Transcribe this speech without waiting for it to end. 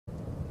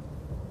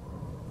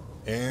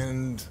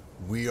And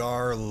we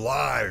are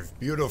live.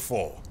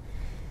 Beautiful.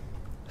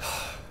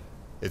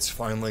 It's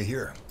finally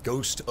here.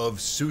 Ghost of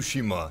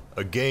Tsushima,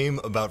 a game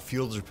about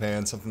feudal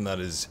Japan, something that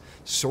is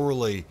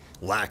sorely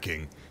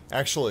lacking.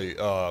 Actually,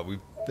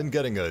 we've been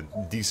getting a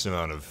decent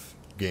amount of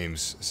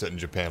games set in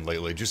Japan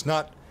lately, just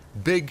not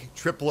big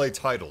AAA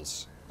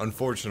titles,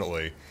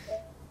 unfortunately.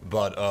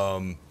 But,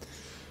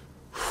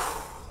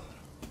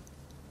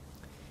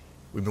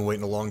 we've been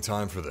waiting a long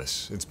time for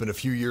this. It's been a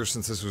few years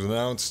since this was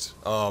announced.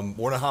 We're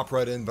gonna hop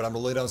right in, but I'm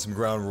gonna lay down some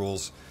ground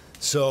rules.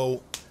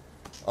 So,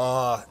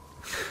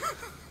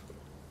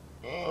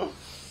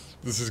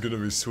 this is gonna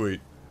be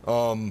sweet.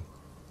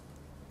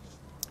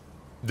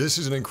 This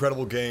is an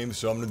incredible game,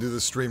 so I'm gonna do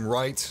the stream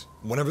right.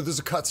 Whenever there's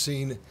a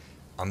cutscene,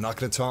 I'm not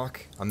gonna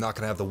talk. I'm not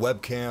gonna have the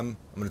webcam. I'm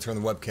gonna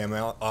turn the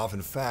webcam off.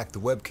 In fact, the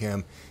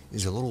webcam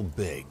is a little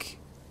big.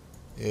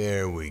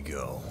 There we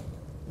go.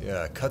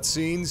 Yeah,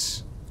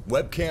 cutscenes.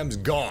 Webcam's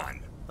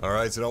gone.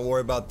 Alright, so don't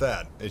worry about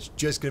that. It's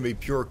just gonna be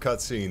pure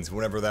cutscenes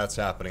whenever that's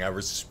happening. I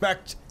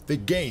respect the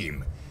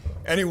game.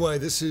 Anyway,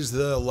 this is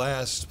the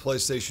last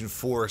PlayStation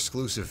 4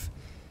 exclusive.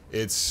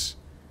 It's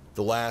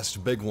the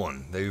last big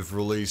one. They've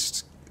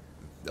released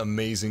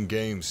amazing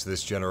games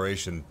this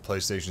generation.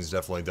 PlayStation's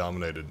definitely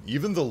dominated.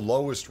 Even the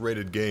lowest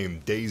rated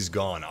game, Days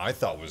Gone, I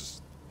thought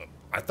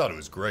it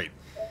was great.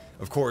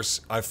 Of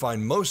course, I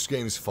find most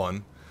games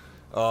fun.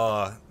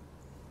 I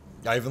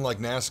even like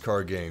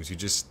NASCAR games.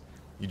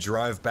 You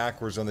drive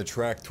backwards on the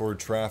track toward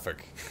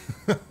traffic.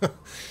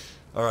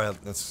 Alright,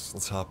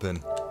 let's hop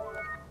in.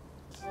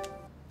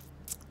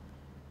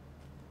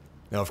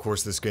 Now, of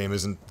course, this game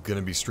isn't going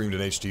to be streamed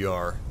in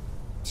HDR.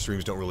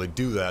 Streams don't really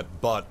do that,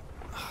 but...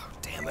 Oh,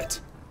 damn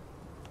it.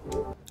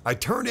 I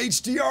turned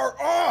HDR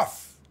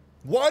off!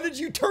 Why did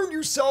you turn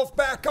yourself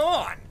back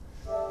on?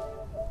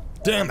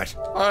 Damn it.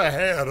 I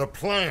had a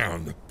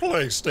plan.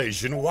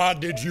 PlayStation, why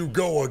did you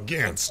go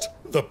against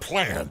the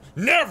plan?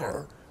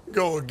 Never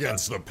go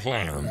against the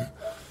plan.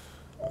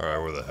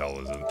 Alright, where the hell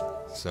is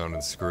it? Sound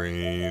and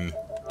screen.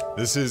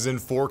 This is in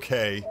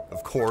 4K,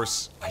 of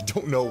course. I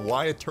don't know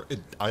why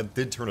I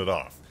did turn it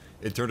off.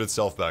 It turned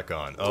itself back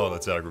on. Oh,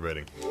 that's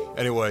aggravating.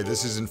 Anyway,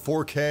 this is in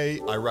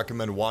 4K. I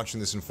recommend watching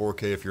this in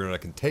 4K if your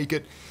internet can take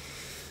it.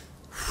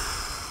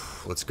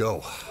 Let's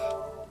go.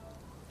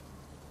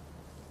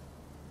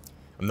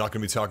 I'm not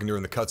going to be talking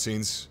during the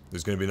cutscenes.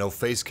 There's going to be no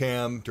face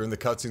cam during the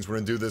cutscenes. We're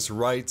going to do this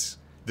right.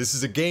 This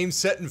is a game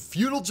set in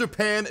feudal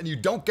Japan, and you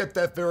don't get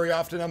that very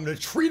often. I'm going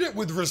to treat it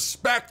with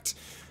respect.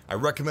 I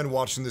recommend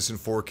watching this in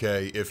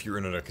 4K if your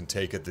internet can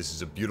take it. This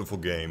is a beautiful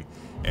game,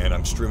 and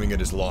I'm streaming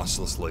it as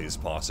losslessly as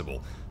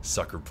possible.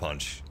 Sucker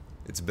Punch.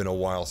 It's been a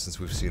while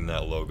since we've seen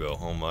that logo.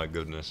 Oh my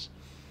goodness.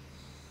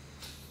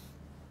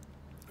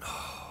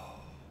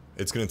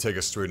 It's going to take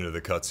us straight into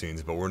the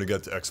cutscenes, but we're going to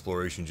get to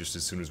exploration just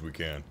as soon as we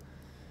can.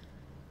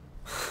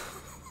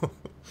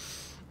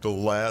 The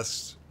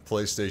last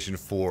PlayStation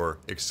 4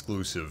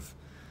 exclusive.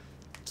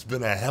 It's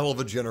been a hell of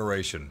a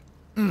generation.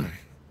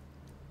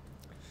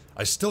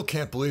 I still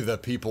can't believe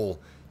that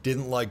people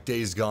didn't like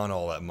Days Gone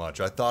all that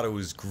much. I thought it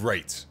was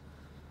great.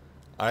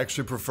 I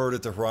actually preferred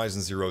it to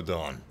Horizon Zero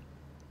Dawn,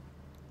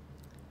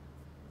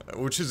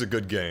 which is a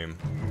good game.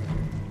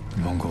 The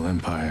Mongol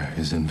Empire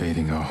is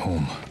invading our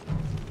home.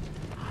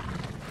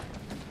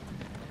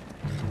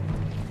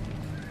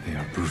 They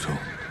are brutal.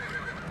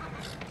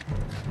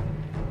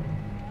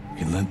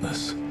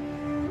 Relentless.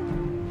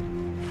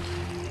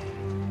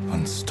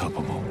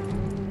 Unstoppable.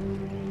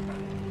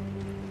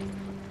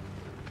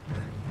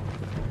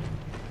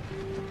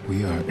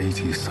 We are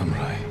 80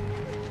 samurai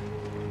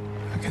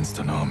against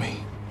an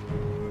army,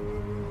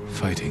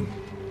 fighting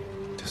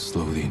to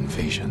slow the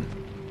invasion.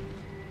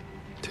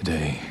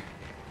 Today,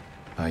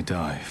 I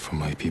die for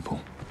my people.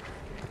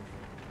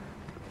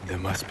 There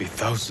must be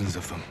thousands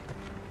of them.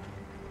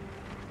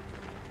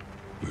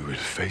 We will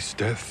face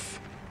death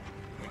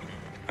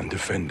and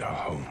defend our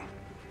home.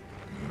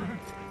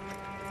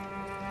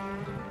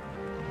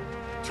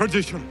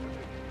 Tradition,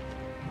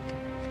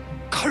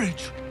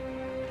 courage,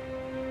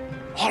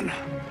 honor.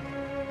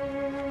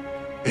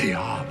 They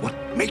are what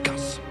make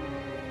us.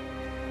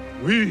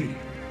 We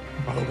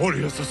are the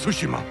warriors of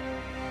Tsushima.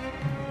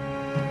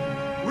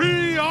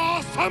 We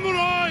are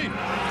samurai!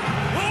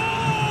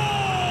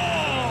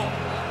 Oh!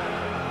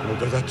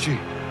 Nodadachi,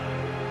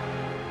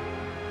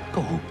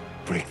 go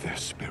break their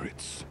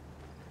spirits.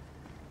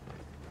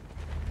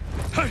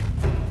 Hey!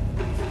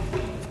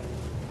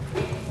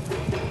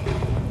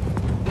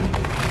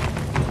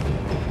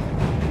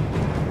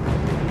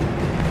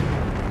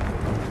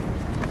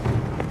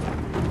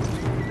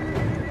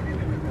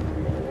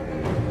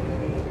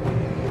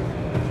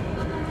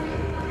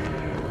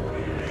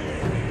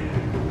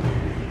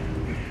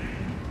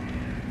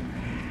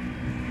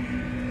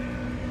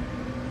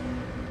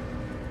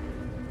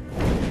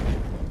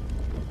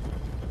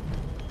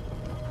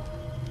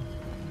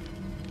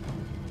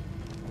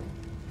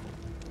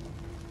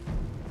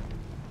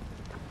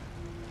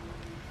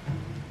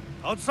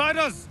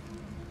 Outsiders!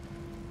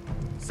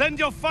 Send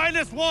your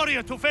finest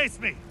warrior to face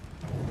me!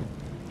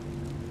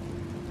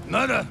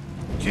 Nada,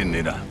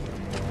 Jinnida.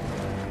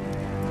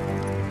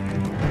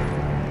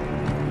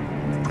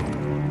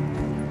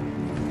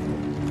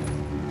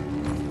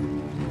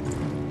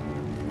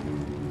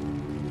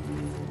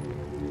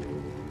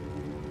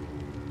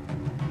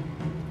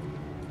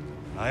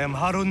 I am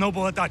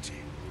Harunobu Adachi,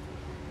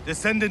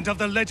 descendant of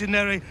the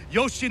legendary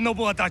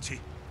Yoshinobu Adachi.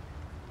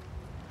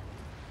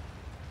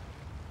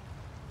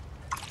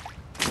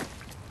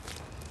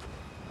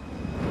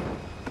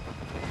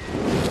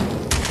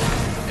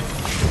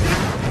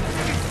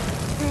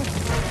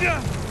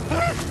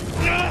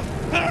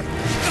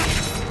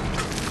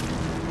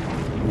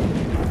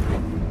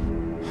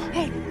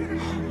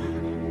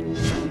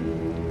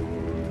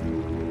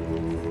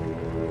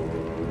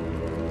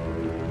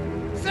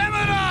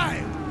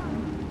 Samurai!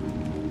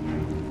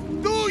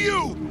 Do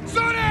you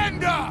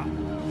surrender?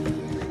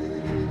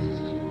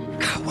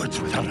 Cowards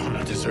without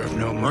honor deserve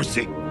no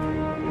mercy.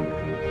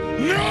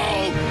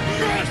 No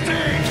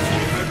mercy!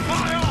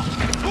 Empire!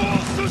 For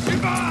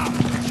Tsushima!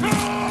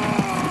 Charge!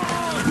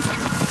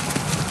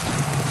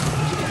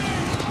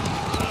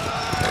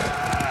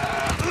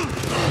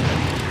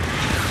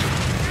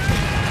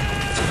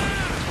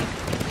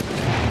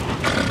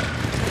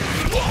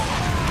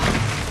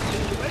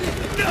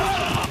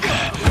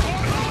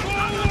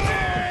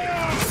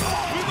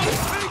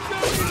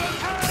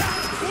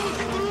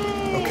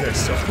 Okay,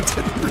 so I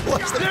didn't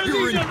realize that we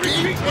were in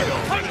gameplay.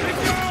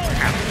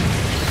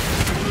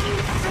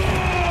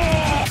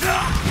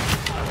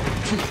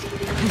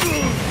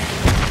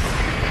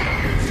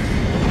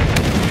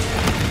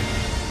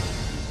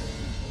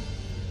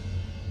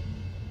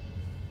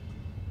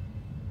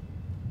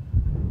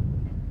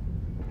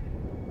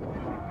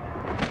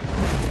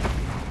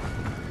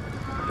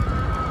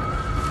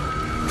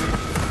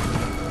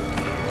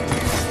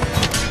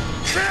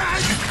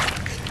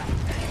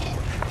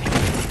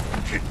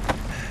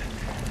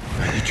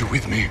 I need you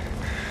with me.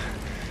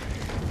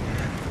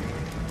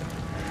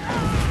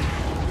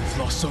 We've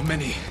lost so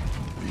many.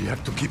 We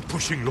have to keep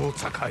pushing, Lord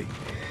Sakai,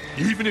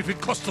 even if it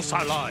costs us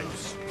our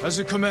lives. As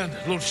you command,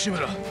 Lord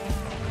Shimura.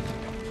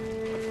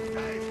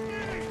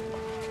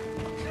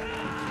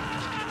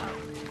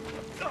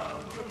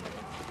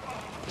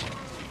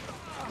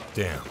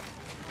 Damn.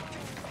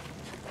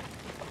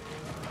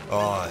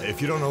 If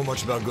you don't know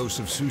much about Ghost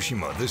of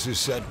Tsushima, this is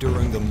set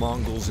during the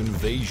Mongols'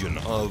 invasion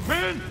of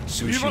Men, we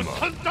must Tsushima.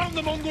 hunt down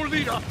the Mongol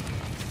leader.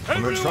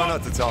 I'm gonna try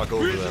not to talk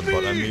over with them,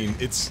 but I me! mean,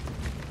 it's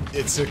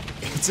a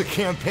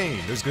campaign.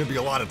 There's gonna be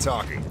a lot of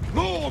talking.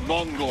 No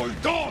Mongol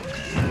dogs!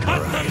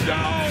 Hunt them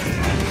down!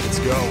 Let's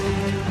go.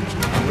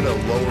 I'm gonna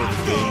lower the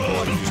game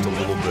volume just a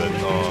little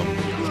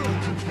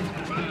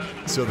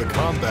bit. So the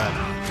combat,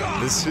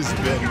 this has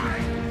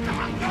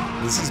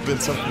been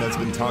something that's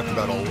been talked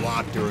about a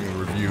lot during the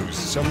reviews.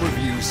 Some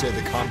reviews say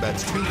the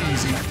combat's too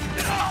easy.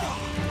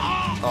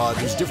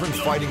 There's different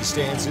fighting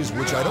stances,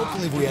 which I don't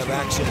believe we have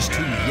access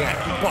to yet,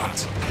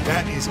 but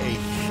that is a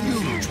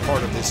huge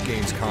part of this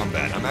game's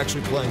combat. I'm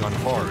actually playing on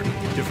hard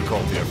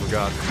difficulty, I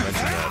forgot to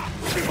mention that.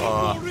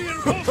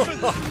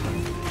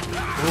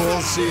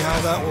 We'll see how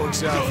that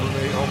works out for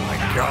me. Oh my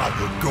god,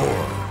 the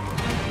gore.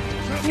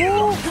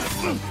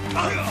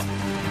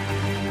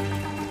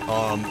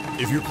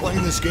 If you're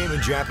playing this game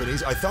in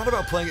Japanese, I thought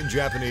about playing it in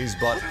Japanese,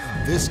 but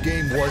this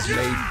game was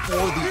made for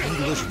the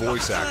English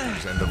voice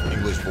actors and the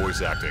English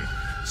voice acting.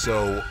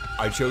 So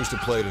I chose to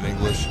play it in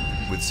English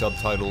with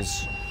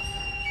subtitles.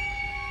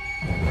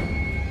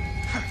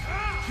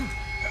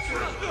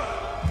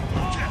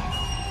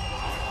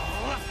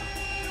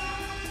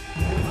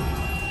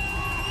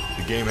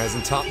 The game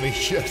hasn't taught me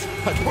shit.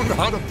 I don't know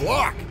how to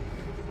block.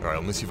 Alright,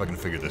 let me see if I can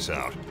figure this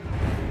out.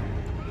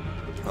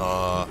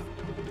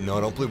 No,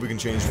 I don't believe we can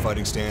change the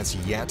fighting stance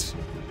yet.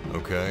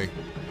 Okay.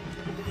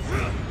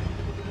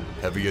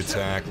 Heavy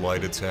attack,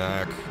 light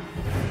attack.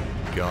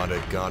 Got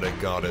it, got it,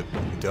 got it.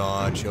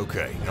 Dodge,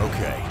 okay,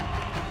 okay.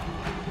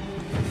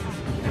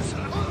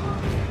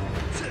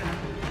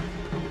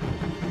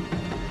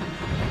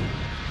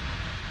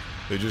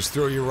 They just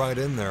throw you right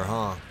in there,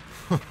 huh?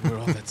 We're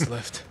all that's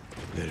left.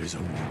 There is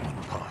only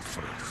one path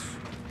for us.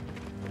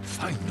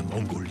 Find the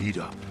Mongol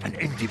leader and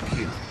end him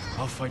here.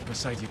 I'll fight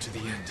beside you to the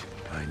end.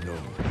 I know.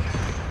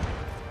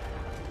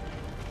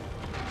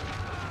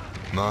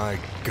 My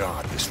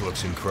god, this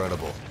looks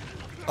incredible.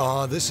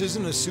 This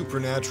isn't a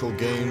supernatural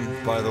game,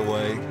 by the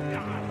way.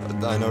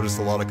 I noticed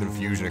a lot of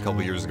confusion a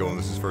couple years ago when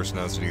this was first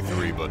announced at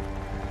E3, but...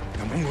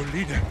 The Mongol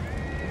leader.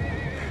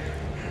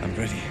 I'm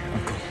ready,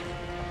 Uncle.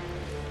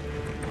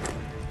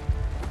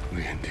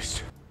 We end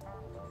this.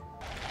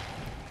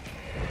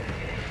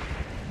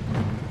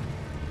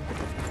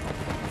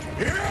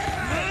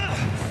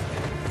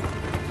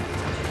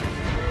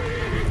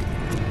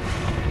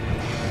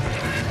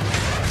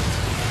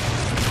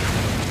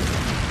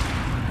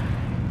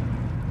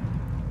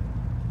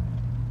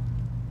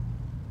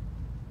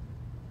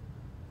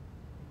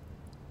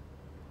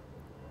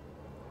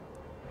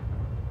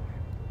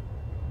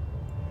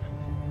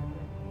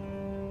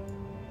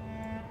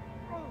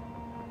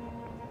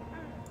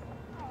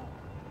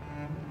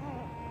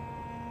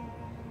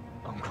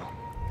 Uncle.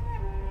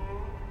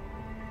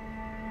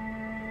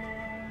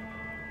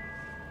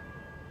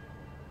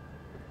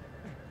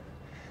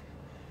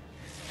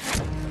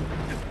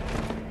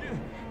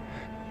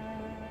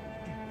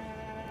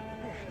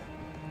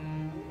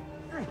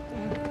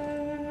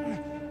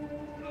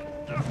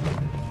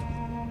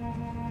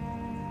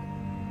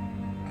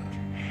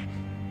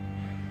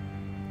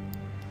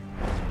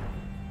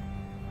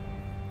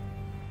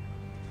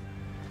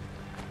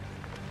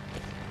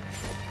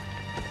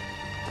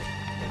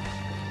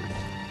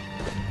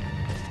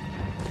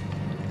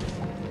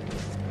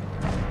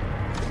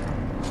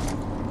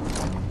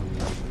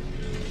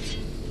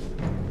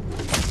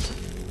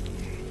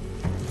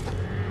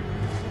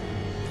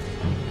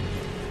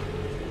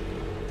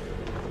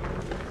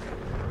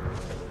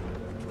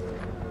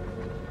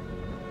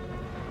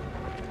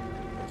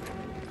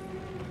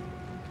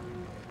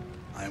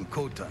 I am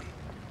Khotan,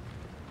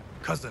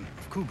 cousin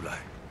of Kublai,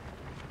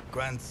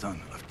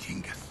 grandson of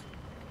Genghis.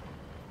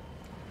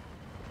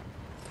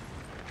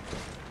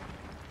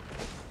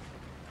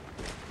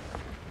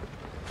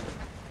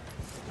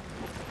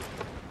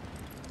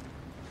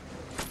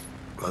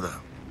 Brother,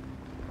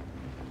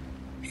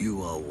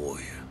 you are a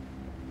warrior.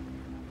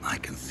 I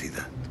can see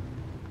that.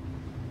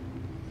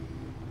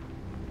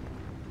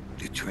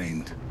 You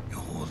trained your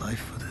whole life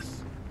for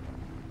this.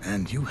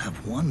 And you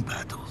have won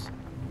battles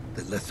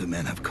that lesser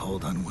men have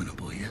called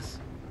unwinnable, yes?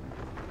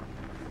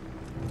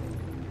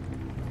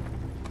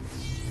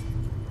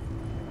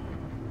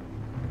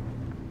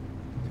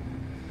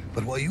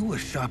 But while you were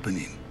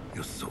sharpening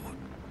your sword,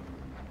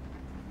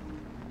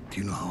 do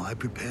you know how I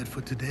prepared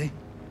for today?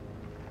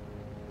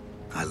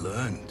 I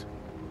learned.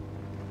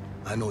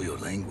 I know your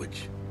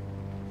language,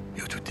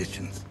 your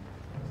traditions,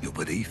 your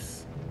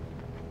beliefs,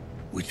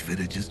 which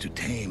villages to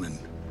tame and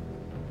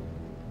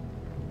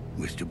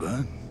which to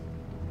burn.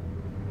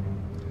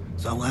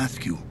 So I'll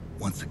ask you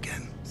once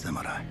again,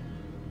 Samurai,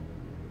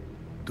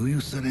 do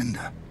you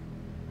surrender?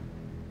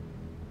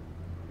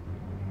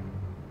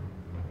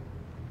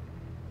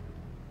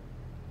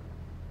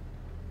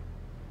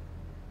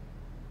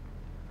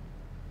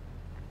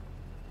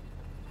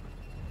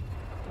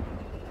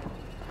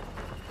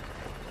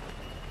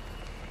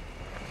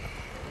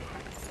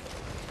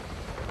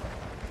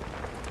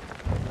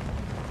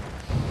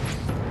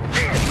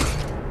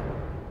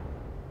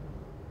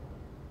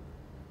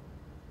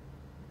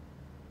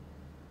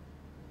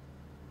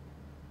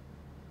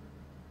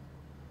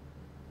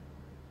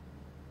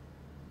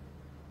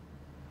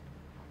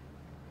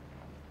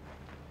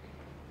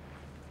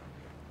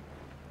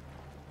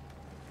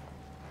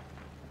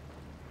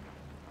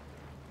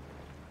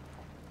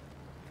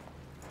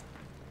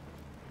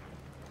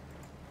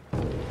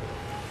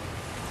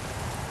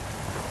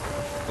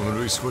 I'm going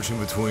to be switching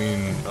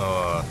between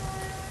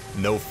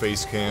no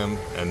face cam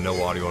and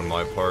no audio on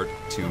my part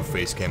to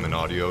face cam and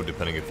audio,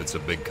 depending if it's a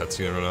big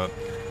cutscene or not.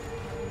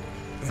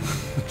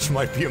 Which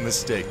might be a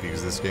mistake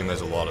because this game has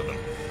a lot of them.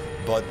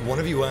 But one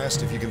of you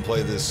asked if you can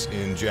play this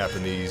in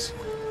Japanese.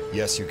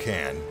 Yes, you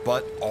can.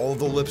 But all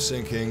the lip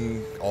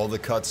syncing, all the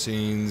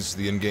cutscenes,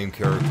 the in-game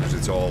characters,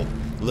 it's all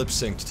lip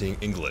synced to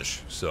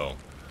English. So,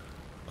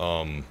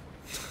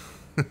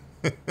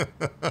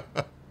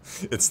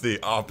 it's the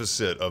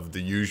opposite of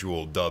the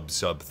usual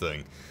dub-sub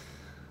thing.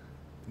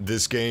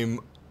 This game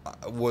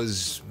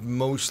was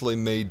mostly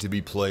made to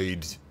be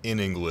played in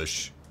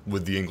English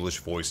with the English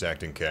voice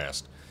acting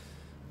cast.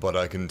 But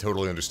I can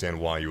totally understand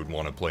why you would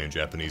want to play in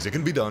Japanese. It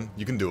can be done.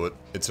 You can do it.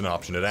 It's an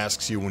option. It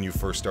asks you when you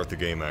first start the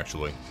game,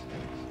 actually.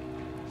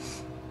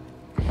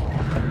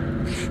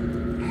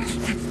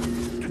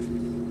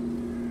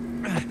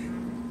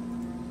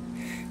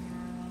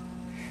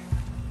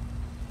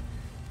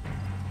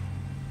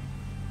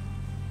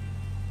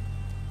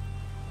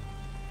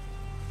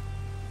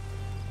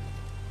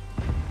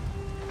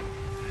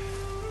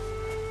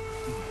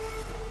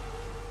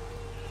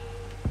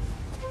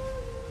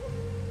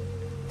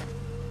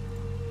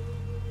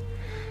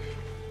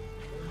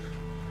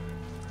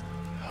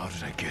 How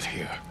did I get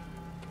here?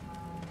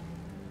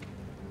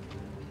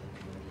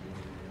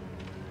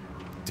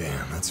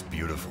 Damn, that's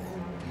beautiful.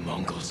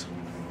 Mongols.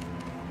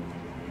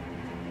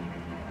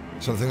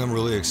 Something I'm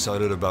really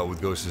excited about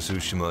with Ghost of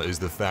Tsushima is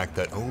the fact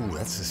that, oh,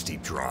 that's a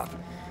steep drop,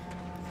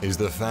 is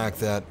the fact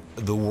that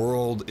the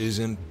world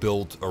isn't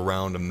built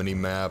around a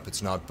mini-map,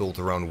 it's not built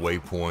around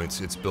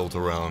waypoints, it's built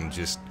around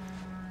just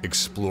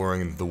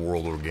exploring the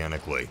world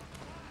organically.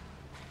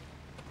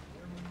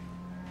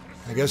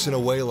 I guess in a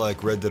way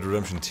like Red Dead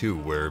Redemption 2,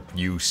 where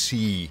you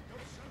see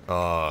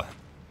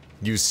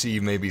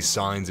maybe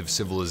signs of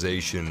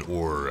civilization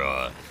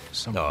or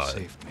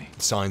Saved me.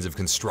 signs of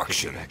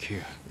construction, Back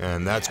here.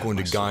 and that's going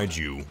to guide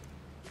you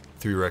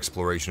through your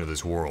exploration of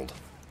this world.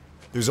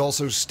 There's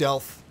also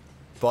stealth,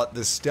 but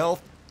the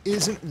stealth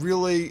isn't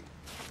really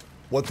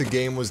what the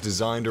game was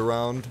designed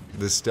around.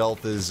 The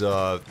stealth is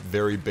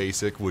very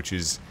basic, which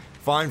is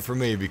fine for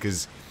me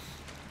because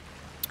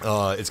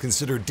it's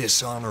considered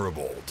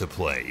dishonorable to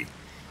play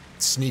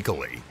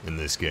sneakily in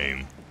this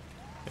game.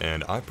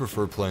 And I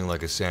prefer playing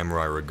like a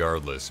samurai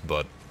regardless,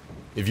 but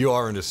if you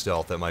are into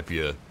stealth, that might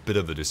be a bit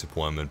of a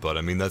disappointment, but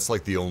I mean, that's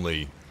like the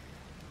only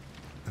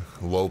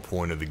low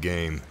point of the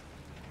game.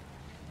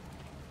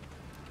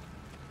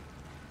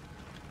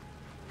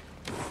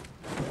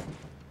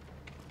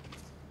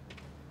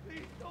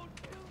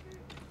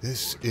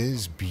 This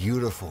is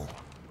beautiful.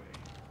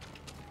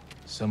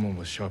 Someone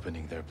was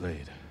sharpening their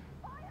blade.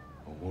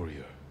 A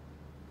warrior.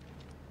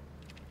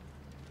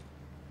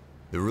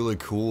 The really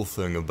cool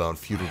thing about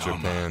feudal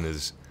Japan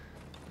is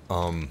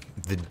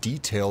the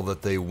detail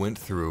that they went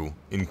through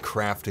in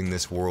crafting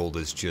this world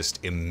is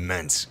just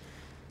immense.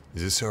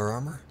 Is this our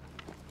armor?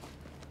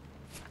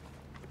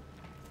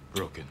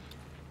 Broken.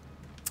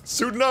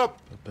 Suiting up!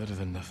 But better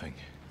than nothing.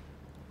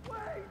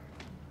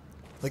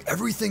 Like,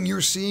 everything you're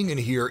seeing in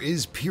here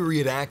is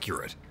period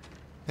accurate.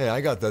 Hey,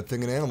 I got that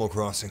thing in Animal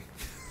Crossing.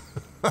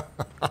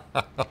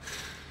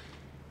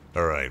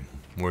 Alright,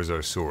 where's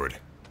our sword?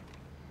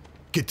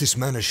 Get this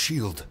man a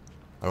shield.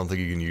 I don't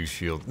think you can use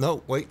shield.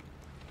 No, wait.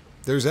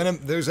 There's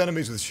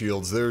enemies with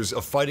shields. There's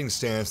a fighting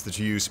stance that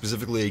you use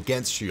specifically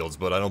against shields,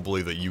 but I don't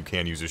believe that you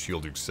can use a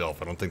shield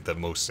yourself. I don't think that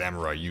most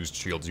samurai used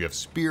shields. You have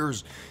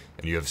spears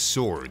and you have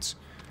swords,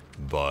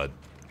 but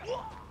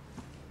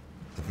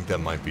I think that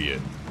might be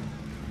it.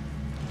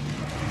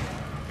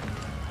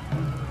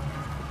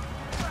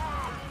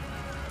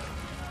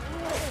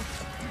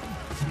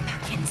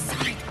 Back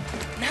inside,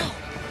 now.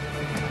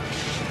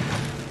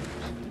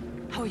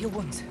 How are your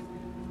wounds?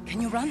 Can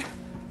you run?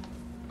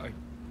 I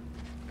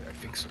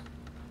think so.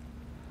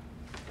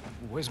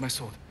 Where's my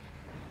sword?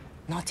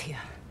 Not here.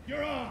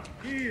 You're on!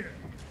 Here!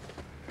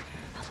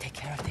 I'll take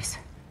care of this.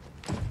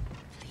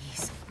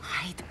 Please,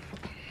 hide.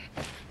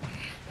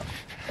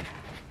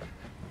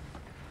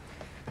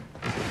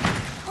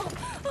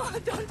 Oh,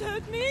 don't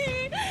hurt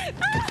me!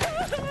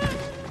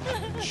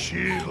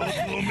 Shield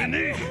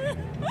Lumini!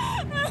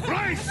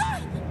 Bryce! I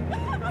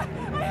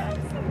have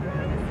some.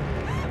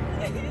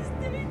 Please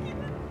take it.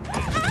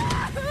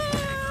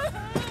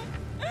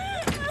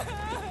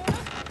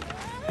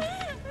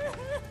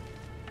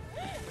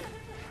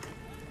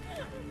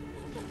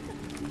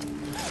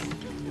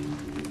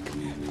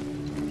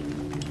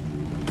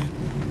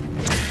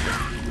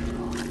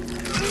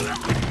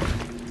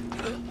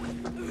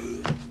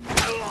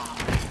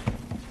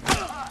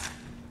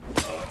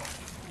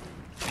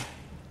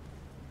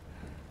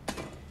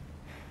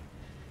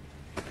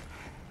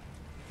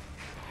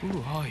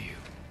 Who are you?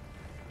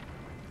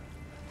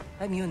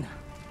 I'm Yuna.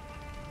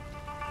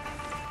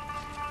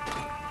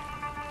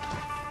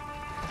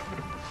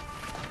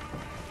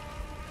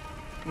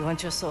 You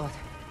want your sword?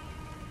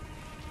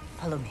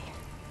 Follow me.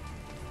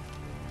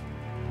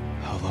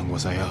 How long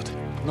was I out?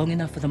 Long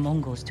enough for the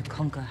Mongols to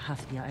conquer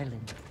half the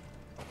island.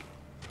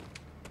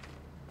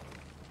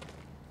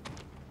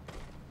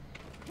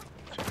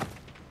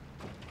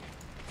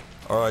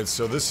 Alright,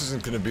 so this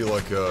isn't going to be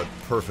like a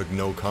perfect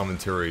no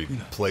commentary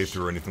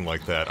playthrough or anything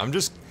like that. I'm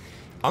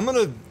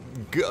gonna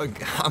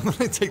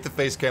take the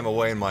face cam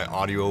away and my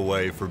audio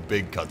away for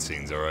big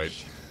cutscenes, alright?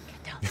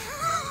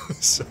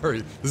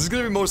 Sorry, this is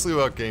going to be mostly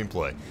about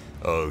gameplay.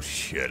 Oh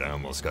shit, I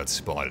almost got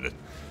spotted.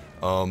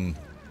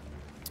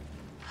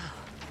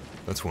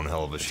 That's one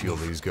hell of a shield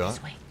he's got.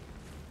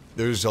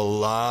 There's a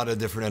lot of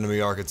different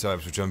enemy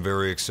archetypes, which I'm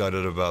very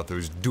excited about.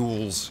 There's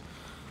duels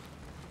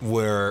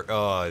where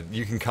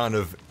you can kind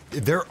of...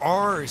 There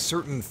are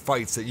certain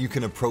fights that you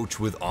can approach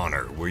with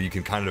honor, where you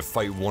can kind of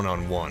fight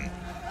one-on-one.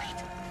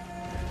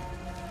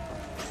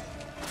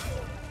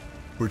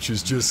 Which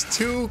is just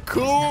too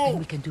cool! Nothing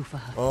we can do for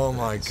her. Oh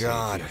my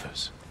god.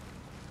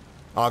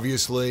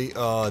 Obviously,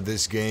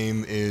 this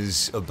game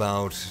is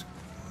about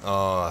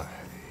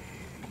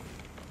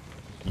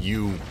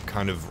you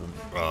kind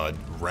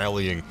of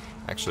rallying.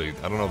 Actually,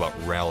 I don't know about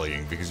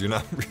rallying because you're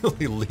not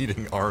really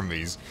leading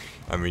armies.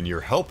 I mean,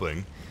 you're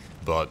helping,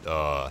 but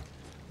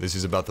this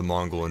is about the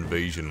Mongol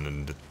invasion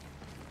and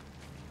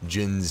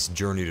Jin's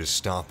journey to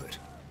stop it.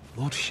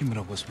 Lord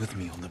Shimura was with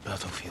me on the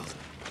battlefield.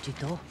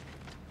 Jito,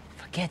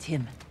 forget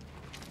him.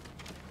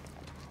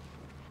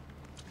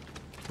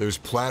 There's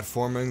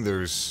platforming,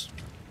 there's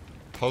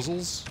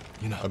puzzles,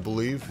 I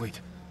believe.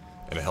 Wait.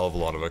 And a hell of a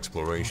lot of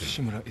exploration.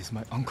 Lord Shimura is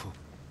my uncle.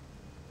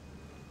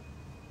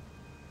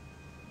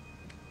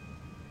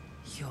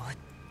 You're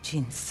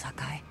Jin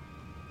Sakai?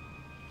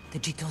 The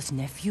Jito's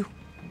nephew?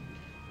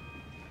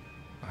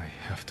 I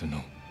have to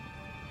know.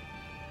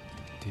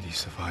 Did he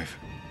survive?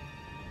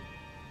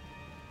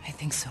 I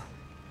think so.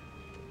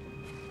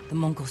 The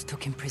Mongols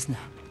took him prisoner.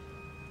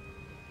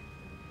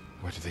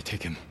 Where did they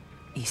take him?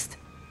 East,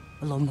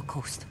 along the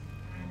coast.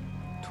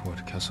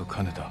 Toward Castle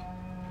Kaneda.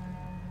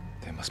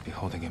 They must be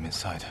holding him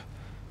inside,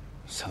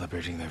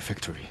 celebrating their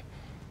victory.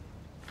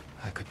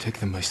 I could take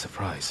them by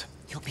surprise.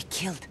 You'll be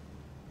killed.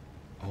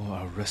 Or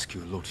I'll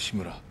rescue Lord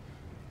Shimura.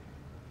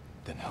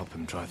 Then help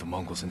him drive the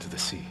Mongols into the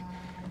sea.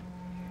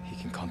 He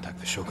can contact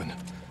the Shogun,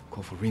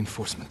 call for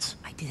reinforcements.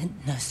 I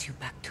didn't nurse you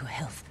back to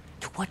health,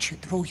 to watch you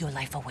throw your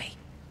life away.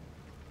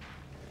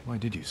 Why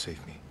did you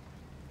save me?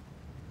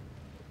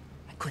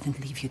 I couldn't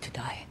leave you to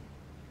die.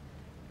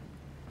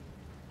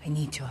 I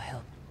need your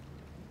help.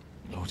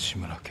 Lord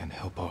Shimura can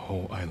help our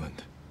whole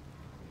island.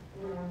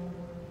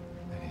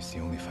 And he's the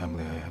only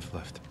family I have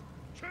left.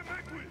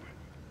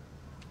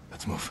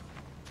 Let's move.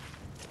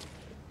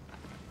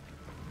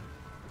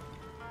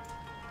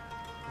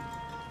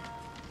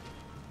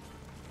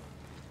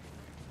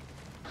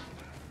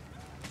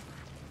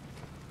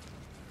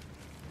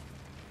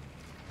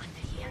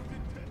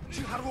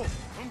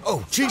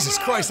 Oh, Jesus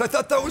Christ, I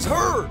thought that was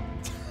her!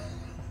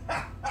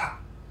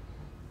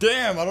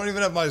 Damn, I don't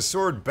even have my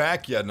sword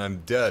back yet and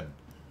I'm dead.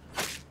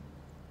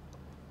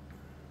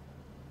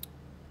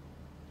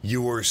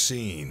 You were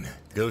seen.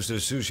 Ghost of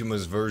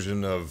Tsushima's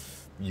version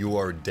of you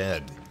are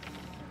dead.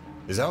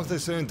 Is that what they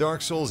say in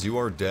Dark Souls? You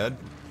are dead?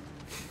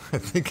 I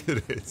think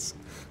it is.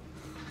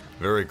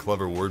 Very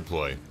clever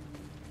wordplay.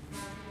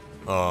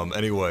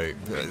 Anyway,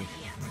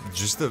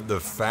 just the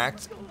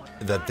fact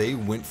that they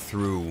went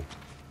through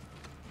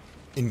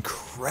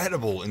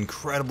incredible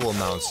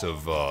amounts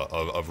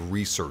of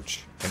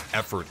research and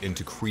effort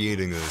into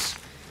creating this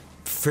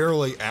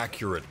fairly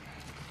accurate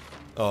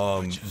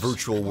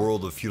virtual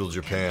world of feudal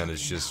Japan.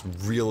 Is just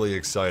really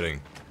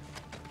exciting.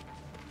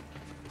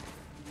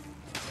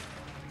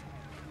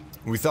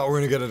 We thought we were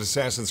going to get an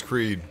Assassin's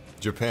Creed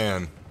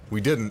Japan.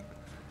 We didn't.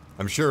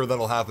 I'm sure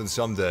that'll happen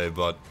someday,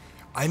 but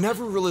I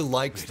never really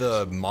liked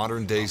the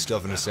modern day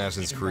stuff in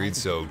Assassin's Creed,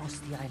 so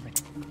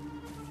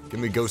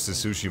give me Ghost of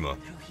Tsushima.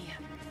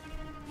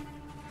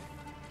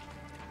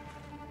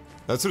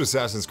 That's what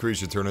Assassin's Creed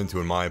should turn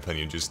into, in my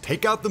opinion. Just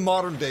take out the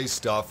modern day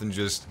stuff and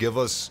just give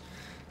us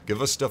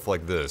stuff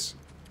like this.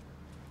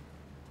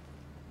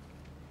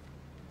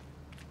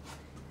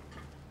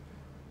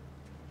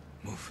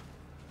 Move.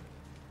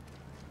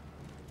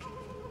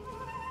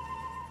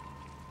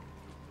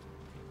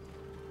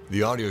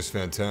 The audio is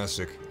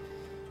fantastic.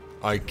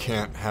 I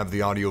can't have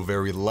the audio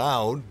very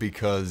loud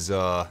because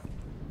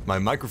my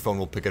microphone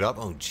will pick it up.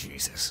 Oh,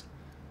 Jesus.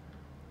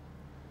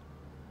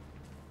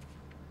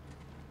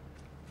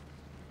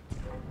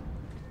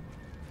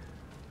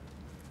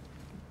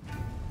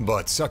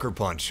 But Sucker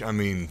Punch, I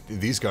mean,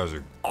 these guys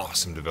are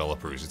awesome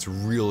developers. It's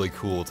really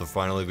cool to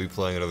finally be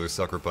playing another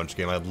Sucker Punch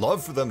game. I'd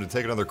love for them to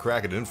take another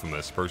crack at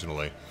Infamous,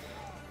 personally.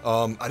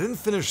 I didn't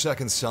finish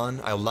Second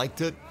Son. I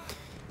liked it.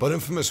 But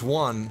Infamous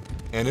 1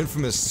 and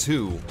Infamous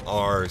 2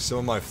 are some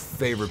of my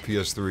favorite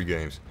PS3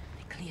 games.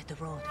 They cleared the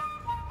road.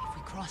 If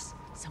we cross,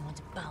 someone's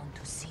bound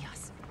to see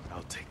us.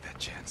 I'll take that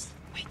chance.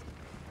 Wait.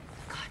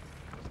 God.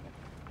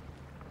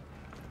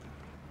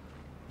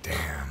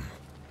 Damn.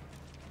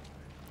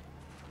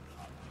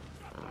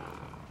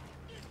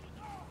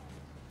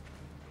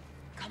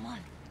 Come on.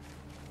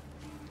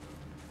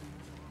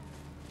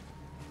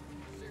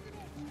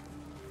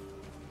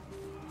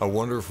 I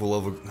wonder if we'll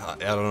ever... I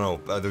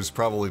don't know. There's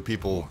probably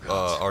people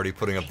already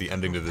putting up the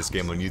ending to this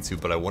game on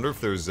YouTube, but I wonder if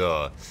there's...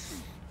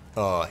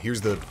 here's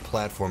the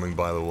platforming,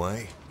 by the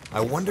way. I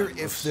wonder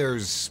if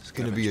there's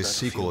gonna be a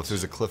sequel, if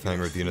there's a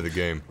cliffhanger at the end of the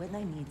game. When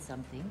I need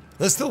something.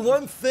 That's the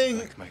one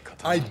thing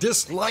I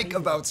dislike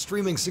about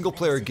streaming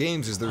single-player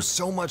games is there's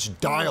so much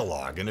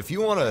dialogue, and if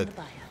you wanna...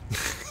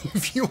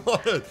 if you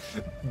wanna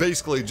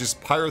basically just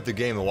pirate the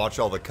game and watch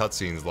all the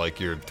cutscenes like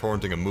you're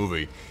torrenting a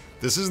movie,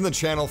 this isn't the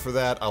channel for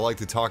that. I like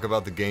to talk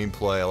about the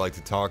gameplay. I like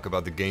to talk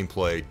about the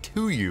gameplay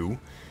to you,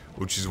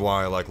 which is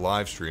why I like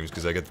live streams,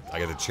 because I get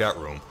the chat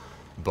room.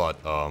 But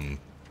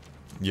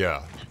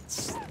yeah,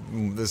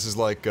 this is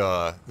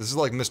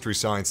like Mystery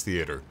Science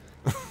Theater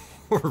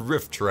or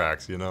Rift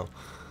Tracks, you know.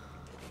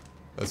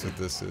 That's what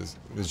this is.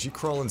 Did she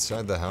crawl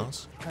inside the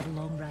house? Got a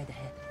long ride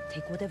ahead.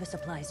 Take whatever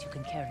supplies you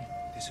can carry.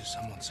 This is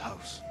someone's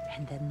house.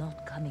 And they're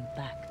not coming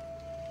back.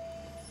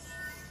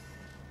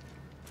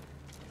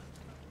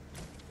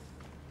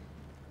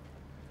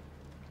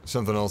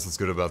 Something else that's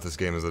good about this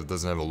game is that it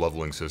doesn't have a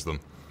leveling system.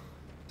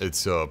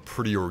 It's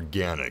pretty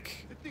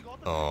organic.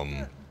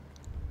 Is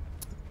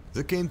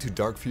the game too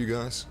dark for you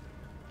guys?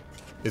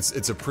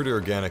 It's a pretty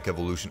organic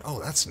evolution.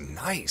 Oh, that's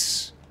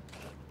nice.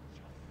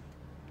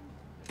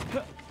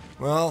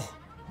 Well,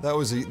 that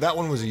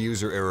one was a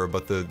user error,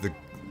 but the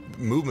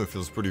movement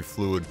feels pretty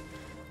fluid,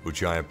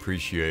 which I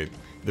appreciate.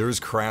 There is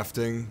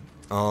crafting,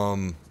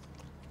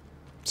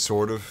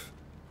 sort of,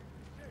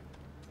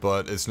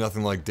 but it's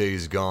nothing like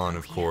Days Gone,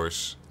 of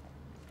course.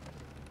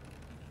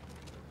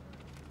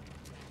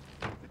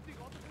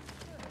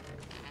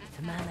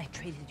 The man I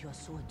traded your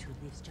sword to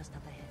lives just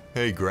up ahead.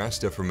 Hey, grass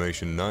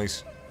deformation,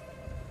 nice.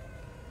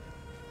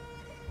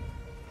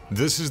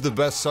 This is the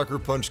best Sucker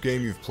Punch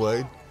game you've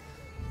played?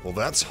 Well,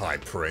 that's high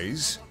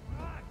praise.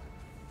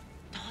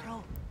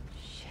 Taro!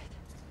 Shit.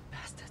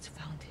 Bastards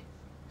found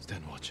it.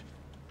 Stand watch.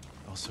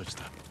 I'll search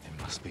that.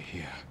 It must be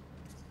here.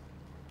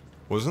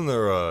 Wasn't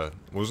there a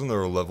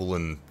level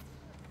in,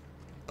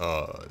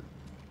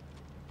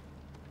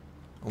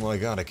 oh my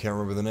god, I can't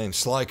remember the name.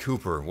 Sly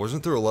Cooper.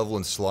 Wasn't there a level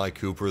in Sly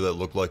Cooper that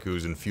looked like it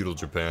was in feudal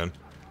Japan?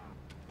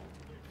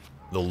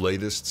 The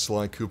latest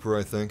Sly Cooper,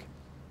 I think.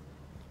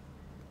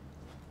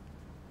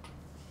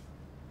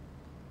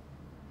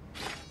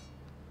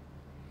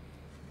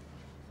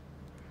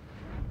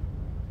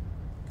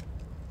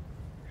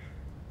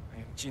 I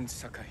am Jin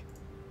Sakai,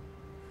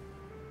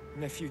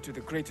 nephew to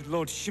the great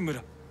Lord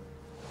Shimura.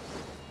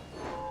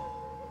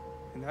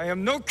 And I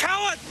am no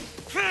coward!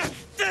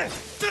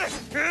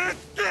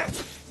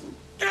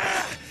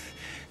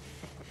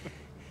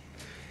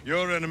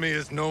 Your enemy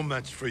is no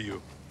match for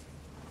you.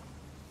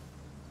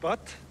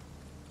 But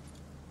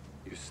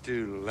You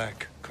still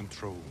lack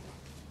control.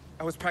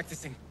 I was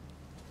practicing.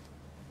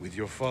 With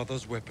your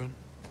father's weapon?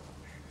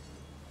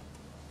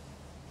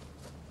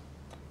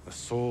 The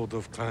sword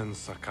of Clan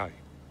Sakai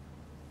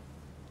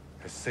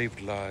has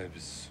saved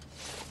lives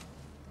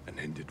and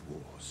ended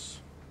wars.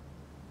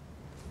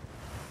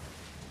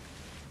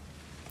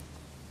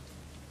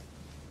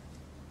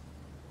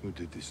 Who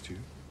did this to you?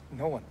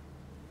 No one.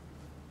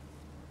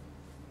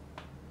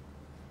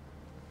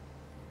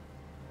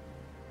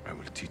 I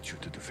will teach you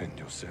to defend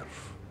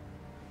yourself.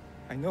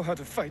 I know how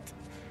to fight.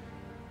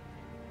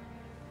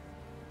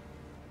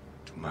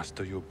 To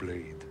master your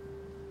blade,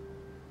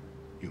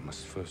 you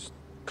must first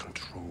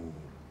control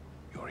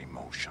your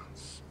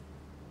emotions.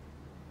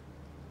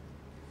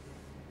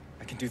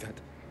 I can do that,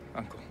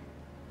 Uncle.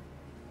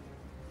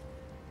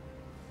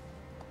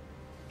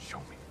 Show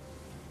me.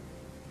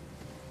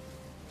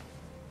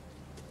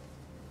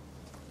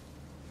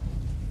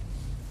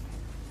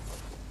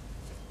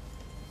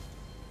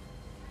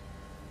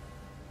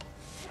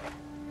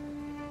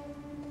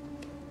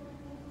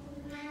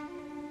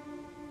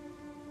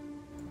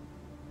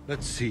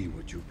 Let's see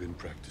what you've been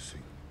practicing.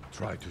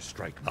 Try to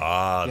strike me.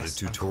 Ah, Yes,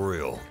 the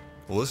tutorial.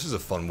 Well, this is a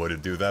fun way to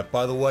do that.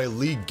 By the way,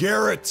 Lee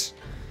Garrett!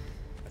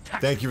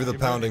 Thank you for the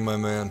pounding, my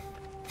man.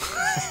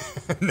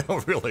 No,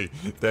 really.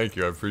 Thank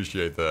you. I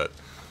appreciate that.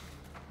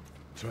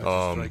 Try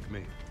to strike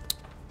me.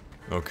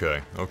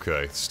 Okay,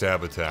 okay.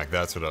 Stab attack.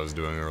 That's what I was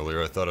doing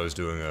earlier. I thought I was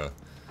doing a...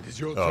 It is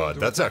your turn to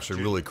that's attack, actually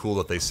Jin. really cool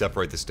that they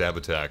separate the stab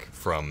attack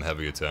from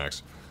heavy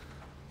attacks.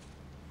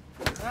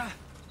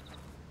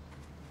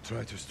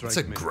 Try to strike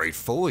That's a me. great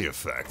Foley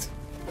effect.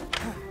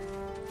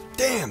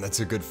 Damn, that's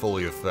a good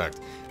Foley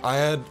effect. I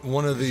had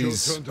one of It is your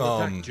these turn to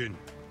attack, Jin.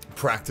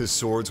 practice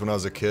swords when I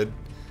was a kid.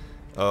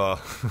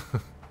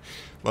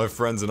 My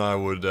friends and I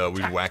would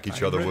we'd whack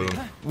each other with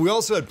them. We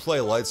also had play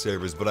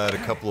lightsabers, but I had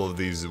a couple of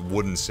these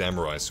wooden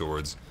samurai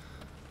swords.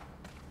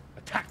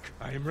 Attack!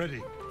 I am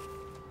ready.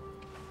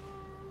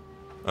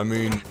 I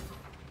mean,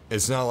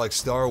 it's not like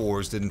Star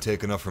Wars didn't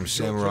take enough from It is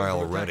your samurai turn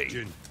to attack, already.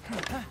 Jin.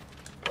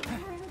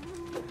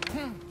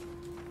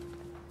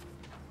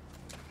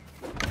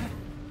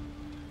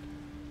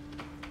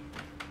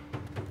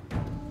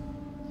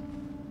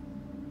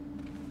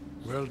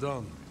 Well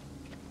done.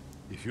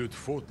 If you'd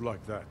fought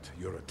like that,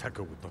 your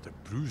attacker would not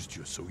have bruised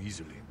you so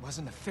easily. It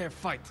wasn't a fair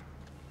fight.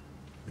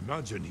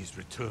 Imagine he's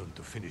returned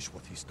to finish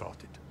what he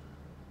started.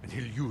 And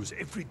he'll use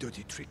every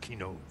dirty trick he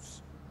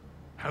knows.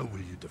 How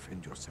will you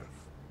defend yourself?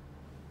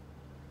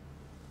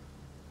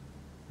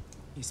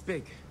 He's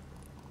big,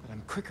 but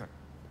I'm quicker.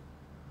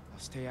 I'll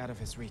stay out of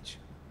his reach.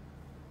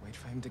 Wait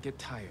for him to get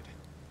tired.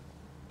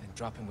 Then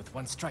drop him with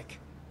one strike.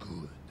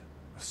 Good.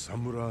 A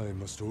samurai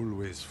must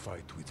always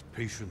fight with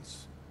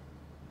patience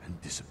and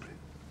discipline,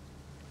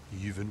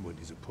 even when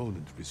his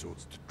opponent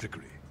resorts to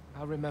trickery.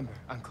 I'll remember,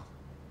 Uncle.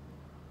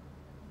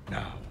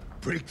 Now,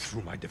 break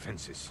through my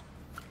defenses.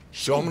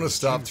 So I'm gonna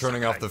stop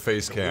turning off the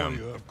face A cam.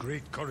 warrior of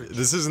great courage.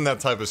 This isn't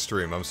that type of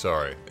stream, I'm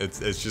sorry.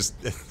 It's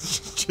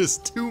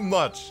just too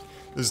much.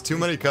 There's too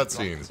many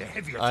cutscenes.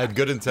 I had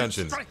good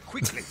intentions. Strike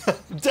quickly.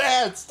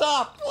 Dad,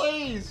 stop,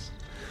 please!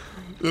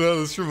 You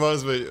know, this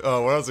reminds me, when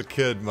I was a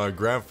kid, my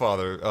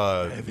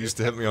grandfather used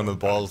to hit me on the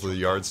balls with a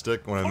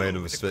yardstick when I made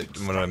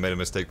a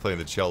mistake playing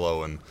the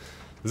cello, and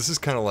this is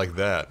kind of like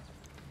that.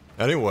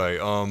 Anyway,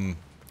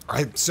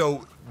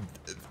 so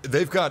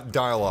they've got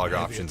dialogue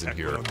options in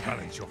here,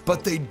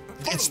 but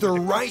it's the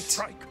right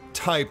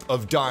type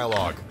of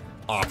dialogue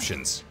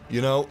options,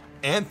 you know?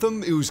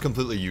 Anthem, it was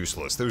completely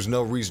useless. There's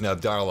no reason to have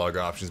dialogue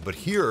options, but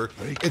here,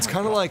 it's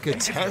kind of like a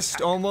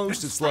test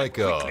almost. It's like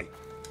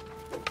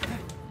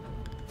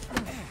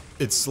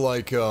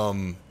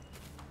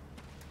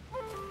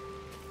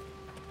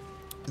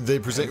they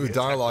present you with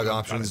dialogue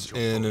options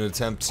in an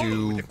attempt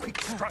to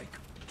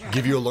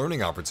give you a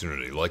learning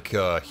opportunity. Like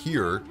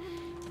here,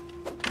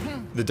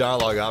 the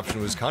dialogue option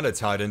was kind of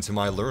tied into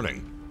my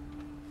learning.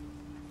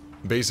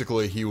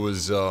 Basically, he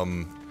was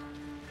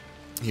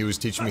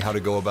teaching me how to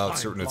go about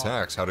certain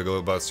attacks, how to go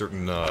about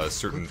certain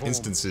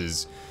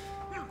instances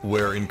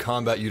where in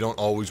combat you don't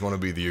always want to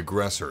be the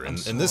aggressor.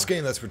 And in this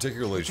game, that's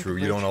particularly true.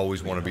 You don't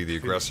always want to be the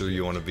aggressor.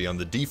 You want to be on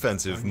the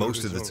defensive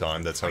most of the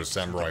time. That's how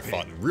samurai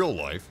fought in real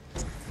life.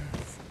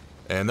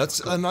 And that's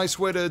a nice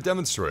way to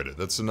demonstrate it.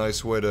 That's a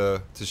nice way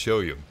to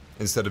show you.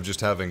 Instead of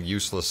just having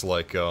useless,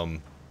 like,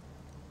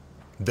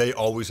 they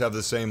always have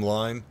the same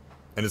line,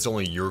 and it's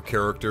only your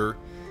character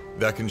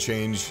that can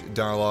change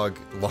dialogue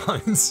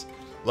lines.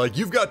 Like,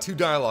 you've got two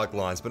dialogue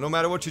lines, but no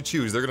matter what you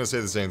choose, they're gonna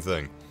say the same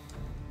thing.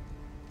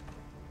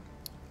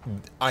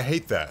 I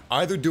hate that.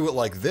 Either do it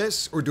like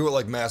this, or do it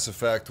like Mass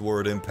Effect, where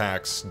it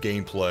impacts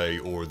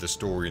gameplay or the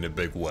story in a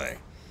big way.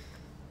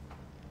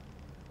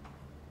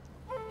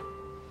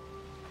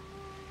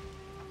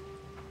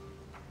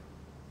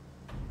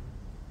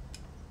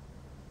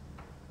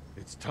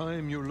 It's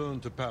time you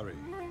learn to parry.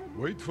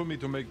 Wait for me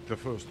to make the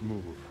first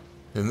move.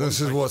 And this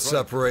is what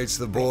separates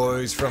the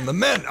boys from the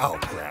men. Oh,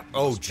 crap.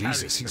 Oh,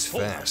 Jesus, he's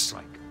fast.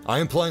 I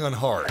am playing on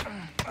hard.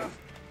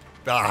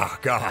 Ah,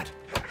 God.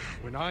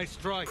 When I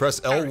strike, Press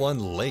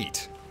L1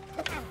 late.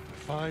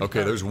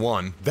 Okay, there's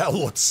one. That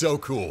looks so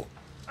cool.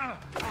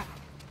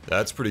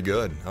 That's pretty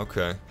good.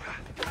 Okay.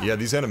 Yeah,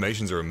 these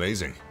animations are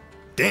amazing.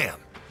 Damn.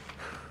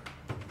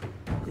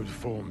 Good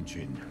form,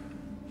 Jin.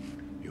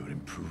 You're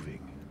improving.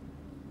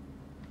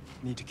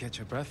 Need to catch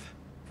your breath?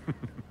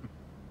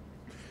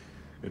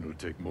 It'll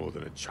take more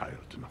than a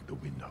child to knock the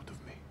wind out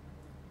of me.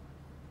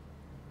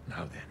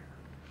 Now then,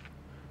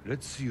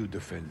 let's see you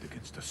defend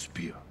against a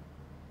spear.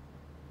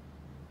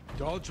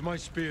 Dodge my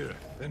spear,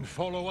 then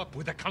follow up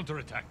with a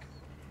counterattack.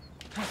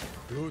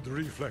 Good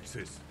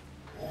reflexes.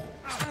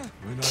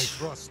 When I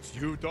thrust,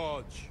 you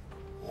dodge.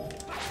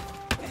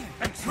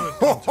 Excellent.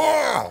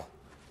 Oh,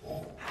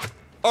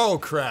 oh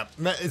crap!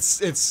 Man,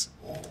 it's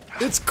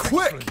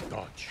quick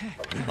Dodge.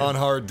 on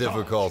hard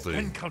difficulty.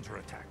 And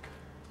counterattack.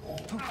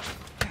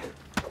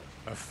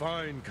 A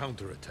fine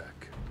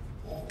counterattack.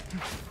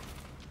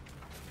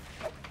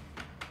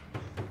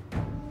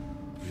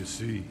 You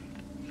see,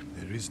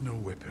 there is no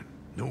weapon,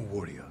 no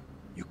warrior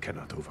you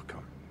cannot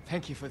overcome.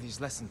 Thank you for these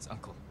lessons,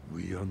 Uncle.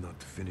 We are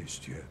not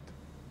finished yet.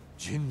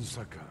 Jin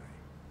Sakai,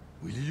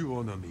 will you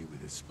honor me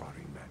with a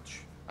sparring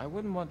match? I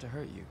wouldn't want to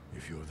hurt you.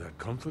 If you're that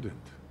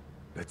confident,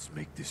 let's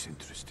make this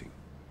interesting.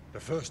 The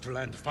first to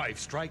land 5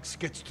 strikes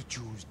gets to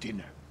choose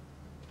dinner.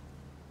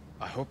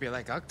 I hope you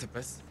like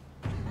octopus.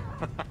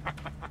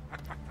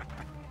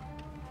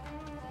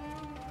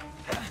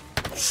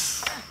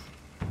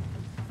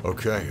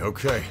 Okay,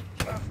 okay.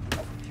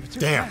 You're too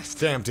Damn, fast.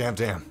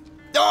 damn.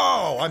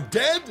 Oh, I'm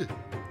dead?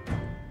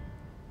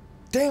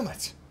 Damn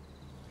it.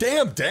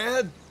 Damn,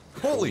 Dad.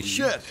 Holy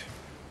shit.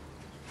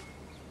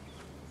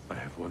 I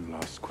have one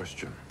last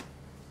question.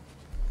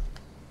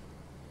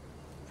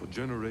 For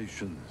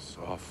generations,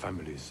 our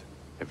families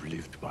have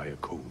lived by a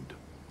code.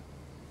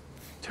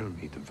 Tell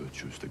me the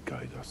virtues that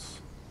guide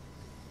us.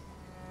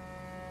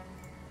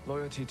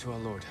 Loyalty to our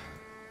Lord.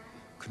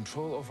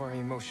 Control over our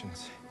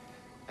emotions.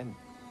 And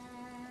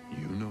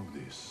You know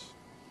this.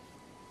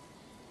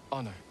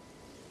 honor.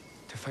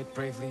 To fight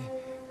bravely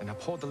and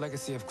uphold the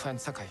legacy of Clan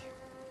Sakai.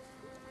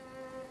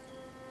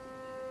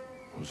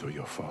 Those are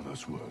your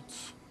father's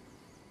words.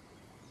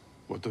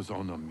 What does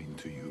honor mean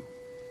to you?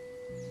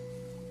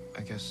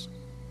 I guess...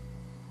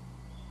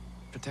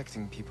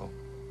 protecting people.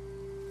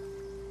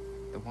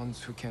 The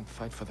ones who can't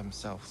fight for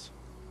themselves.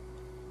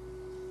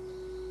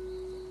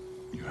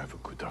 You have a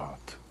good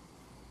heart.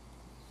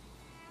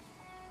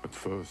 But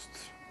first,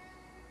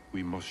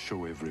 we must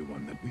show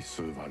everyone that we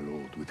serve our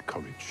Lord with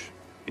courage,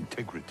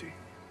 integrity,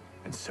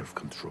 and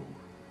self-control.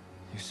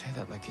 You say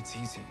that like it's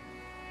easy.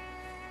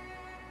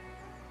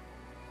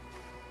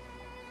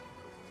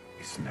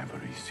 It's never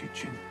easy,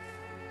 Jin.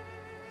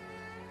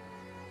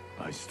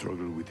 I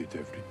struggle with it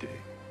every day.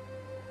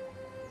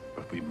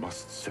 But we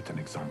must set an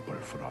example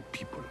for our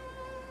people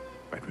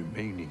by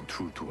remaining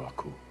true to our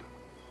code.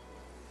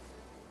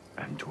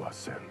 And to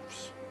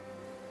ourselves.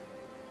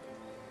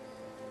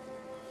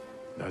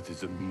 That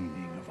is the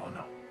meaning of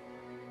honor.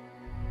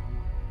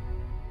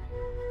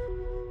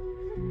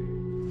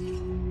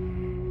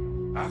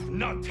 Ach,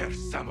 not Herr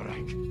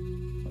Samurai!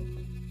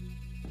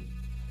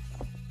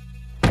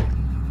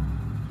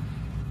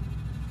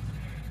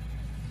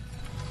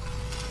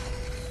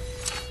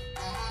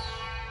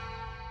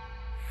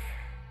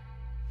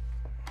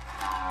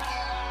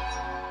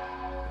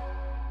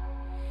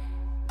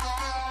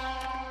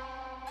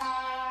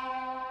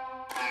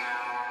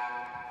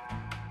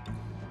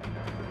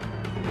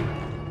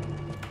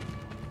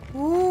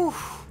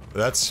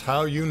 That's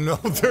how you know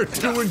they're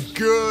doing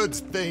good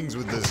things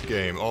with this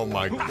game. Oh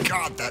my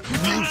god, that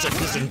music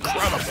is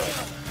incredible.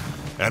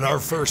 And our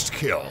first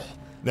kill.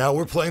 Now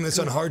we're playing this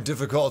on hard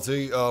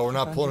difficulty. We're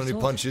not pulling any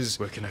punches.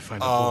 Where can I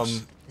find a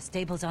horse? The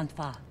stable's aren't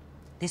far.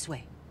 This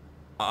way.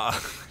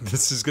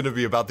 This is gonna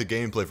be about the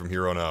gameplay from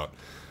here on out.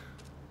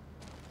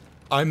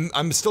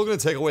 I'm still gonna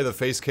take away the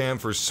face cam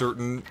for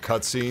certain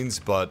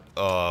cutscenes, but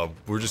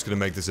we're just gonna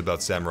make this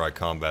about samurai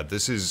combat.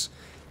 This is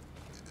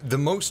the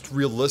most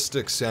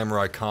realistic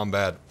samurai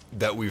combat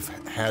that we've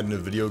had in a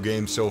video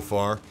game so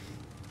far.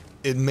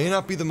 It may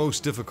not be the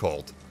most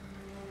difficult,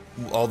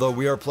 although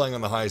we are playing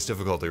on the highest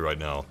difficulty right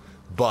now,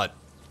 but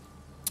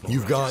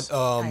you've got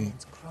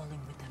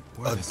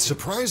a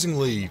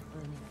surprisingly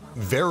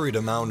varied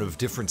amount of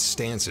different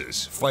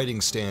stances,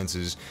 fighting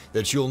stances,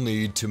 that you'll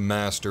need to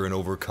master and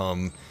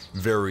overcome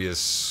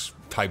various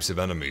types of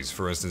enemies.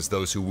 For instance,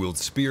 those who wield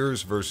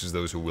spears versus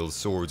those who wield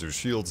swords or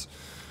shields.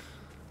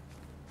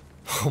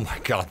 Oh my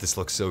god, this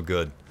looks so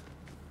good.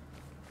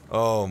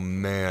 Oh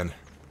man.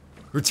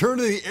 Return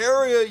to the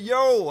area!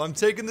 Yo! I'm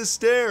taking the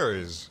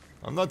stairs!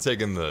 I'm not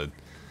taking the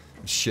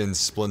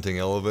shin-splinting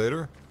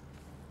elevator.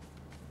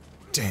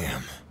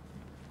 Damn.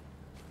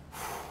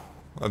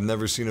 I've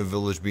never seen a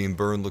village being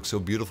burned look so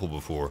beautiful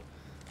before.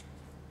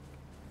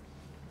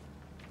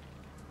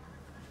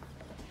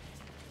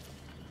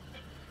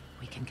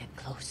 We can get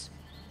close,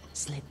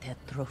 slit their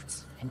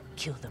throats, and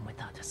kill them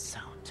without a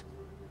sound.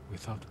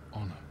 Without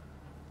honor,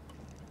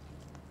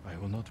 I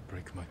will not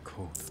break my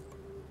code.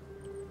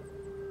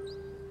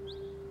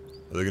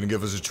 Are they gonna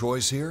give us a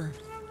choice here?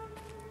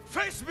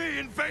 Face me,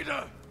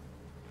 invader!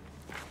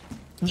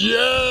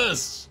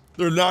 Yes!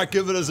 They're not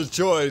giving us a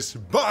choice,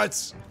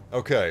 but...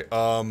 Okay,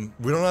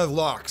 we don't have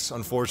locks,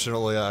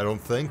 unfortunately, I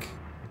don't think.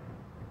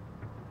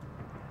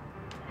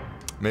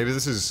 Maybe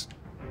this is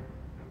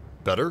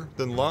better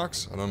than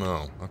locks? I don't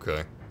know.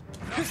 Okay.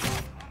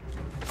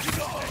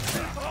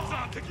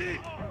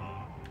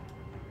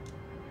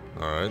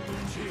 Alright.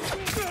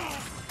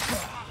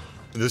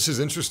 This is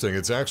interesting.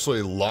 It's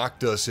actually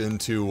locked us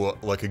into,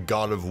 like a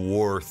God of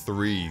War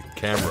 3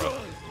 camera.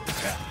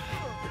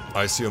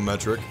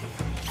 Isometric.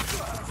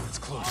 It's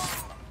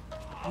close.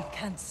 We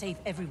can't save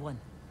everyone.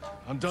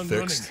 I'm done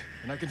Fixed. running,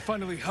 and I can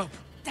finally help.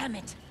 Damn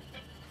it!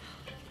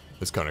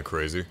 It's kind of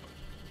crazy.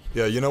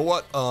 Yeah, you know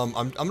what? I'm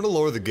gonna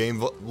lower the game.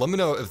 Let me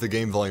know if the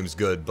game volume's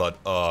good, but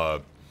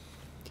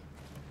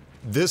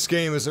this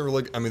game isn't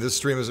really. I mean, this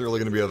stream isn't really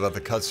gonna be about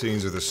the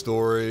cutscenes or the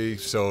story.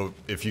 So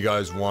if you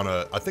guys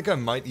wanna, I think I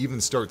might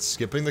even start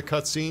skipping the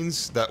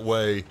cutscenes. That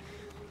way,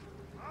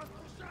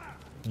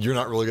 you're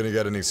not really gonna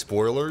get any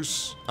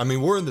spoilers. I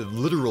mean, we're in the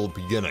literal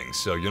beginning,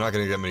 so you're not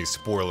gonna get many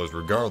spoilers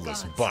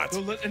regardless. But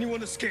Don't let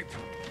anyone escape.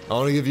 I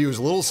want to give you as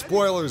little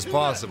spoilers as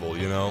possible,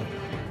 you know?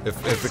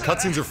 If the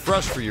cutscenes are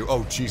fresh for you...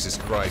 Oh, Jesus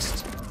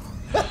Christ.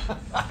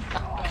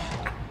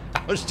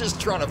 I was just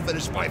trying to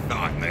finish my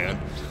thought,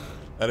 man.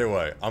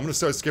 Anyway, I'm gonna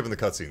start skipping the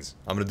cutscenes.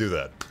 I'm gonna do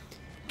that.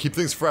 Keep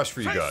things fresh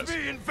for you guys.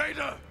 Face me,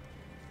 invader!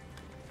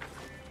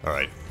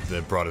 Alright,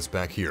 that brought us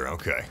back here,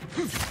 okay.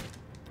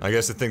 I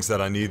guess it thinks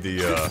that I need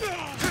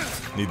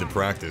the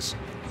practice.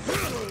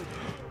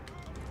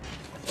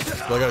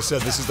 Like I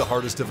said, this is the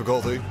hardest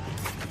difficulty.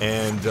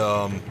 And,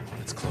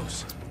 It's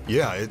close.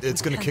 yeah,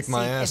 it's gonna kick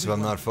my ass if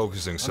I'm not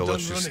focusing, so I'm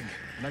let's done just running,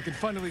 and I can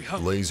finally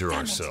help. laser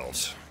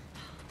ourselves.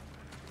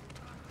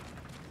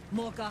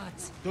 More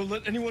guards. Don't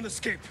let anyone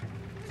escape.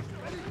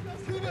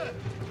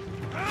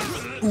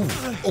 Ooh,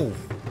 oh.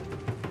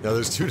 Now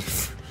there's two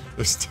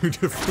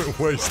different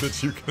ways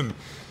that you can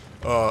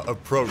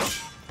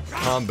approach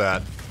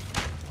combat.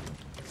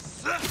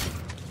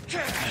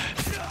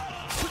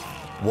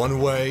 One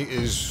way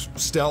is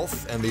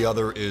stealth, and the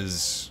other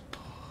is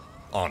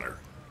honor.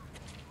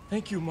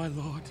 Thank you, my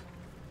lord.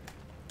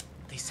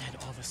 They said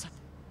all the sudden.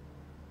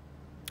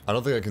 I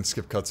don't think I can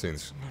skip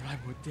cutscenes. Mirai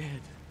were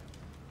dead.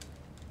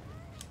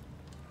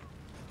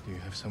 Do you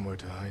have somewhere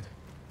to hide?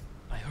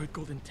 I heard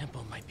Golden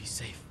Temple might be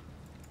safe.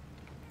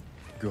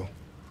 Go.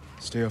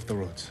 Stay off the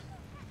roads.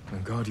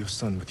 And guard your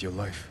son with your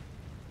life.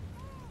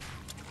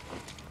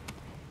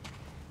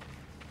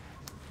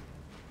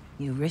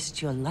 You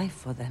risked your life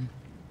for them.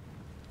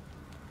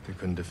 They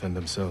couldn't defend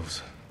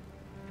themselves.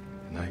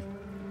 And I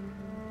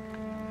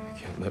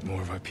can't let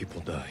more of our people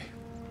die.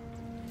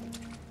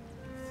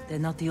 They're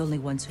not the only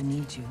ones who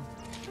need you.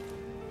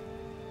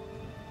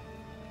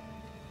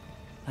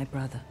 My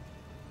brother.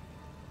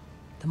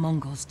 The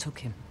Mongols took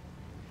him.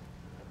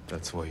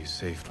 That's why you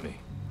saved me.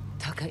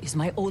 Taka is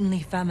my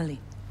only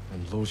family.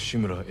 And Lord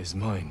Shimura is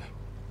mine.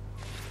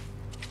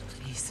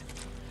 Please.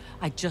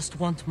 I just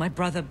want my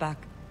brother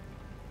back.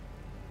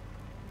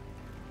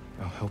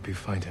 I'll help you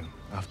find him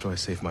after I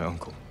save my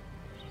uncle.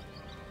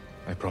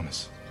 I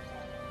promise.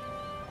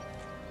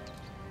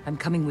 I'm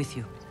coming with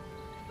you.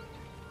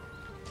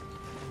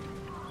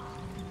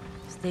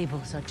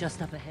 Stables are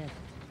just up ahead.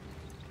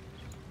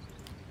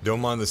 Don't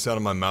mind the sound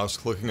of my mouse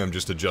clicking, I'm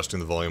just adjusting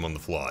the volume on the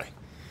fly.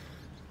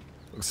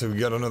 Looks like we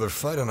got another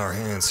fight on our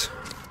hands.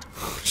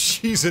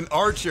 She's an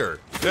archer!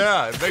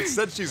 Yeah, it makes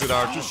sense she's an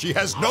archer. She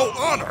has no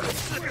honor!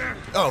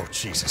 Oh,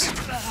 Jesus.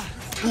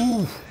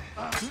 Ooh.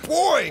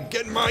 Boy,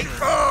 getting my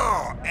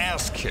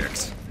ass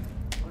kicked.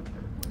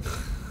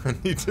 I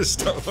need to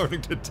start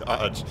learning to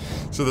dodge.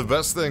 So the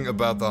best thing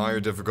about the higher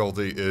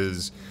difficulty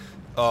is,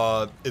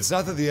 it's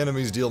not that the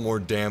enemies deal more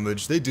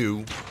damage, they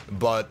do,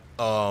 but,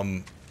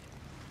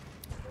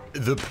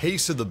 the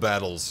pace of the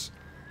battles,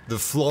 the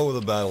flow of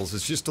the battles,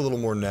 is just a little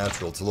more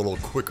natural, it's a little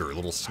quicker, a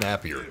little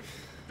snappier.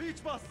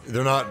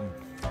 They're not,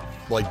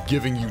 like,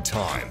 giving you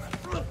time.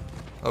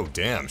 Oh,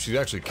 damn, she's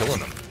actually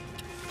killing them.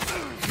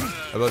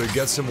 I better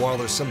get some while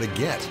there's some to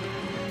get.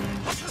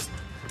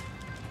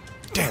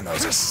 Damn, that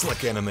was a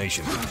slick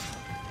animation.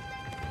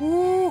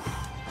 Woo.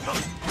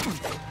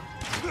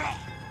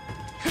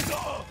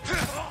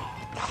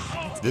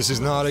 This is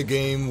not a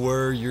game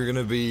where you're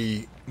gonna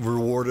be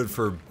rewarded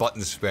for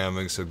button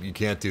spamming, so you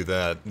can't do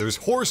that. There's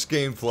horse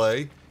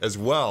gameplay as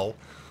well.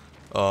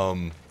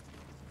 I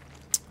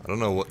don't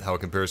know how it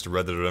compares to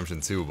Red Dead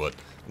Redemption 2, but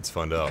let's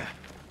find out.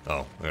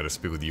 Oh, I gotta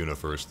speak with Yuna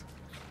first.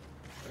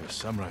 They're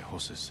samurai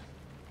horses.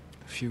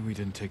 A few we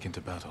didn't take into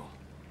battle.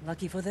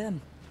 Lucky for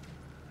them.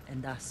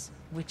 And us.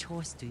 Which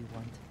horse do you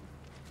want?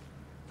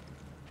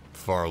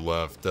 Far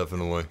left,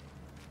 definitely.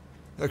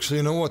 Actually,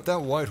 you know what?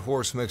 That white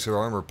horse makes her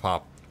armor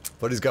pop.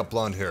 But he's got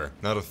blonde hair.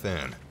 Not a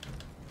fan.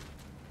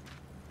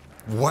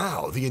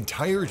 Wow, the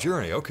entire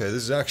journey. Okay,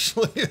 this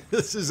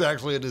is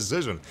actually a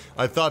decision.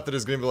 I thought that it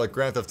was gonna be like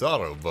Grand Theft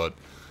Auto, but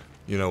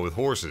you know, with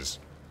horses.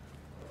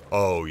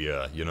 Oh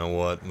yeah, you know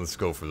what? Let's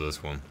go for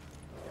this one.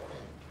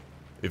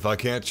 If I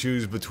can't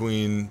choose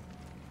between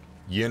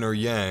yin or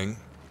yang,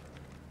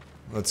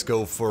 let's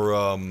go for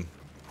I'm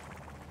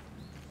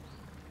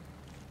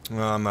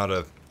out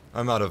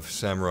of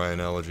samurai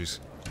analogies.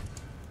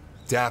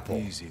 Dapple.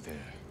 Easy there.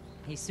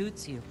 He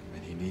suits you.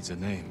 And he needs a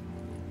name.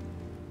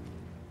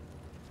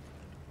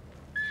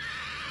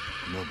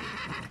 Noble,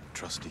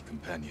 trusty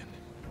companion.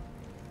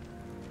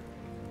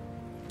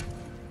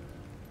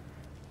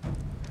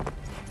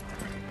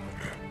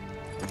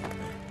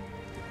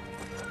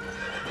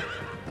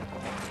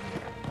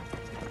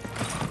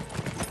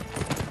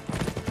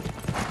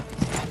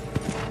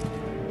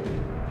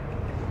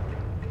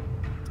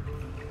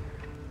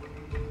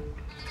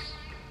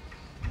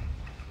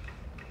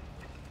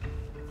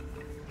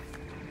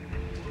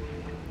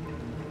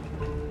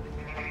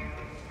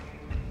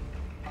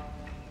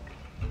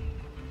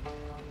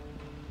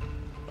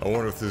 I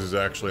wonder if this is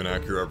actually an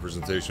accurate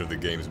representation of the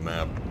game's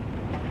map.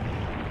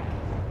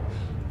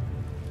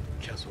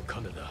 Castle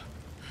Canada.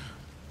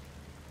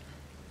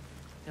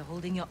 They're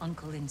holding your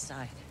uncle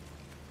inside.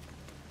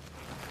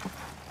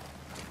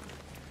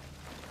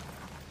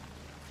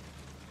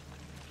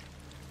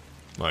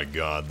 My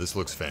god, this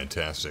looks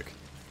fantastic.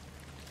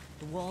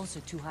 The walls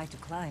are too high to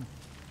climb.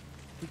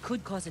 We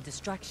could cause a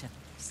distraction.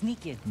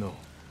 Sneak in. No.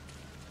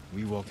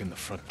 We walk in the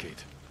front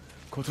gate.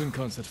 Khotun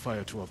Khan set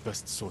fire to our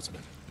best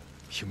swordsman.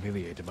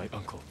 Humiliated my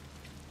uncle.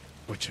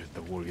 Butchered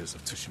the warriors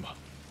of Tsushima.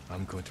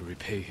 I'm going to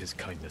repay his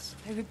kindness.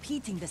 By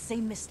repeating the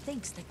same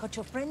mistakes that got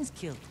your friends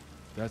killed.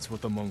 That's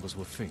what the Mongols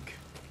will think.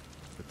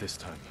 But this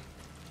time,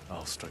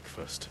 I'll strike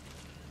first.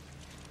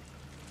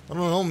 I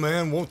don't know,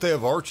 man. Won't they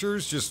have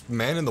archers just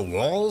manning the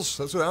walls?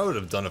 That's what I would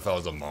have done if I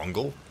was a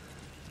Mongol.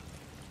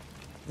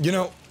 You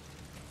know,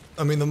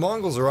 I mean, the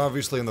Mongols are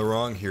obviously in the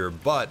wrong here,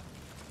 but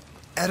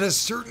at a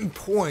certain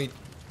point,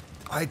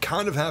 I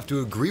kind of have to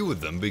agree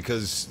with them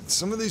because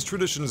some of these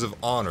traditions of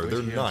honor,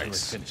 they're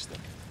nice.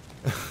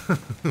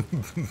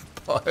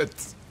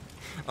 But,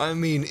 I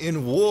mean,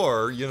 in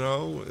war, you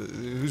know,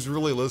 who's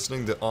really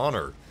listening to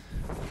honor?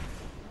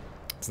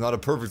 It's not a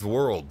perfect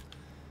world.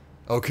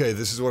 Okay,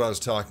 this is what I was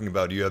talking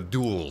about. You have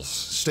duels,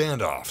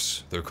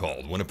 standoffs, they're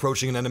called. When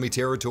approaching an enemy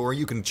territory,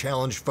 you can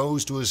challenge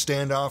foes to a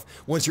standoff.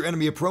 Once your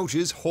enemy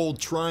approaches, hold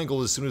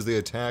triangle as soon as they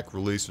attack,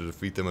 release to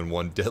defeat them in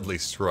one deadly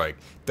strike.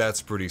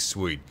 That's pretty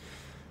sweet.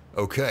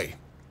 Okay.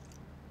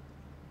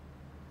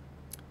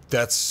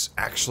 That's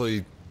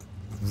actually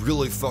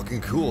really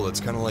fucking cool. That's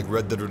kind of like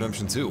Red Dead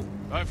Redemption 2.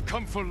 I've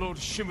come for Lord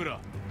Shimura.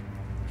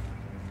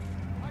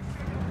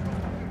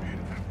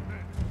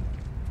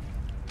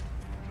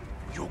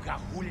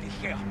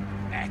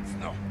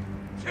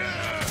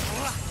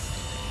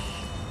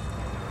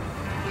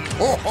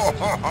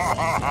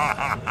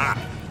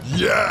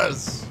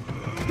 Yes!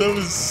 That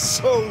was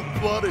so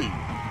funny!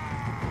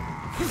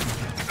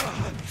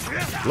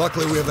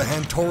 Luckily we have a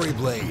Hantori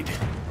blade.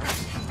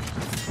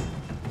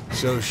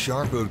 So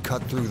sharp it would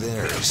cut through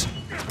theirs.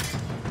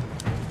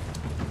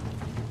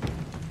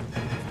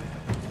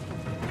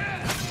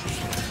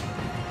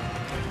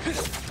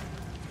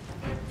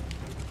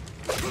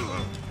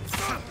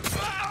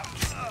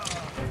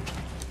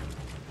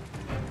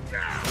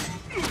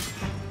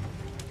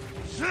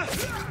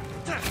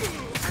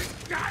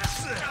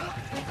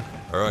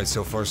 Alright,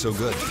 so far so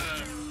good.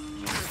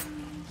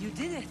 You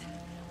did it.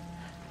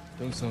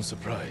 Don't sound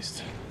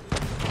surprised.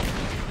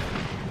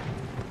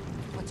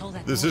 What's all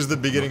that? This is the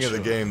beginning of the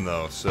game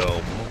though,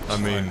 so, I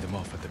mean, them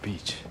off at the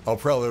beach. I'll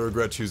probably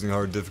regret choosing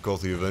hard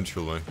difficulty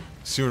eventually.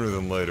 Sooner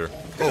than later.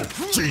 Oh,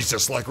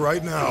 Jesus, like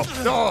right now.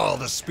 Oh,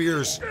 the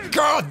spears.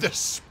 God, the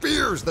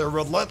spears, they're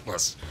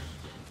relentless.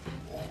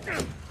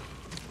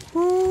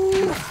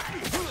 Ooh.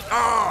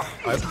 Ah,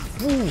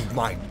 oh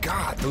my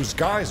God, those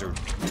guys are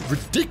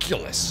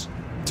ridiculous.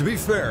 To be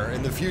fair,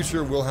 in the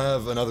future we'll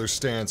have another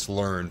stance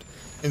learned.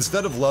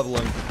 Instead of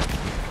leveling,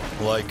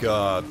 like,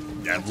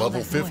 at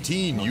level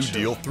 15, you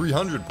deal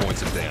 300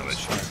 points of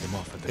damage.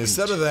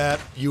 Instead of that,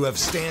 you have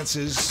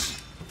stances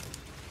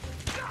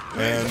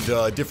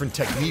and different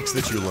techniques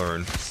that you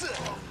learn.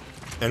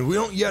 And we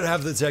don't yet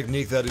have the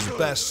technique that is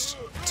best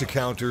to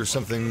counter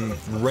something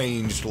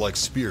ranged like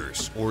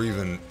spears, or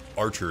even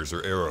archers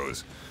or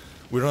arrows.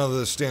 We don't have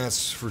the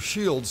stance for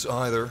shields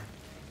either.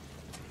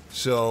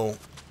 So,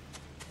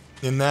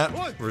 in that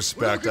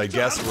respect, I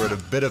guess we're at a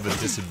bit of a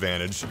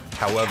disadvantage.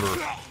 However,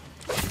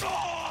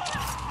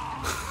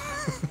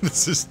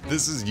 this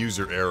is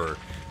user error.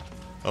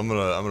 I'm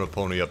gonna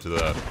pony up to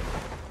that.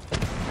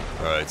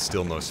 Alright,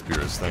 still no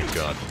spears, thank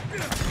God.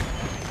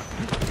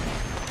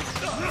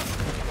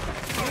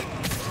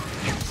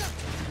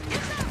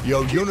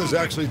 Yo, Yuna's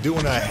actually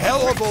doing a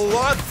hell of a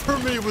lot for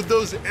me with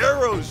those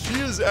arrows. She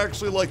is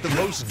actually like the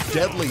most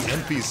deadly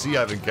NPC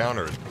I've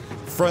encountered.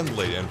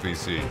 Friendly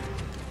NPC.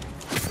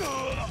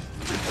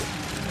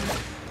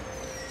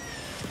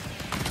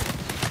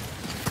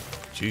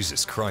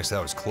 Jesus Christ,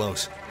 that was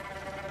close.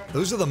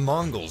 Those are the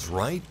Mongols,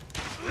 right?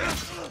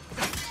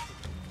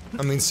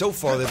 I mean, so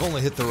far they've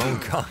only hit their own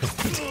kind,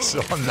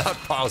 so I'm not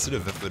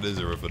positive if it is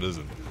or if it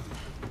isn't.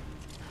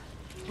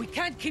 We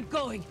can't keep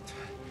going.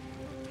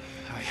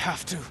 I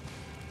have to.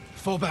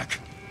 Fall back.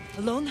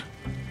 Alone?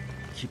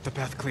 Keep the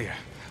path clear.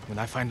 When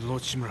I find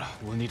Lord Shimura,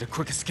 we'll need a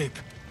quick escape.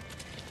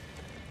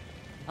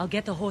 I'll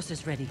get the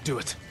horses ready. Do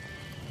it.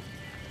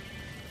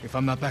 If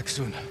I'm not back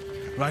soon,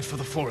 ride for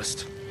the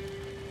forest.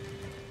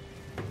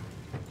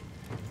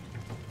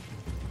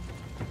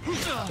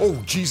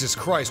 Oh, Jesus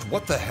Christ,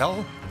 what the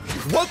hell?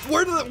 What?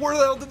 Where the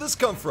hell did this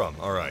come from?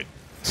 Alright.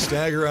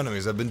 Stagger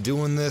enemies. I've been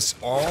doing this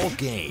all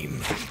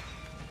game.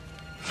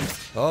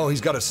 Oh,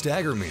 he's got a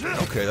stagger meter.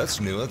 Okay,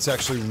 that's new. That's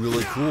actually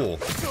really cool.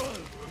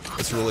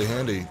 That's really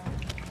handy.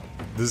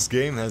 This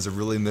game has a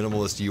really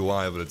minimalist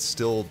UI, but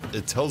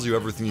it tells you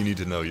everything you need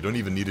to know. You don't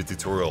even need a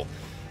tutorial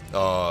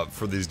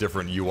for these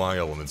different UI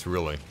elements,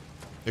 really.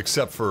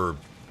 Except for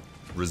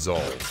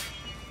Resolve.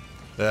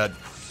 That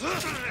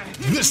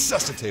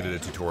necessitated a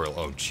tutorial.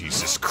 Oh,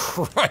 Jesus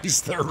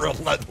Christ, they're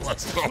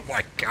relentless. Oh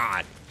my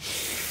God.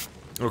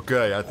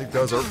 Okay, I think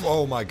those are...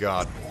 Oh my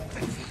god.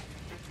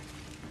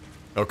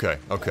 Okay,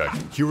 okay.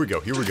 Here we go,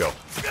 here we go.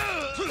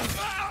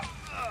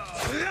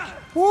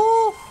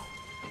 Woo!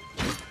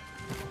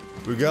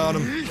 We got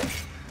him.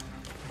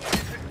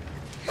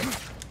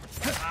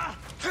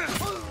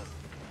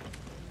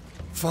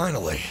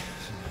 Finally,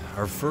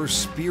 our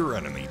first spear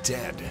enemy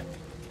dead.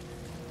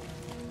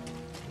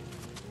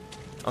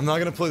 I'm not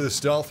gonna play the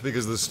stealth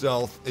because the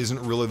stealth isn't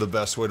really the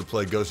best way to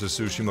play Ghost of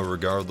Tsushima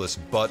regardless,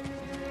 but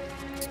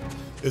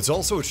it's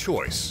also a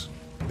choice.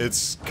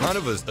 It's kind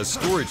of a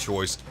story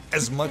choice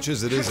as much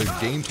as it is a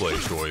gameplay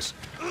choice.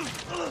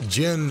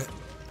 Jin,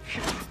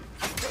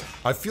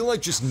 I feel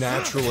like just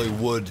naturally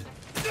would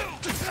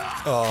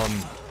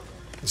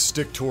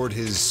stick toward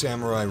his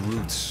samurai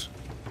roots,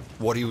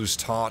 what he was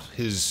taught,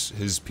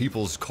 his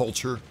people's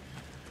culture.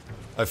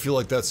 I feel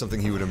like that's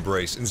something he would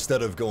embrace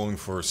instead of going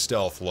for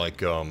stealth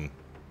like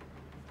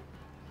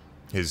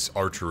his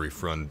archery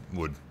friend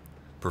would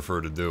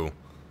prefer to do.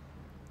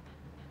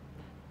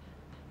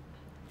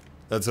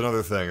 That's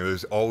another thing.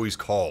 There's always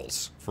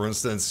calls. For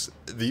instance,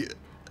 the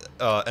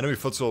enemy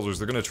foot soldiers,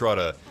 they're gonna try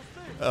to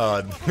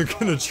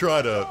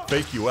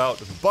fake you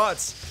out,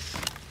 but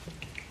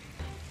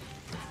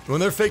when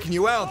they're faking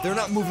you out, they're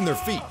not moving their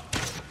feet.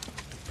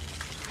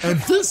 And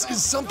this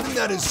is something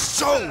that is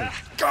so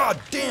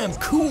goddamn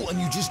cool, and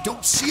you just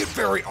don't see it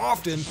very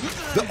often.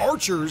 The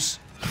archers,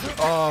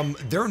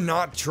 they're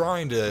not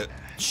trying to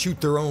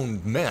shoot their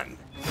own men.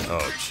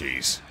 Oh,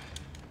 jeez.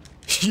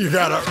 You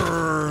gotta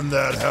earn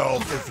that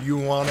health if you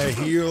wanna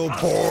heal,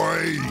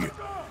 boy!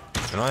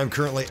 And I am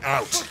currently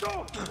out.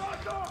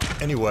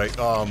 Anyway,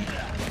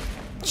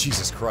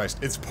 Jesus Christ.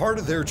 It's part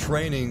of their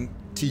training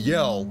to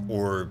yell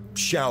or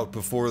shout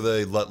before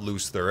they let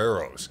loose their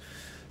arrows,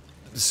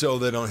 so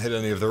they don't hit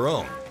any of their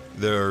own.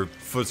 Their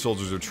foot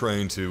soldiers are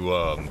trained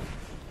to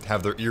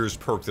have their ears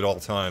perked at all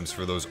times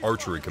for those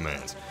archery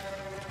commands.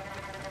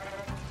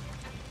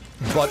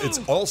 But it's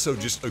also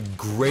just a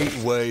great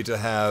way to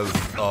have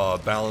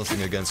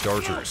balancing against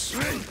archers.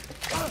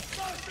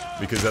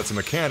 Because that's a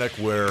mechanic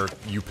where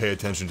you pay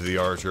attention to the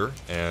archer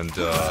and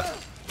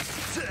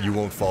you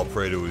won't fall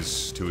prey to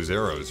his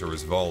arrows or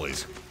his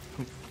volleys.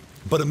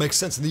 But it makes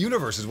sense in the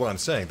universe is what I'm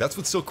saying. That's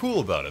what's so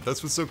cool about it.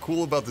 That's what's so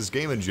cool about this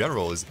game in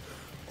general is...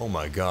 Oh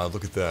my god,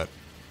 look at that.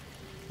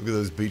 Look at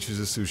those beaches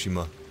of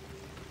Tsushima.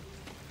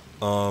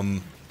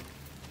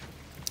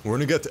 We're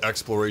gonna get to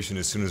exploration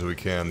as soon as we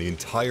can. The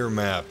entire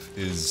map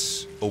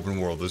is open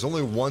world. There's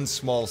only one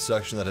small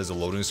section that has a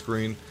loading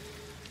screen.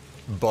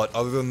 But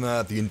other than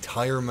that, the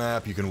entire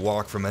map, you can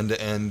walk from end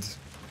to end.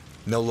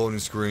 No loading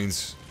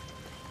screens.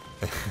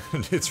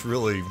 And it's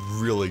really,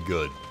 really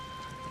good.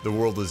 The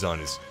world design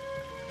is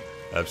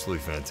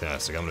absolutely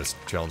fantastic. I'm gonna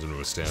challenge him to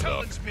a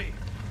stand-up.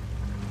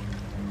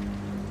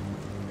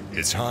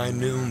 It's high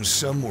noon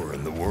somewhere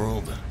in the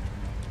world.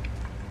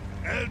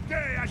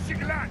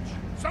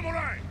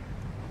 Samurai!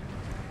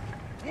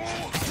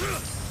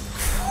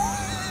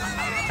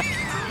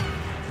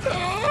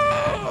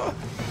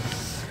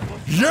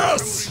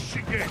 Yes!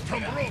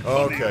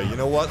 Okay, you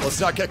know what? Let's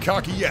not get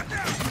cocky yet.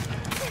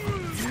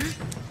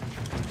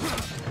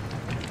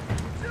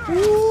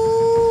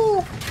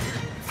 Woo!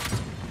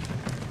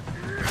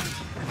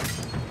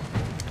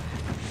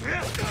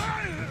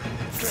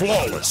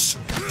 Flawless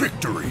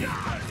victory.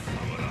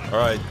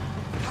 Alright.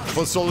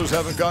 Foot soldiers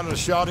haven't gotten a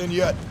shot in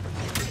yet.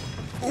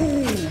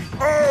 Ooh!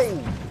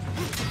 Oh!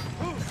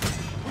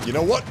 You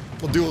know what?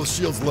 We'll deal with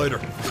shields later.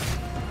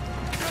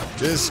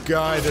 This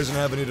guy doesn't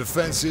have any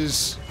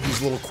defenses. He's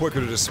a little quicker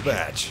to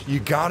dispatch. You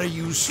gotta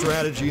use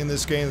strategy in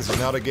this game. This is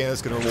not a game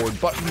that's gonna reward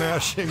button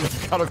mashing. You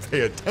gotta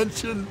pay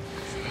attention.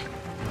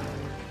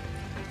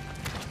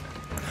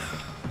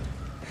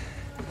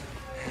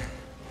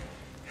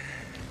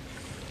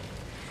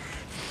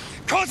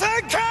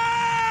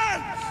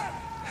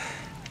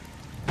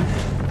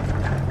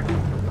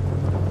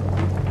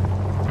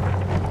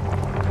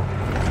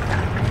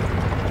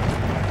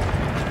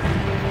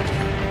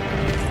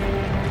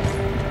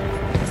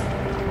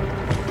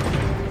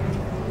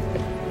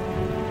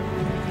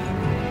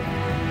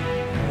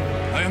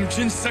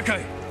 Jin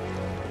Sakai,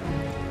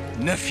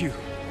 nephew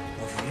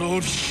of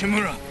Lord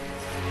Shimura.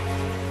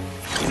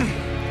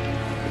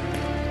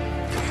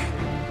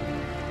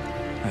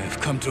 I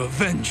have come to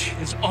avenge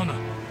his honor.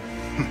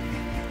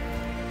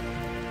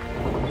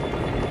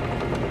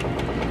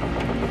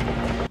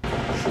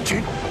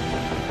 Jin,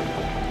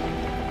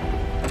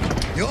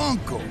 your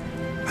uncle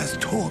has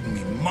told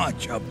me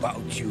much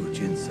about you,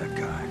 Jin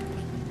Sakai.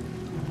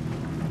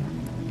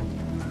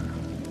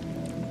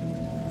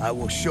 I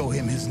will show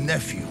him his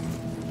nephew,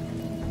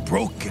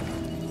 broken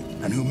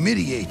and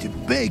humiliated,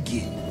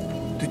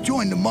 begging to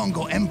join the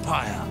Mongol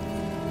Empire.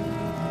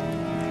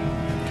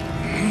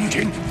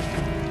 Jin.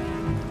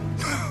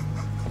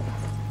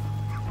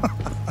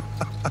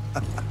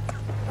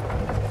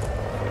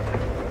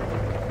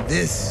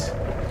 This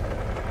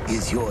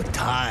is your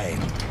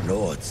time,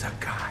 Lord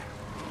Sakai.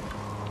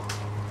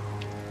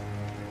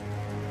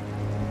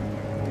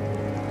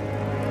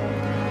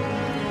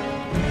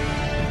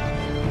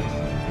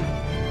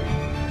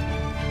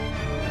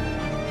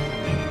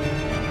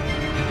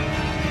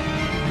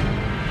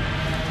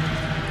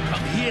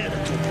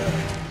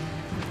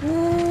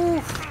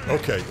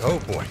 Okay, oh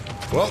boy.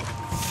 Well,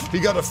 he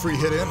got a free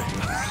hit in.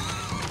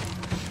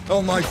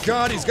 Oh my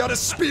god, he's got a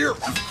spear!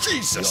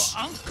 Jesus!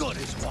 Your uncle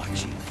is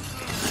watching.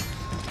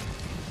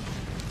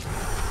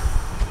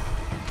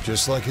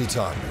 Just like he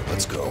taught me.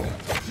 Let's go.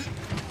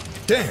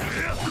 Damn!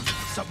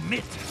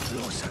 Submit,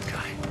 Lord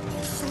Sakai.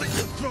 Slit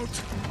your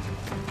throat.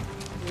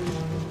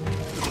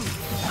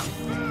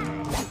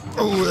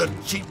 Oh, that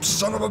cheap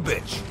son of a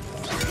bitch!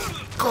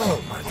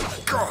 Oh my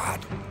god!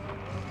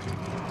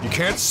 You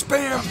can't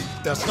spam!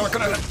 That's not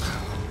gonna...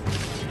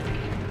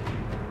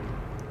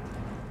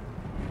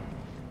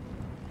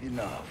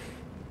 Enough.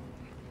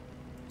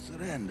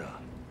 Surrender.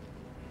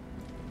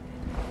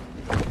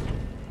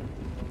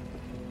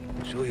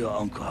 Show your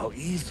uncle how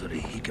easily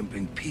he can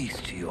bring peace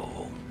to your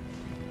home.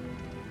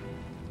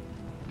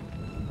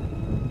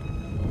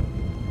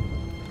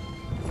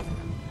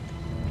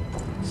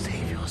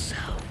 Save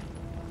yourself.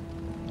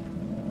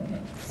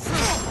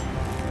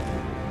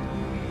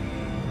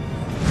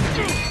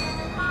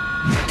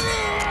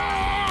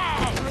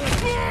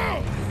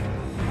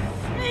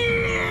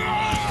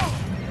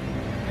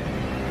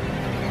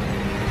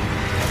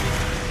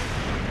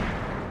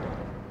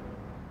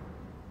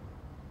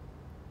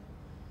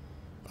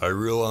 I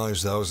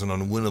realized that was an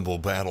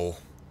unwinnable battle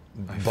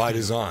by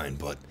design,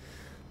 but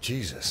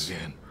Jesus.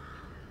 Again.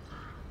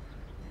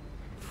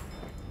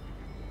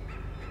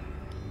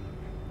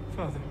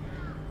 Father.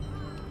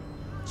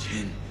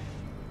 Jin.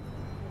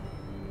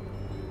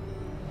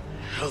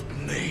 Help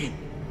me.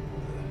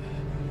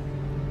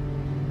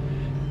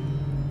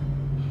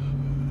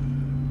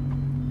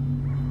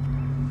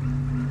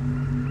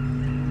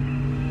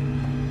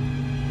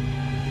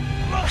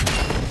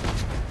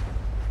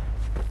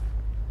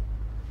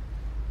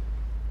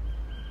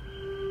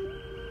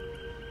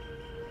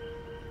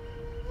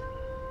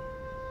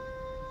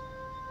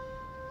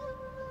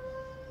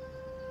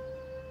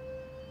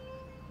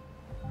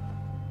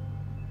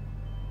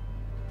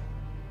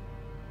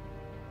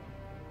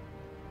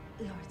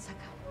 Lord Sakai.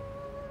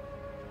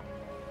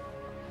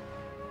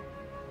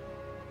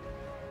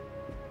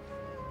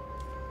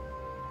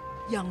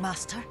 Young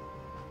master,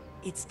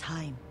 it's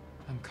time.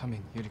 I'm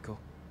coming, Yuriko.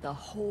 The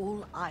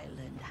whole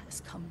island has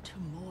come to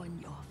mourn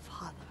your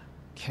father.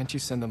 Can't you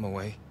send them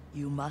away?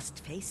 You must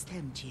face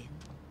them, Jin.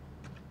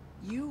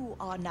 You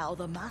are now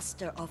the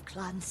master of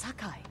Clan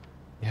Sakai.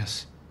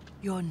 Yes.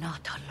 You're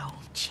not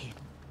alone, Jin.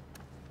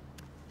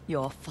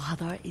 Your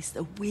father is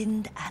the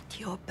wind at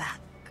your back.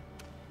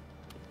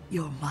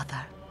 Your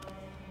mother,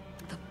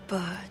 the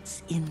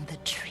birds in the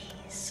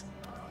trees.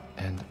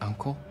 And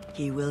Uncle?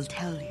 He will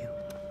tell you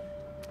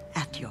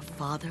at your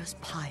father's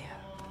pyre.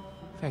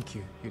 Thank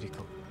you,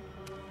 Yuriko.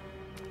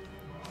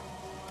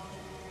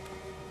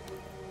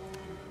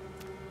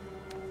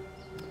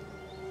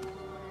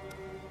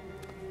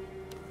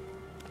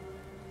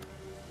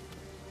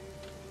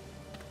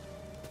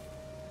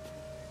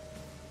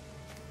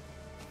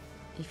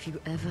 If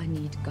you ever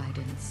need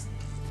guidance,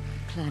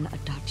 Clan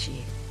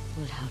Adachi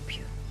will help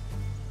you.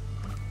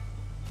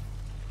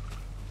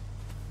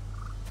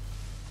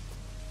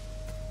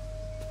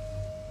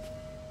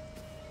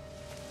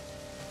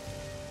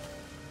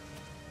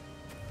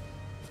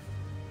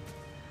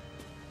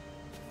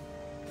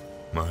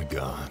 My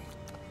God,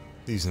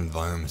 these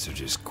environments are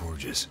just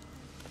gorgeous.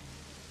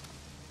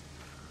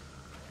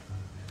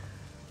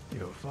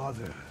 Your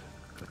father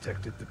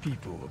protected the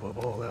people above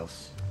all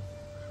else.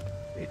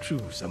 A true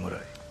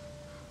samurai.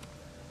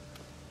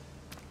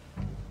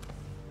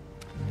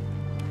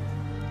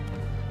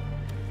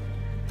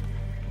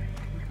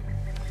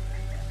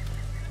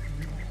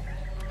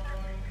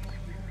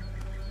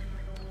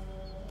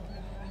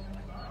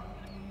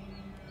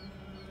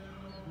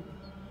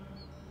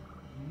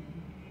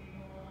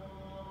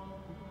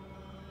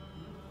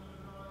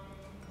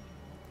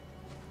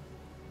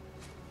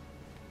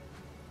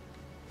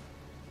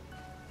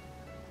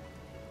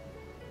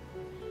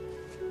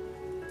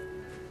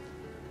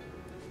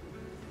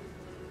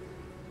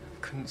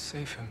 Couldn't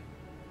save him.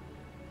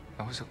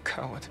 I was a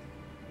coward.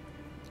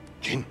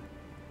 Jin,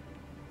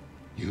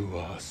 you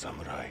are a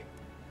samurai.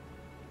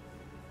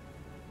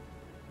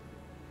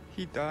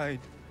 He died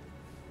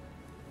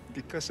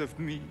because of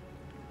me.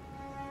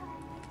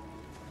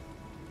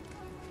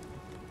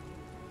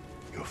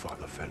 Your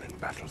father fell in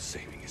battle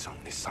saving his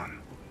only son.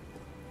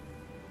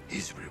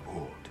 His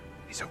reward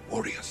is a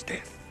warrior's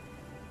death.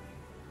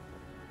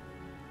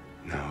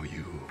 Now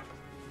you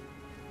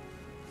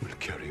will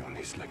carry on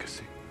his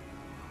legacy.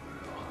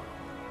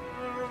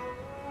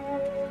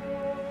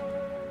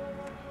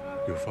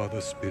 Your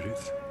father's spirit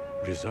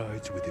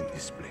resides within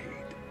this blade.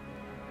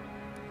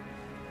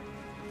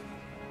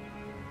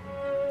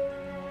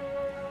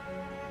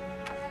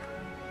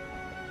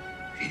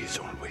 He is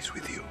always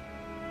with you.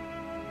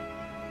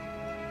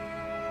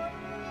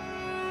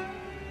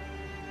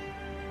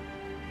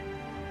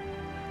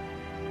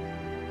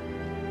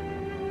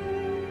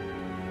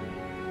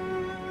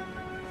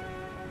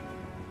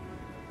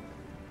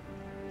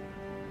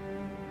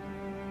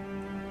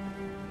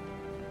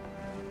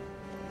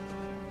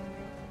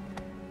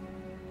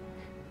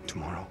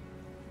 Tomorrow,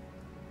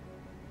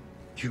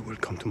 You will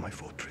come to my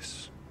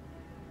fortress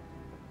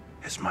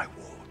as my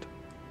ward.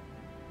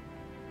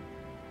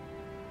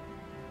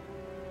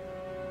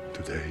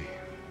 Today,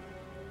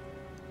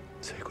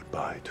 say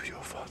goodbye to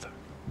your father.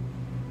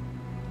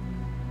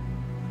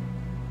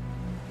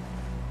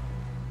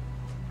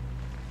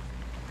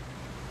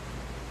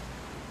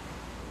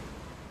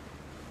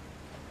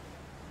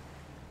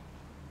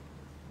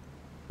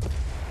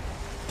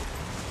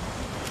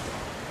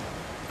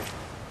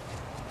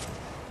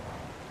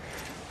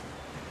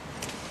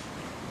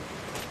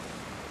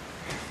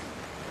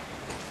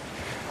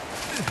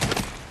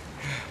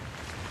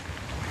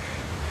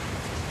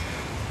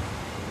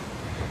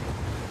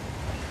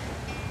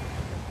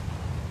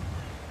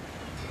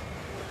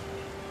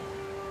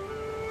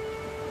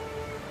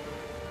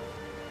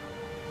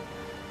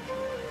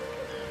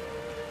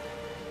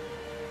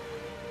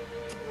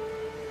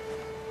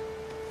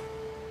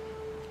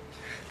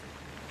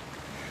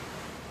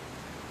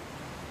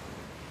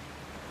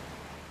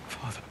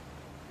 Father.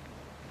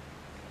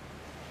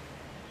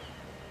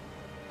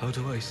 How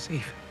do I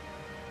save him?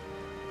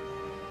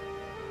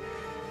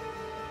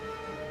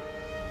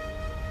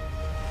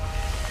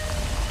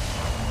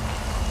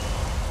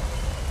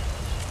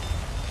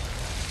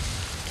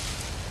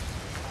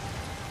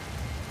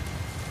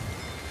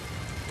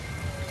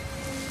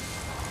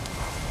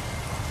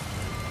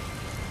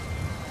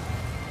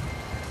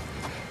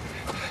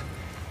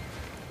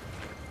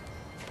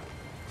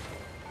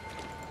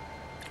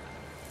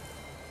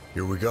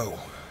 Here we go.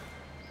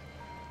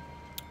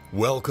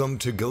 Welcome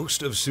to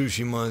Ghost of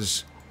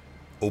Tsushima's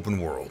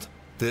open world.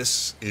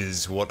 This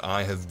is what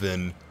I have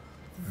been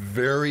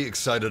very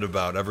excited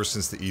about ever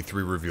since the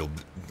E3 reveal.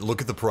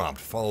 Look at the prompt,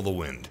 follow the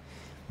wind.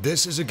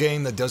 This is a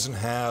game that doesn't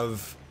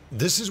have...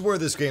 This is where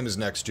this game is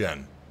next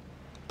gen.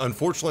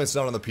 Unfortunately, it's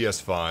not on the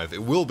PS5.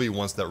 It will be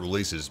once that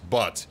releases,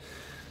 but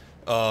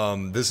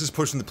this is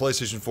pushing the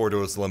PlayStation 4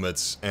 to its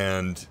limits,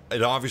 and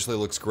it obviously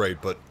looks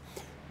great, but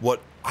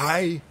what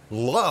I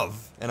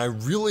love, and I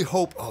really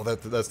hope... Oh,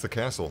 that's the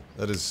castle.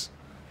 That's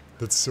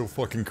so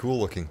fucking cool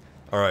looking.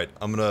 Alright,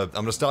 I'm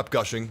gonna stop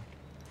gushing.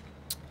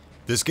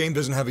 This game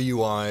doesn't have a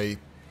UI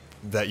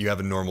that you have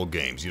in normal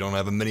games. You don't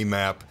have a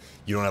mini-map,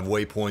 you don't have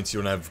waypoints,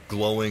 you don't have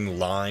glowing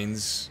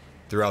lines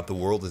throughout the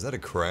world. Is that a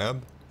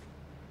crab?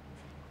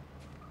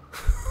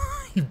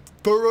 He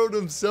burrowed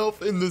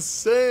himself in the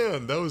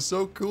sand! That was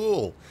so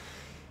cool!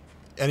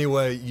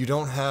 Anyway, you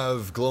don't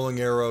have glowing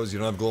arrows, you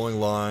don't have glowing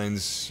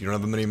lines, you don't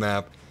have a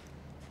mini-map.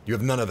 You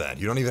have none of that.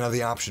 You don't even have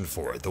the option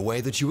for it. The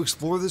way that you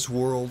explore this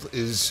world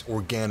is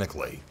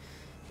organically.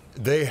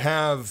 They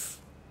have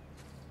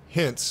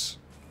hints,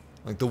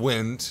 like the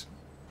wind,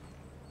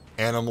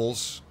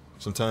 animals,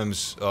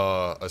 sometimes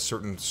a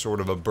certain sort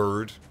of a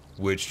bird,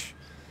 which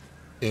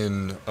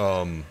in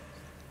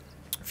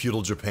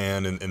feudal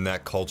Japan and in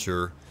that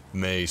culture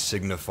may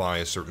signify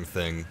a certain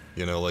thing.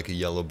 You know, like a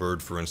yellow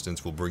bird, for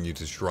instance, will bring you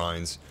to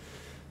shrines,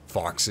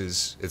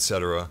 foxes,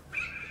 etc.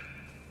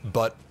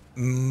 But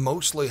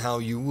mostly how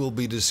you will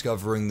be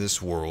discovering this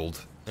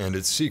world and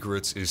its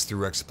secrets is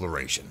through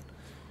exploration.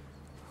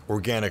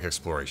 Organic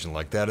exploration,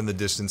 like that in the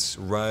distance,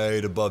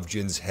 right above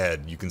Jin's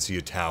head, you can see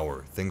a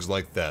tower, things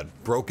like that.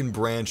 Broken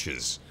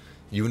branches,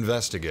 you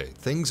investigate,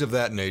 things of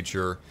that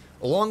nature,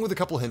 along with a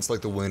couple hints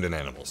like the wind and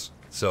animals.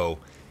 So,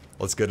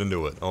 let's get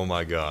into it. Oh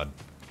my god.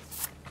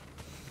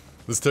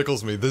 This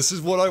tickles me. This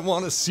is what I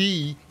want to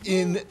see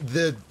in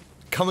the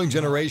coming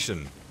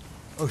generation.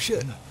 Oh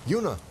shit,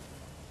 Yuna.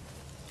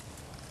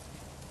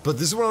 But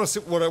this is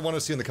what I want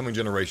to see in the coming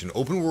generation.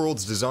 Open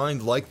worlds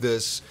designed like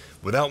this,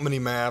 without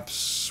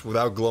mini-maps,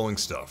 without glowing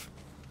stuff.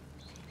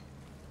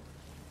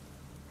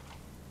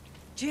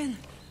 Jin,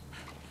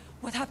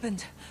 what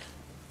happened?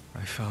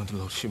 I found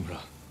Lord Shimura.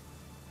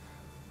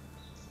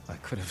 I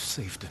could have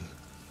saved him,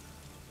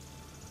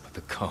 but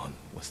the Khan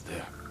was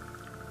there.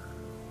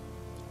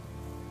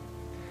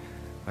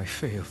 I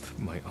failed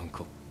my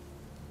uncle.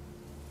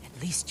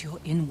 At least you're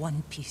in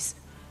one piece.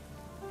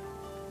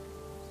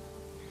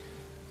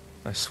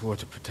 I swore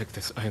to protect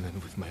this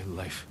island with my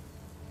life.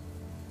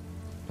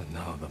 But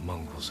now the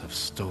Mongols have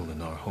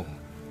stolen our home,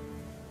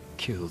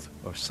 killed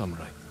our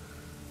samurai.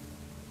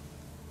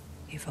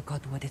 You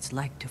forgot what it's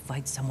like to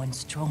fight someone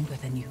stronger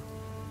than you.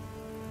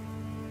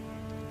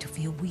 To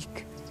feel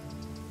weak.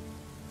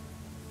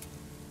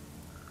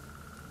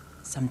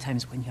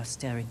 Sometimes when you're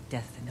staring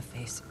death in the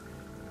face,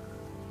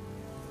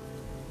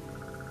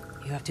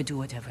 you have to do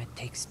whatever it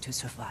takes to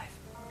survive.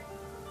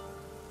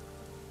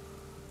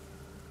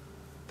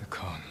 The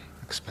Khan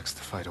expects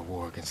to fight a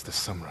war against the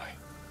samurai.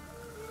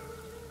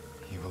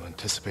 He will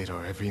anticipate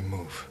our every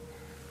move,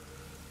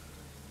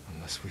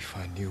 unless we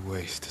find new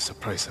ways to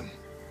surprise him.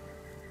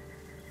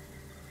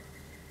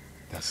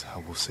 That's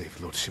how we'll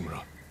save Lord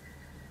Shimura,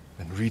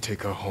 and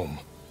retake our home.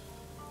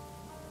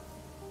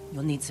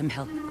 You'll need some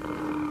help.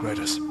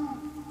 Raiders.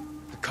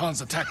 The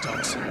Khan's attack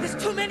dogs.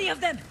 There's too many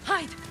of them!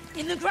 Hide!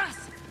 In the grass!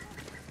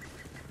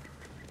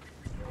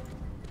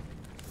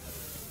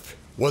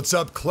 What's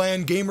up,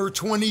 Clan Gamer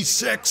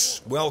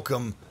 26?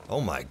 Welcome. Oh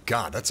my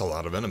god, that's a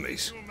lot of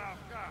enemies.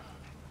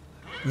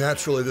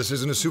 Naturally, this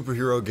isn't a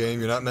superhero game.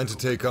 You're not meant to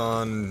take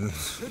on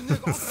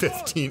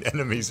 15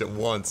 enemies at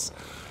once.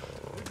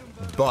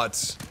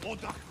 But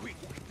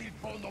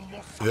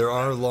there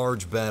are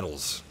large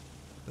battles.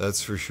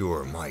 That's for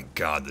sure. My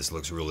God, this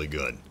looks really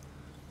good.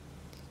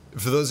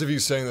 For those of you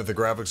saying that the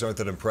graphics aren't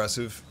that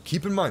impressive,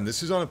 keep in mind,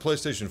 this is on a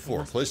PlayStation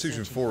 4.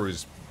 PlayStation 4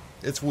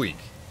 it's weak.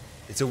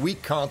 It's a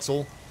weak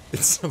console.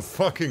 It's a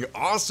fucking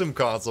awesome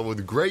console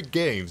with great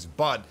games,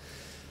 but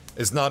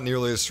it's not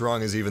nearly as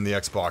strong as even the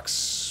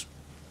Xbox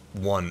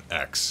One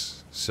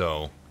X.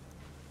 So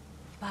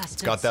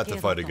it's got that to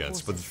fight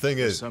against. But the thing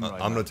is, I'm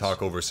going to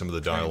talk over some of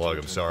the dialogue.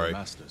 I'm sorry.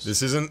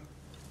 This isn't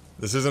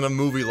a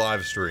movie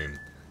live stream.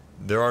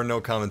 There are no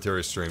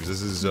commentary streams.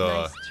 This is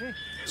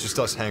it's just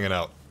us hanging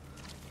out.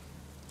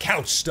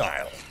 Couch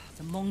style.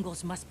 The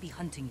Mongols must be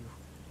hunting you.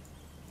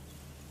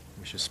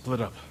 We should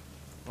split up.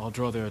 I'll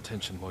draw their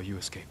attention while you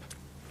escape.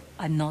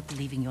 I'm not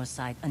leaving your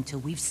side until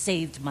we've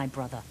saved my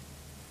brother.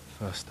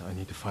 First, I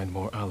need to find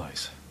more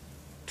allies.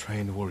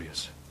 Trained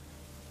warriors.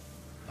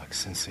 Like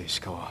Sensei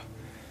Ishikawa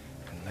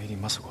and Lady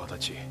Masako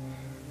Adachi.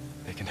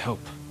 They can help.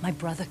 My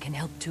brother can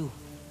help too.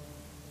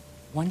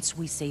 Once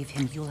we save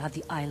him, you'll have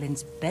the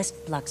island's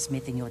best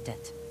blacksmith in your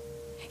debt.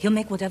 He'll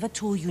make whatever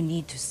tool you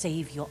need to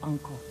save your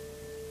uncle.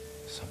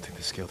 Something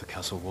to scale the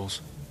castle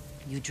walls?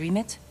 You dream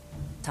it,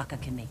 Taka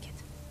can make it.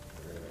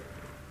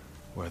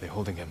 Where are they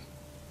holding him?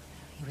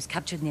 He was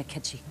captured near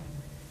Kechi.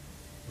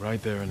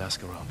 Ride there and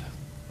ask around.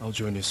 I'll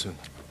join you soon.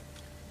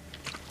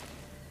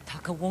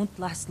 Taka won't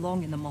last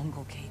long in the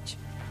Mongol cage.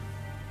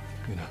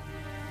 Yuna,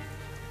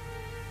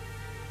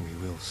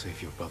 we will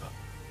save your brother.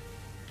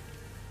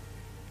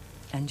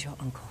 And your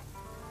uncle.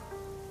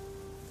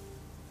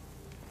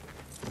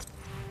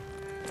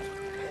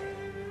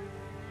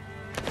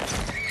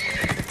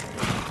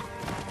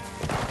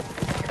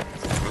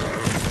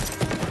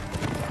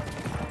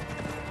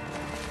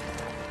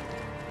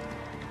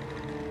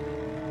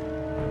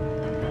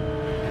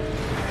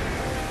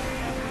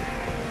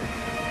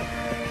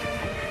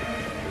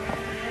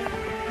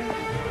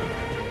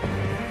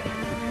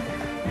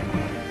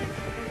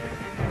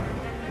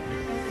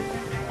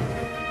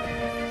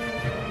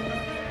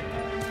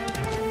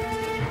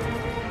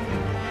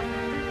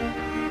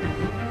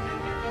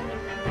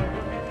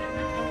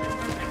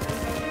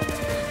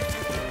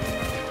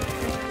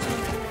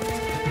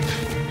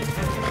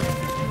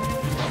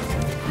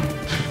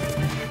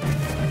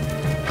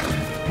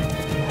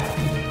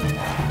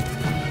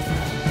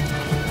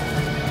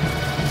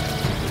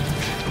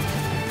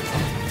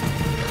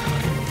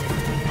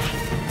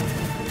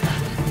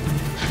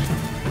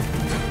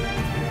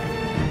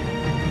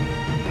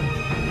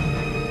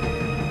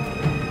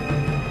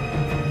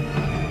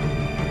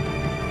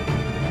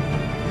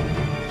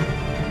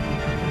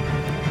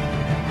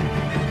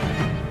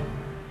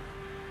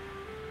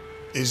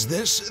 Is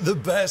this the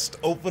best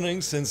opening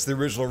since the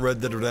original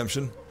Red Dead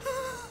Redemption?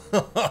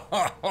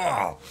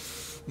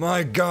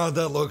 My God,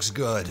 that looks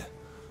good.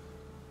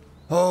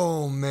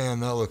 Oh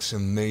man, that looks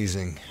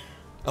amazing.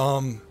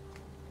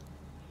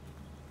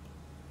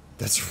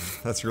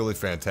 That's really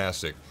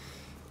fantastic.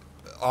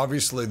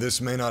 Obviously, this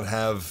may not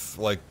have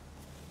like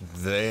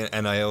the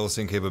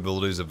anti-aliasing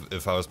capabilities of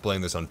if I was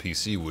playing this on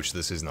PC, which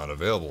this is not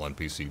available on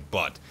PC,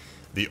 but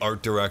the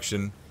art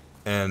direction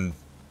and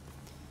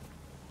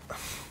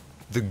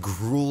the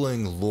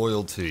grueling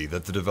loyalty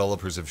that the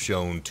developers have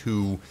shown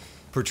to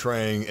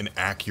portraying an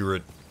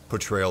accurate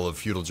portrayal of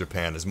feudal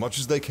Japan as much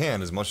as they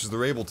can, as much as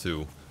they're able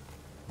to,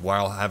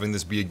 while having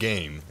this be a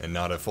game and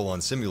not a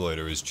full-on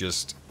simulator is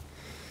just...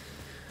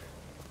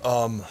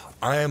 I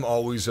am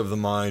always of the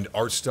mind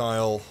art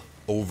style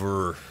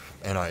over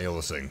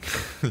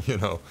anti-aliasing, you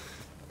know.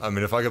 I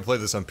mean, if I could play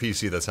this on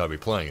PC, that's how I'd be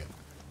playing it.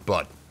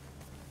 But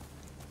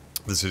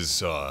this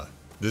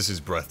is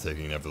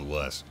breathtaking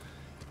nevertheless.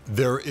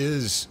 There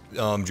is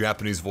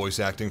Japanese voice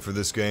acting for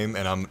this game,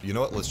 and you know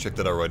what? Let's check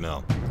that out right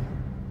now.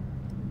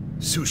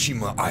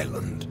 Tsushima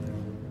Island.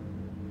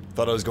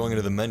 Thought I was going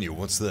into the menu.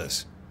 What's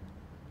this?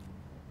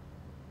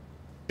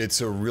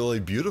 It's a really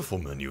beautiful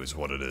menu is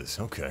what it is.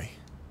 Okay.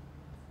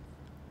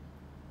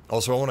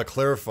 Also, I want to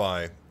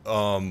clarify,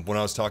 when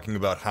I was talking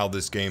about how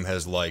this game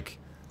has, like,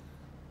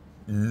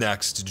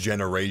 next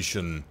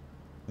generation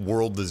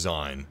world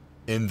design,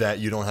 in that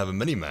you don't have a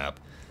mini-map,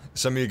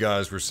 some of you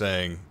guys were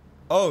saying,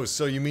 oh,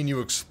 so you mean you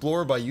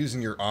explore by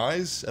using your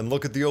eyes and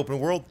look at the open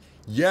world?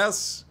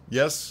 Yes,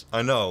 yes,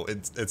 I know.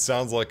 It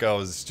sounds like I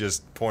was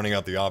just pointing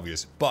out the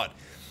obvious, but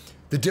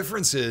the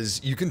difference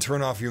is you can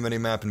turn off your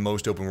minimap in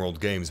most open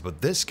world games, but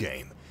this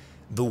game,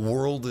 the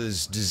world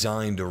is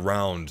designed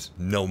around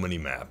no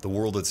minimap. The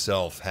world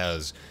itself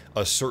has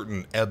a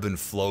certain ebb and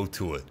flow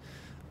to it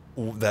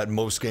that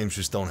most games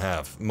just don't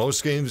have.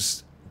 Most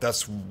games,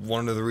 that's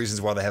one of the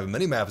reasons why they have a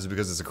minimap is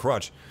because it's a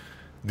crutch.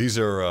 These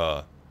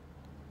are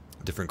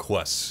different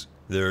quests.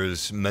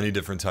 There's many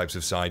different types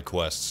of side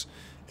quests,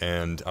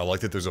 and I like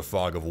that there's a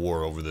fog of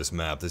war over this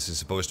map. This is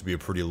supposed to be a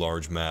pretty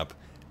large map,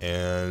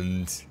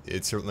 and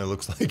it certainly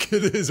looks like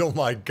it is. Oh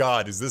my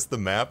God, is this the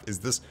map?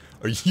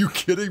 Are you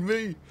kidding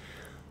me?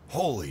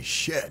 Holy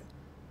shit.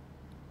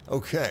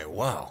 Okay,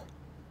 wow.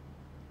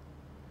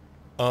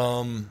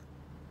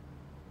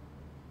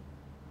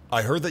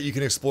 I heard that you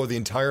can explore the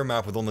entire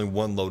map with only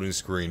one loading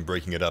screen,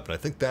 breaking it up, and I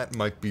think that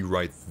might be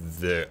right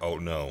there. Oh,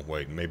 no,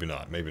 wait, maybe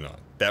not, maybe not.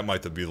 That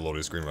might be the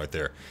loading screen right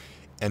there.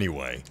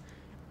 Anyway,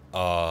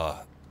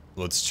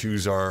 let's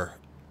choose our,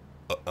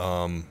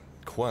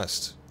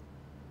 quest.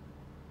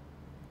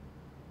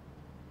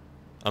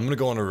 I'm gonna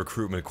go on a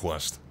recruitment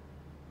quest.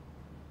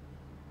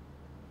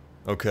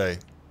 Okay.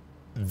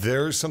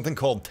 There's something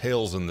called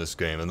Tales in this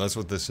game, and that's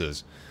what this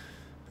is.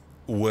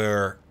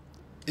 Where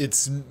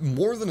it's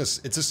more than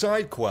it's a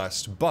side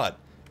quest, but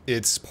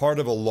it's part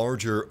of a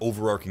larger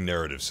overarching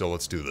narrative, so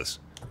let's do this.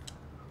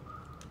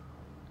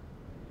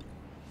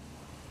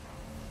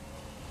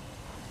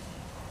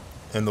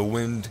 And the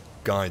wind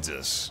guides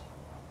us,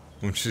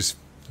 which is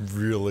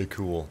really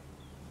cool.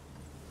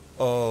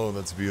 Oh,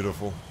 that's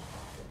beautiful.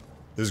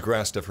 There's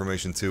grass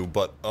deformation too,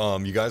 but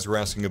you guys were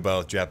asking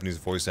about Japanese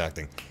voice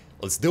acting.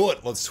 Let's do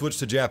it. Let's switch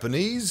to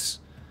Japanese.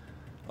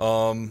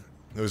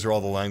 Those are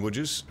all the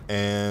languages,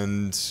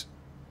 and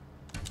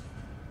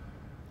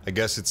I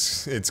guess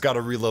it's got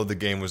to reload the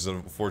game, was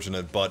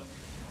unfortunate, but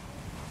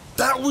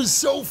that was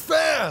so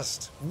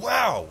fast!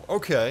 Wow,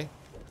 okay.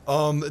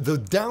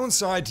 The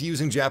downside to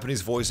using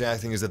Japanese voice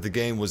acting is that the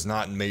game was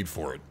not made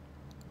for it.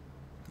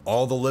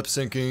 All the lip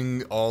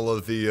syncing, all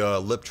of the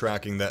lip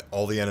tracking, that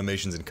all the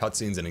animations and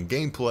cutscenes and in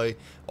gameplay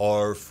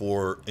are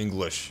for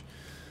English.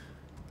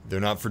 They're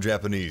not for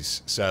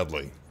Japanese,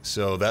 sadly.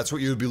 So that's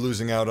what you would be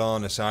losing out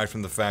on, aside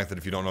from the fact that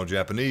if you don't know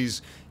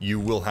Japanese, you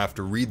will have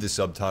to read the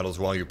subtitles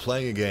while you're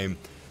playing a game.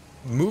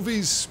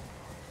 Movies...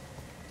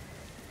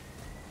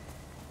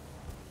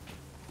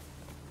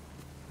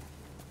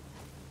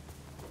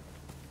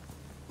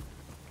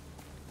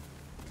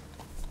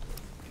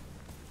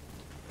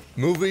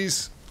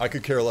 Movies, I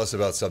could care less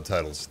about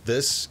subtitles.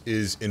 This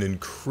is an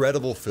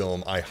incredible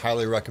film. I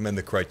highly recommend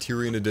the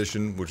Criterion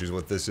Edition, which is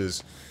what this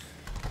is.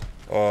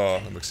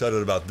 I'm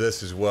excited about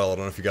this as well. I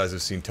don't know if you guys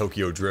have seen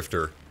Tokyo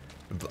Drifter.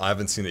 I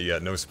haven't seen it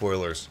yet, no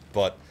spoilers.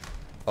 But,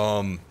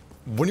 when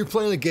you're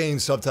playing a game,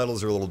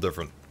 subtitles are a little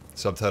different.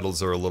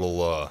 Subtitles are a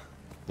little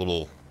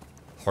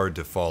hard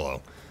to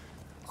follow.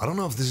 I don't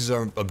know if this is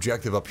our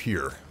objective up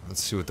here.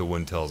 Let's see what the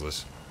wind tells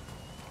us.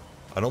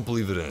 I don't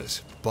believe it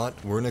is, but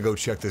we're gonna go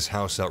check this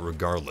house out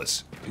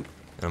regardless. And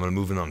I'm gonna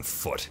move in on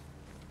foot.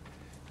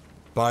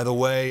 By the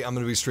way, I'm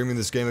gonna be streaming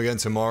this game again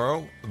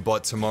tomorrow,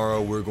 but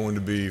tomorrow we're going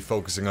to be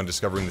focusing on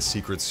discovering the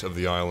secrets of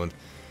the island.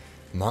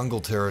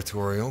 Mongol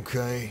territory,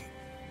 okay.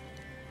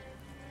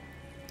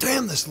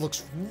 Damn, this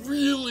looks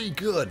really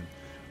good!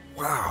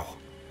 Wow.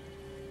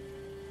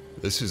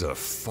 This is a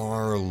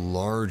far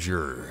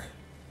larger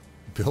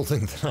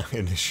building than I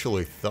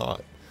initially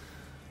thought.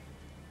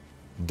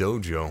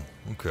 Dojo,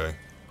 okay.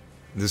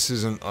 This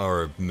isn't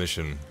our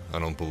mission, I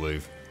don't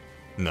believe.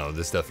 No,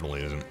 this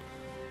definitely isn't.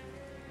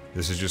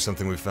 This is just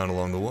something we found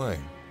along the way.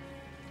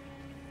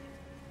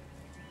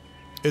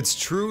 It's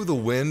true the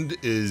wind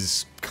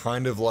is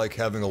kind of like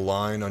having a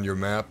line on your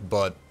map,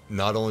 but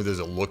not only does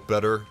it look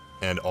better,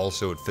 and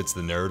also it fits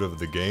the narrative of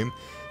the game,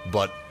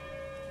 but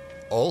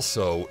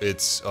also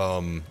it's,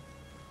 the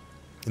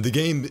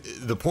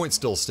point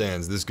still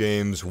stands. This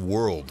game's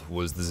world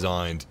was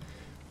designed...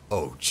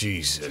 Oh,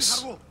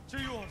 Jesus.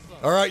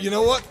 Alright, you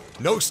know what?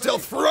 No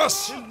stealth for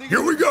us!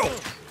 Here we go!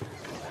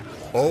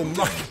 Oh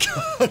my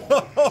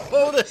god!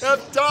 Oh, they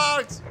have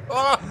dogs!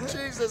 Oh,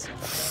 Jesus!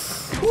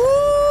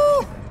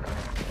 Woo!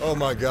 Oh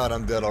my god,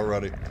 I'm dead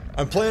already.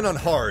 I'm playing on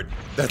hard.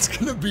 That's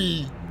gonna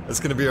be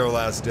our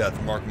last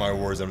death. Mark my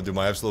words, I'm gonna do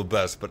my absolute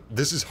best. But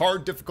this is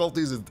hard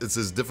difficulties. It's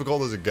as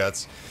difficult as it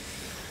gets.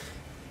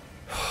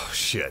 Oh,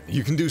 shit.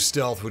 You can do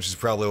stealth, which is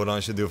probably what I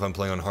should do if I'm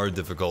playing on hard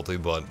difficulty,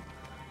 but...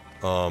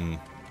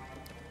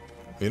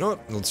 You know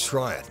what? Let's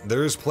try it.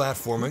 There is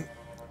platforming.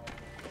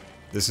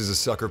 This is a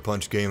sucker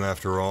punch game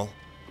after all.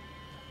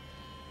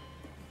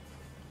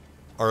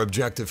 Our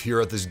objective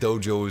here at this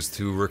dojo is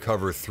to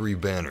recover 3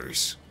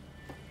 banners.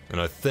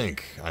 And I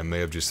think I may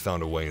have just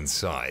found a way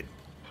inside.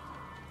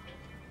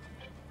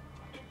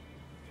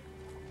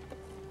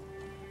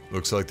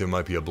 Looks like there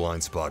might be a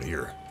blind spot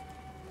here.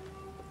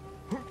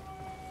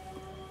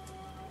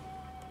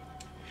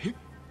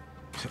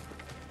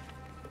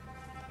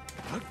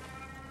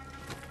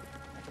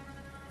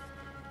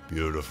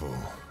 Beautiful.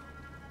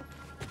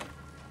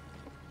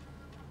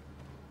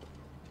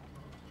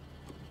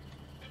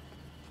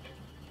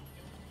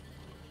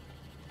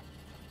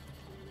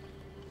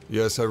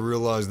 Yes, I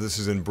realize this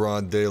is in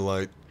broad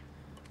daylight.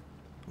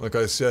 Like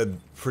I said,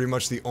 pretty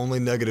much the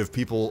only negative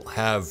people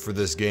have for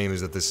this game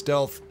is that the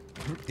stealth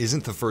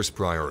isn't the first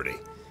priority.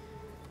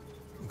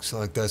 Looks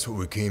like that's what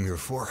we came here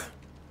for.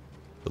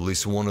 At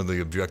least one of the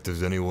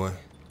objectives anyway.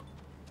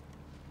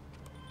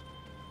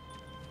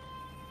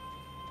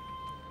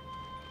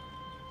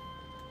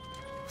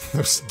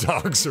 Those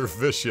dogs are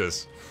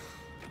vicious.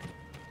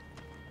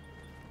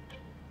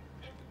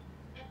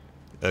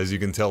 As you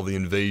can tell, the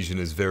invasion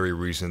is very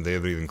recent. They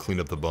haven't even cleaned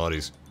up the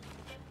bodies.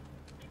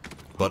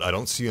 But I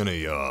don't see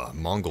any,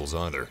 Mongols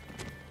either.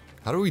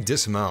 How do we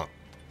dismount?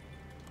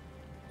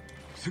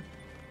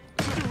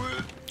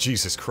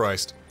 Jesus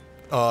Christ.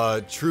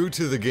 True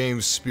to the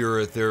game's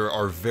spirit, there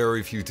are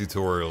very few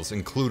tutorials,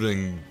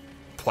 including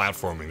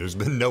platforming. There's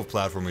been no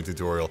platforming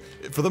tutorial.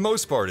 For the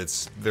most part,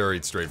 it's very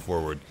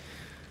straightforward.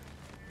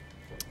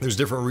 There's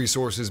different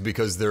resources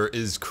because there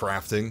is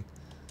crafting,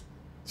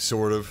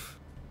 sort of.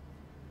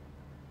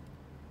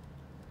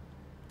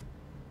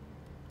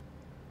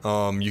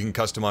 You can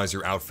customize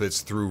your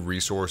outfits through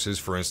resources.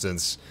 For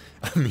instance,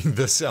 I mean,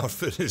 this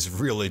outfit is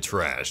really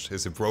trashed.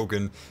 It's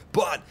broken.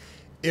 But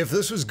if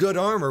this was good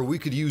armor, we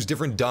could use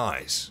different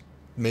dyes,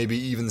 maybe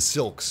even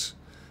silks,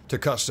 to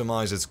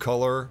customize its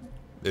color,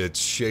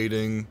 its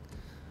shading.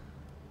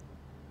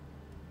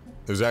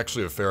 There's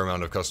actually a fair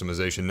amount of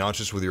customization, not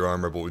just with your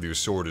armor, but with your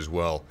sword as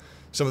well.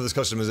 Some of this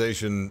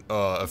customization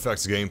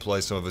affects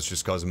gameplay, some of it's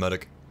just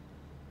cosmetic.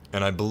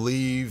 And I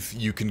believe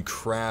you can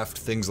craft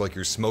things like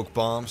your smoke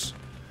bombs.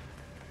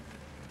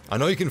 I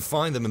know you can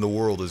find them in the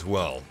world as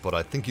well, but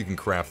I think you can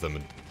craft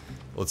them.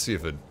 Let's see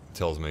if it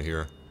tells me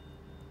here.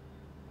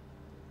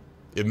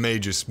 It may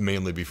just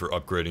mainly be for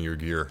upgrading your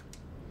gear,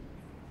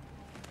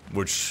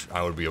 which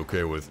I would be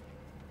okay with.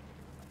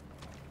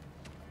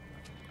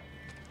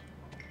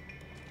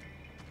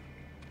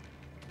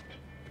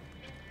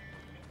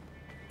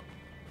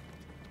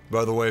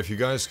 By the way, if you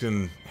guys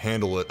can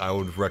handle it, I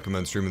would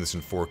recommend streaming this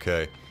in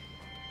 4K.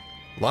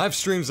 Live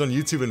streams on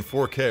YouTube in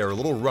 4K are a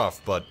little rough,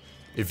 but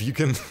if you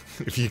can,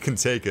 if you can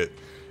take it,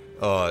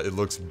 it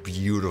looks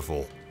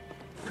beautiful.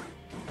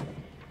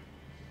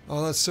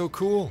 Oh, that's so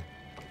cool.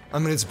 I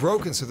mean, it's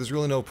broken, so there's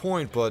really no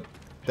point, but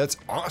that's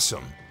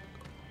awesome.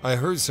 I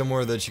heard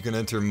somewhere that you can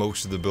enter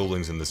most of the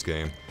buildings in this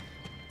game.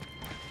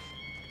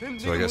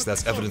 So I guess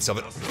that's evidence of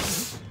it.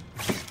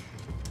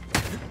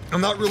 I'm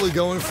not really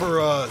going for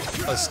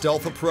a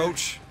stealth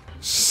approach,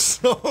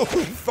 so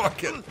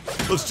fuck it.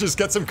 Let's just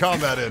get some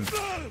combat in.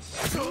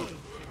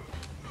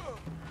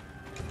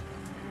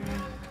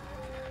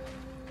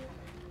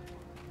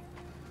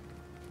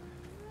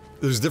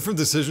 There's different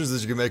decisions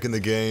that you can make in the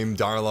game,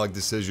 dialogue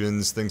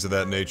decisions, things of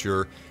that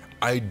nature.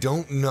 I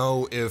don't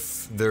know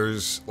if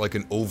there's like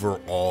an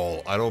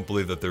overall, I don't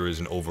believe that there is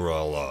an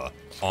overall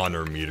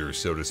honor meter,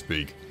 so to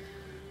speak.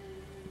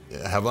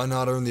 Have I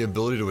not earned the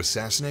ability to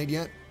assassinate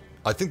yet?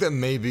 I think that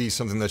may be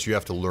something that you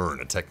have to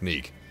learn, a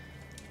technique.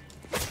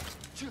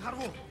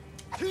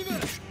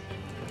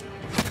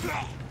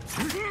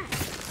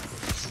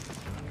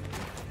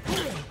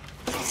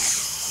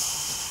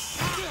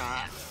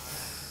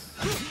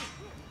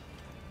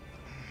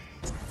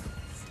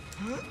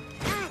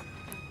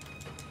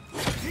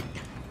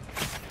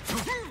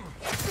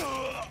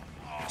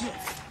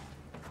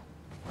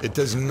 It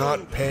does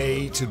not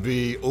pay to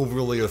be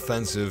overly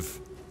offensive.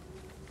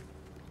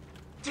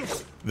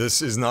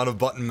 This is not a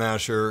button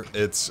masher.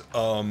 It's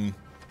not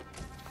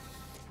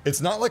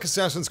like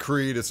Assassin's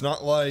Creed. It's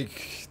not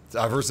like,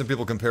 I've heard some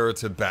people compare it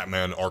to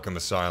Batman Arkham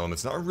Asylum.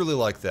 It's not really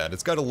like that.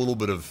 It's got a little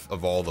bit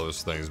of all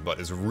those things, but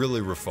it's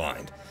really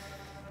refined.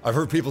 I've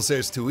heard people say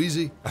it's too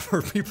easy. I've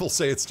heard people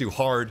say it's too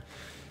hard.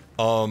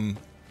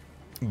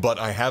 But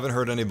I haven't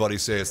heard anybody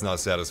say it's not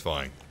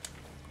satisfying.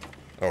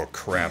 Oh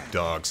crap,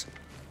 dogs.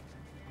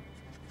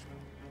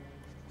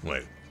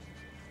 Wait.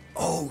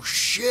 Oh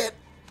shit!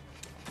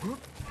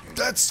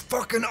 That's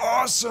fucking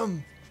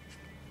awesome!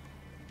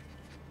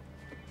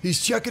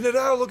 He's checking it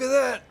out, look at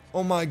that!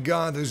 Oh my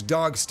god, there's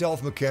dog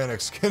stealth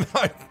mechanics. Can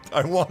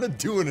I want to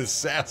do an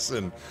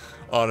assassin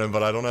on him,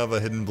 but I don't have a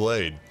hidden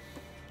blade.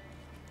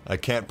 I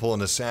can't pull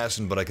an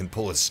assassin, but I can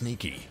pull a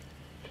sneaky.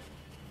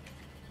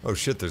 Oh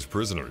shit, there's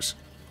prisoners.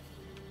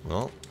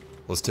 Well,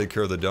 let's take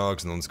care of the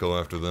dogs and let's go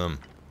after them.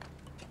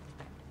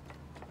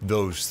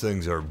 Those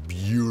things are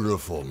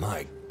beautiful.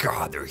 My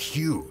god, they're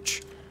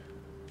huge.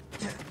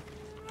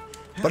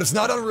 But it's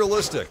not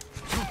unrealistic.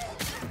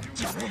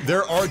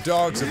 There are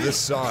dogs of this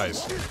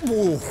size.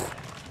 Ooh.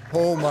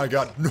 Oh my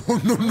god. No,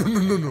 no, no, no,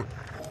 no, no.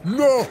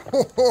 No!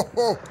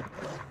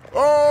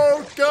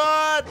 Oh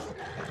god!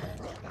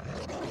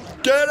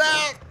 Get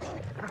out!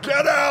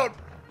 Get out!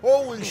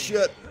 Holy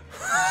shit.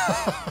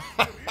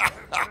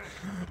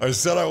 I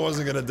said I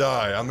wasn't gonna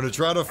die. I'm gonna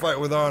try to fight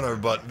with honor,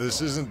 but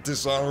this isn't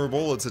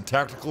dishonorable, it's a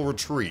tactical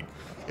retreat.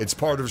 It's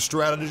part of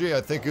strategy.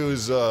 I think it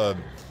was, I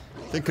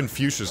think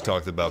Confucius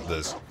talked about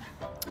this.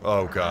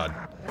 Oh god.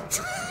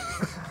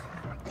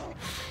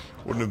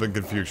 Wouldn't have been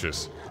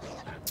Confucius.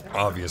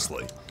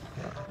 Obviously.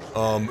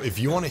 If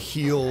you want to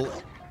heal,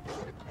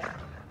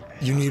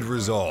 you need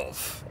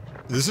resolve.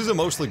 This is a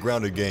mostly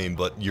grounded game,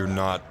 but you're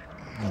not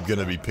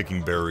gonna be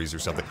picking berries or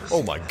something.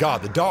 Oh my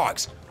god, the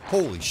dogs!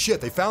 Holy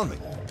shit, they found me!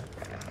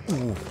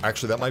 Ooh,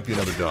 actually, that might be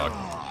another dog.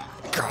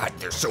 God,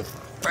 they're so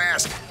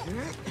fast!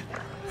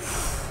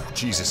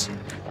 Jesus.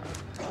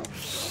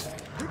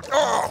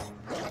 Oh!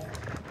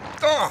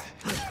 Oh!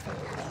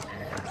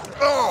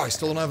 Oh, I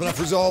still don't have enough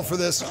resolve for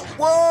this.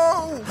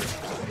 Whoa!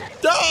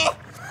 Ah!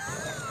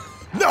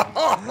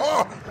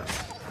 No!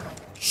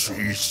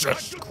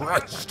 Jesus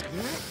Christ!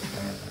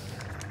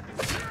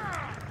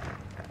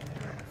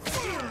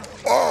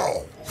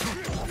 Oh!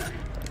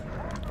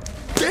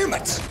 Damn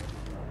it!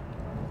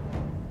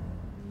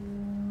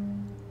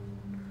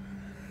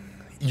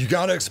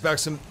 gotta expect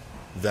some...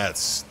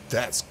 That's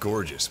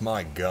gorgeous.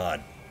 My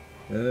God.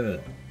 Ugh.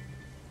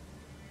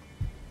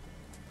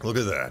 Look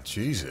at that.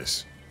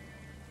 Jesus.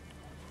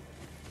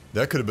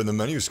 That could have been the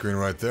menu screen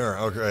right there.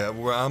 Okay,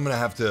 well, I'm gonna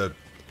have to...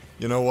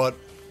 You know what?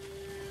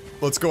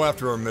 Let's go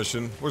after our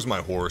mission. Where's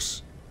my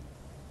horse?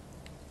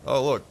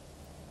 Oh, look.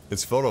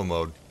 It's photo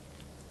mode.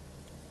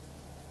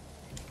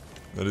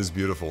 That is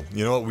beautiful.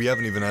 You know what? We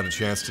haven't even had a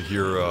chance to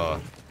hear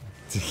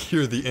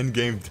the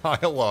in-game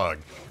dialogue.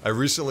 I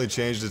recently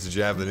changed it to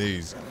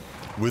Japanese.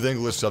 With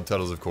English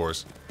subtitles, of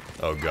course.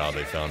 Oh God,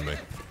 they found me.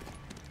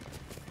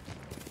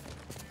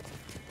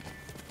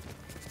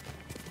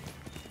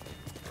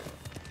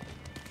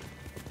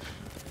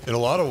 In a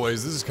lot of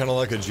ways, this is kind of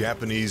like a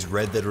Japanese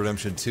Red Dead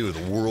Redemption 2.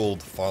 The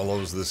world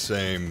follows the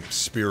same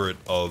spirit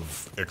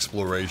of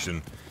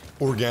exploration.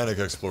 Organic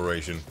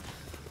exploration.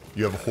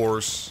 You have a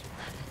horse.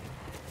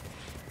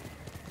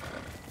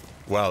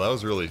 Wow, that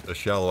was really a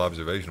shallow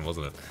observation,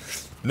 wasn't it?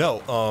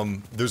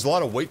 No, there's a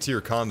lot of weight to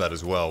your combat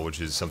as well,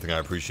 which is something I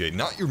appreciate.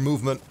 Not your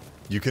movement.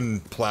 You can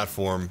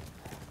platform.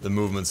 The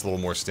movement's a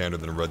little more standard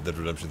than Red Dead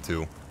Redemption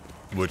 2,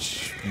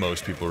 which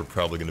most people are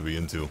probably going to be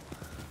into.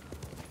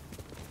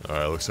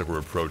 Alright, looks like we're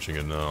approaching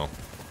it now.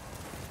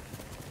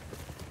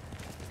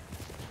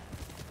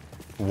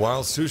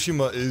 While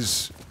Tsushima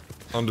is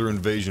under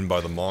invasion by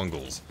the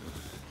Mongols,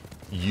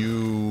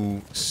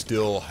 you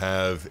still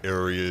have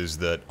areas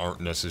that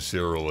aren't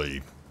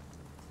necessarily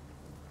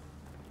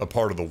a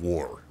part of the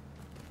war.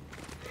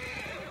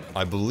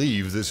 I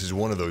believe this is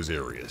one of those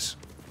areas.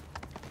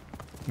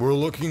 We're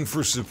looking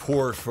for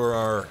support for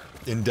our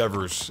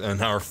endeavors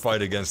and our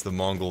fight against the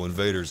Mongol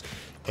invaders,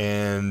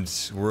 and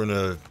we're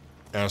gonna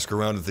ask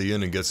around at the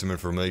inn and get some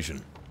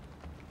information.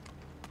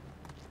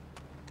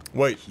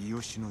 Wait,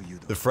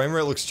 the frame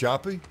rate looks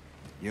choppy?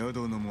 I'm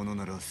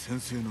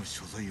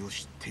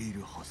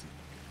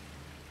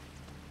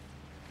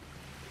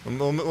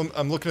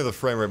looking at the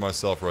frame rate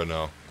myself right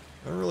now.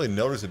 I don't really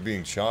notice it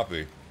being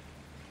choppy.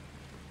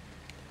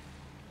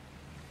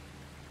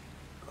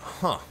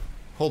 Huh.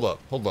 Hold up.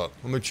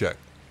 Let me check.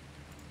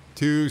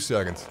 2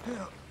 seconds.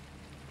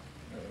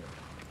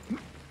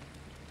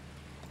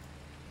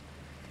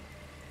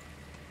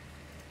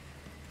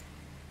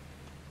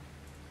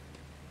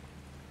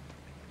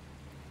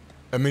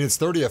 I mean, it's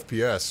 30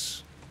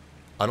 FPS.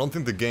 I don't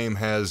think the game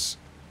has...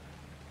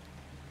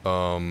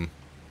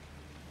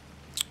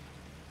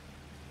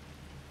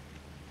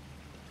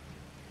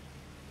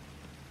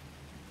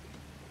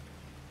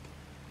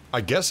 I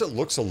guess it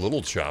looks a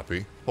little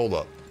choppy. Hold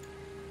up.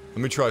 Let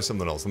me try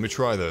something else. Let me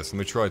try this. Let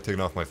me try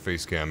taking off my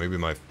face cam. Maybe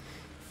my...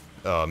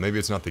 maybe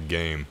it's not the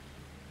game.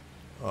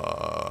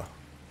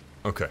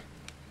 Okay.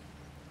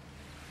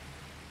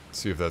 Let's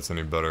see if that's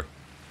any better.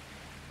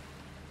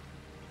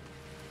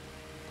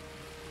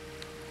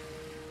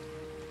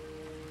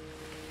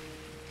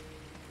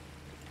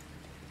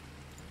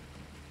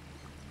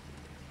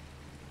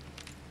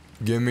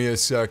 Give me a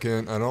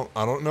second. I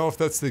don't know if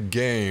that's the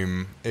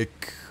game. It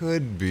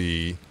could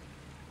be.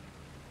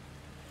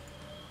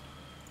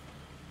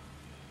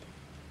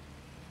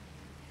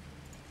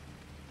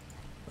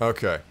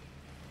 Okay.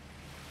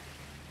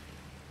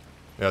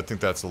 Yeah, I think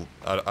that's a...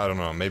 I don't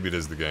know. Maybe it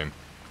is the game.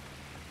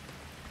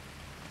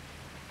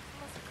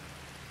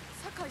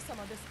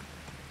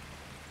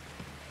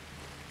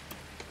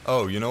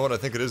 Oh, you know what? I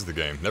think it is the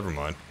game. Never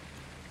mind.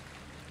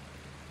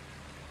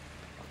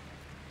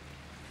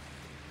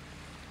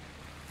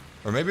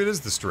 Or maybe it is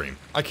the stream.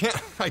 I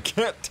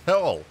can't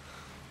tell.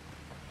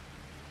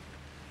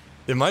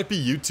 It might be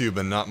YouTube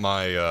and not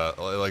my,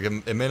 like,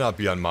 it may not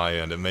be on my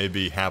end. It may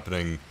be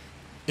happening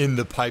in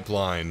the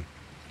pipeline.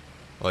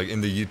 Like, in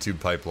the YouTube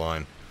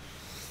pipeline.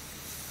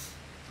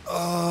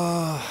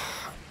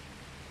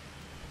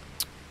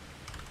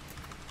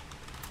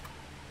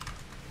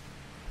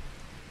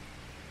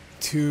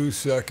 2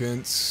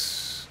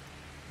 seconds.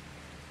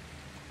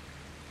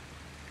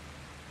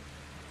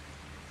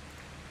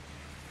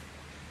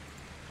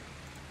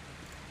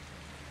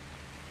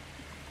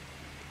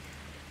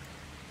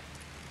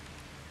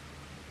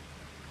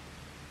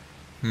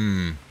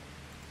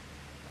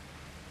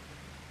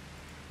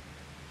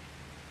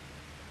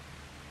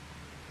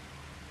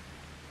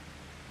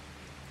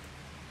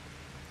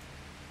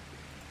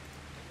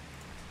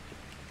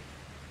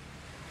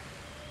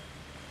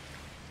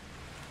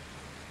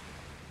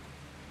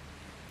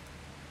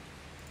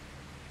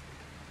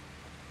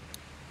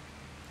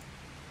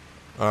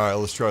 Alright,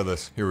 let's try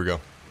this. Here we go.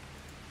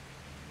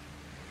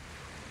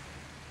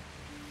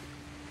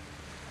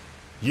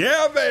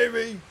 Yeah,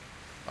 baby!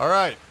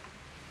 Alright.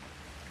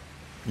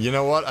 You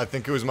know what? I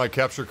think it was my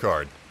capture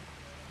card.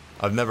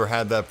 I've never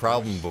had that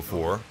problem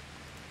before.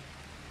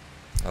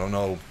 I don't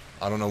know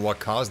what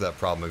caused that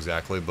problem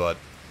exactly, but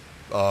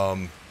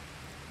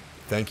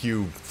thank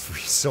you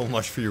so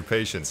much for your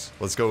patience.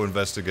 Let's go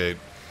investigate.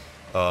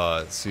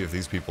 See if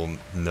these people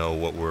know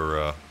what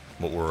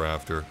we're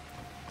after.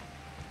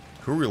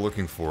 Who are we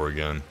looking for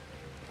again?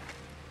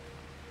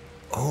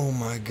 Oh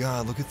my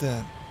God! Look at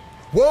that!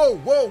 Whoa!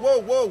 Whoa! Whoa!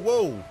 Whoa!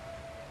 Whoa!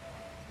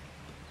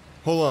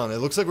 Hold on, it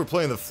looks like we're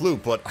playing the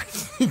flute, but I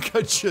think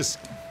I just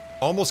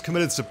almost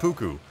committed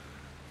seppuku.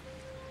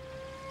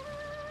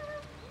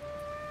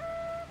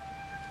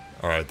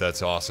 Alright,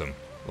 that's awesome.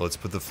 Let's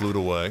put the flute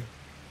away.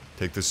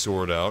 Take the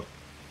sword out.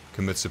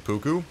 Commit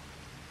seppuku.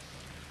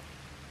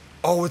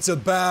 Oh, it's a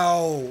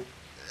bow!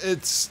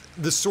 It's...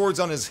 the sword's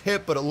on his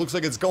hip, but it looks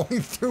like it's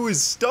going through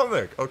his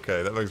stomach.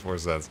 Okay, that makes more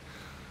sense.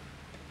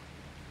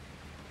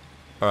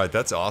 Alright,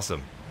 that's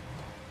awesome.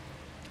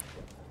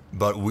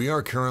 But we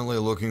are currently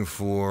looking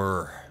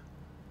for...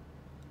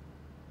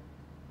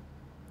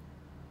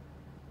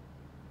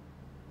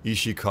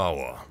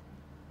 Ishikawa.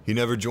 He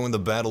never joined the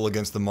battle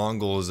against the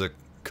Mongols at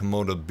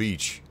Komoda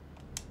Beach.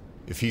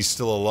 If he's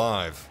still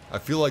alive, I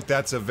feel like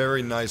that's a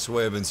very nice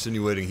way of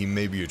insinuating he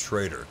may be a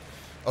traitor.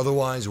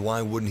 Otherwise,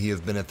 why wouldn't he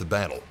have been at the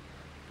battle?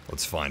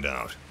 Let's find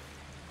out.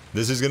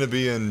 This is gonna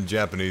be in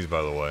Japanese,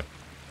 by the way.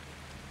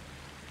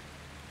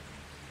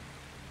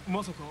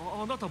 まさか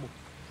あなたも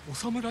お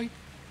侍？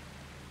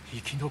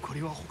生き残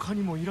りは他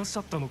にもいらっし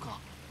ゃったのか。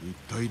一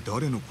体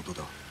誰のこと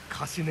だ。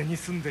カシネに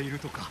住んでいる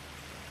とか。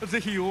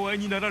ぜひお会い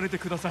になられて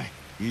ください。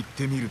行っ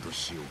てみると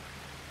しよう。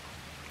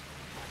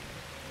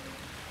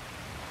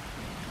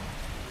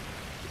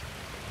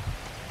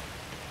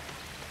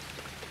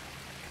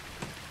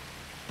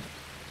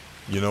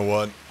You know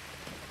what?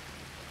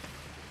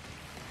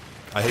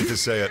 I hate to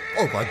say it.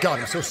 Oh my god,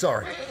 I'm so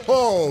sorry.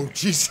 Oh,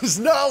 Jesus,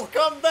 no,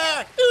 come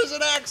back! It was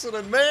an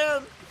accident,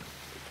 man!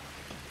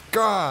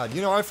 God,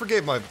 you know, I would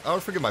forget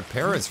my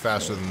parents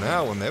faster than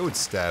that when they would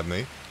stab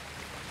me.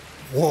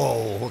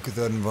 Whoa, look at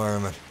that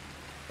environment.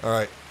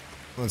 Alright,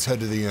 let's head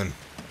to the inn.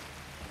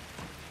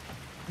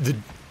 The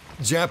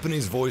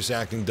Japanese voice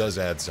acting does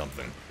add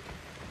something.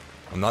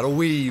 I'm not a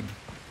weeb,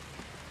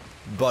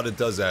 but it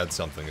does add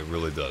something, it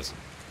really does.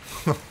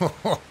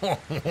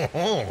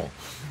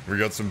 We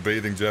got some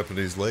bathing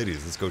Japanese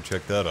ladies. Let's go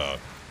check that out.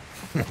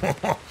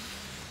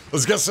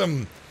 Let's get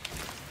some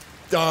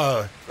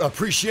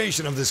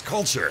appreciation of this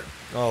culture.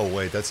 Oh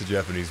wait, that's a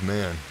Japanese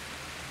man.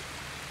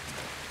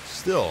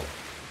 Still,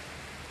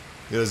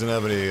 he doesn't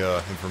have any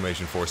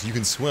information for us. You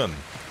can swim.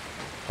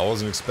 I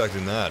wasn't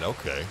expecting that.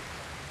 Okay,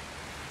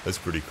 that's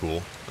pretty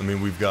cool. I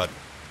mean, we've got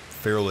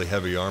fairly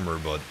heavy armor,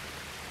 but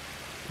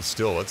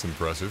still, that's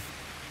impressive.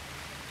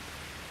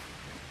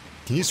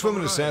 Can you swim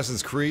in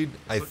Assassin's Creed?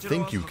 I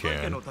think you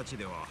can.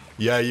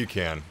 Yeah, you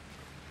can.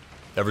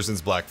 Ever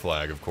since Black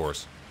Flag, of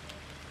course.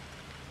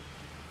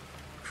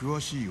 詳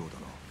しいようだ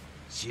な。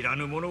知ら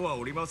ぬ者は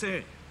おりませ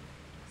ん。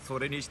そ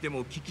れにして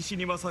も聞きし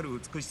に勝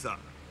る美しさ。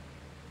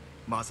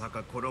まさ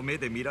かこの目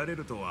で見られ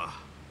るとは。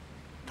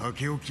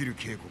竹を切る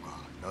稽古か。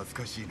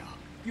懐かしいな。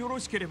よろ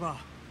しければ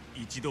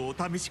一度お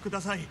試しくだ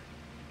さい。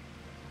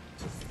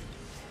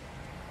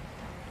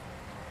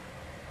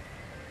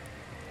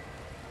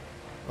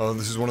Oh,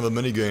 this is one of the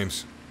mini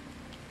games.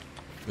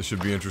 This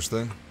should be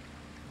interesting.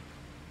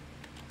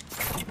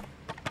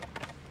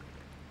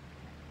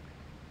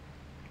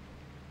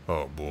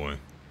 Oh boy.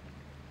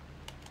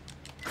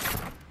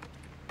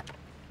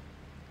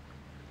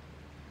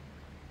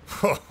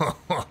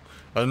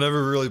 I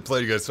never really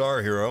played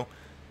Guitar Hero.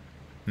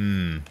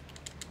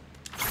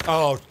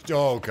 Oh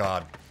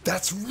god.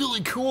 That's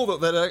really cool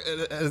that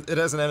it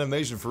has an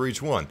animation for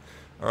each one.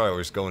 Alright,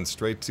 we're just going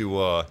straight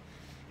to,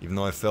 even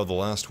though I failed the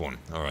last one.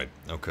 Alright,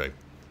 okay.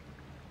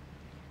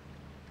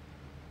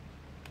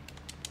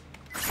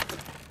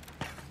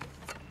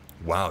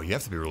 Wow, you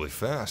have to be really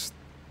fast.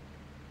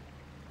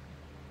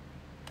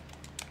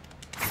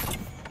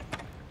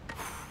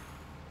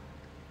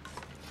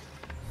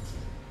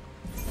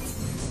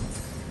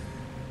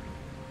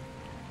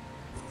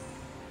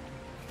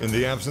 In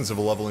the absence of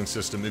a leveling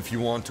system, if you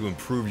want to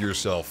improve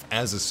yourself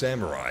as a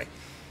samurai,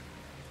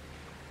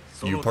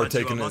 you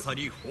partake in it.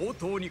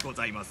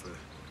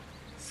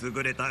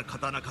 優れた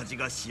刀鍛冶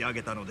が仕上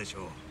げたのでし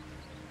ょう。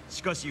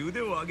しかし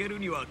腕を上げる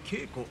には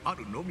稽古あ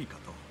るのみか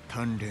と。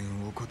鍛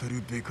錬を怠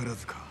るべから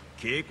ずか。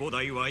稽古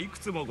台はいく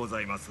つもござ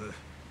います。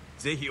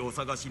ぜひお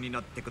探しにな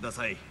ってくだ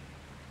さい。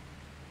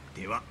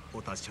では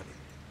お達者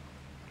で。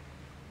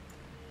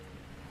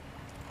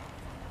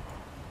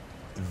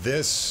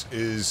This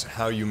is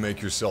how you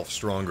make yourself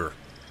stronger.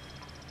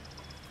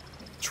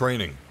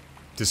 Training.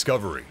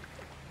 Discovery.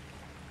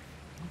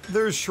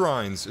 There's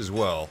shrines as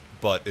well,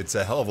 but it's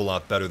a hell of a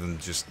lot better than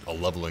just a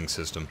leveling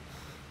system.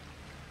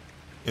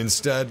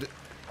 Instead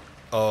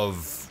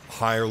of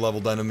higher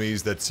leveled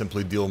enemies that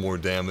simply deal more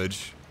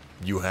damage,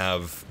 you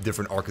have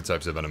different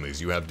archetypes of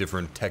enemies. You have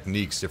different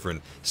techniques,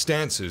 different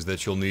stances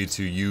that you'll need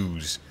to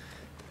use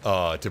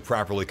to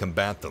properly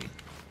combat them.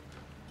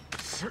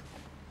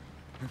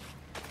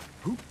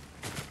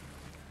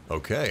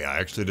 Okay, I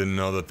actually didn't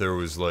know that there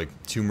was like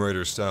Tomb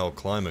Raider style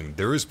climbing.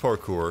 There is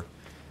parkour,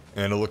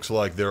 and it looks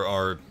like there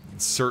are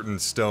certain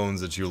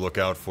stones that you look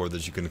out for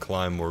that you can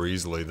climb more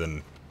easily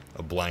than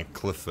a blank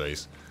cliff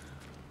face.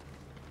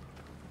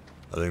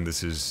 I think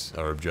this is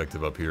our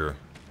objective up here.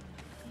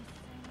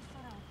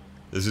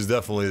 This is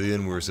definitely the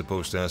inn we're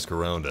supposed to ask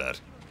around at.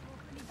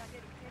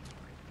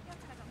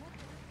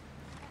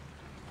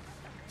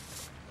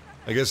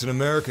 I guess in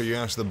America you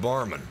ask the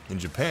barman. In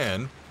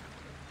Japan,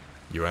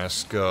 you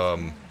ask,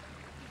 the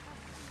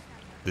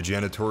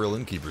janitorial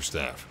innkeeper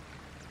staff.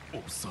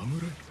 お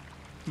侍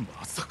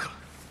まさか。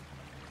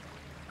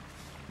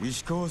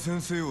石川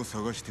先生を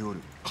探してお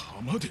る。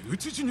浜で討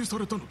ち死にさ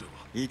れたのでは。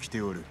生き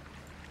ておる。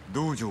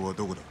道場は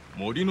どこだ？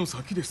森の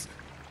先です。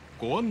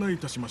ご案内い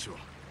たしましょう。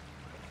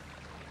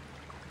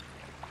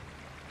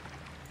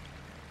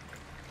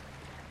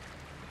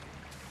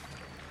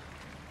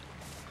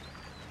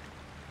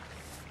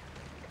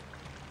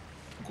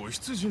ご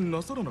出陣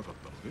なさらなかっ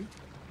たのね。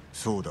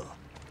そうだ。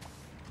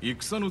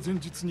戦の前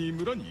日に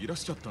村にいらっ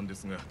しゃったんで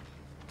すが、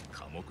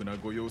寡黙な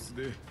ご様子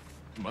で、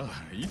ま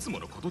あいつも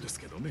のことです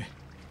けどね。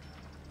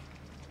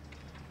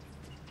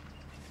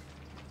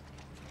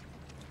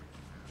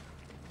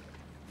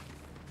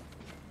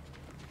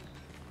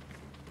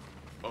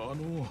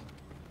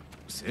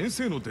先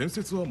生の伝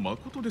説はま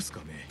ことです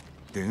かね。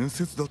伝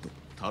説だと？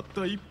たっ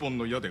た一本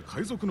の矢で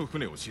海賊の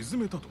船を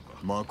沈めたとか。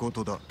まこ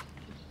とだ。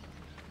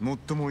もっ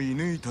とも射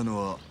抜いたの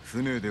は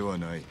船では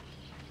ない。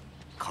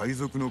海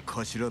賊の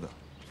頭だ。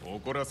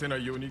怒らせな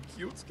いように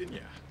気をつけに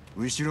ゃ。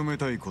後ろめ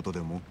たいことで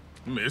も？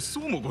滅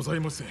相もござい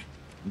ません。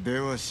で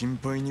は心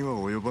配には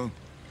及ばん。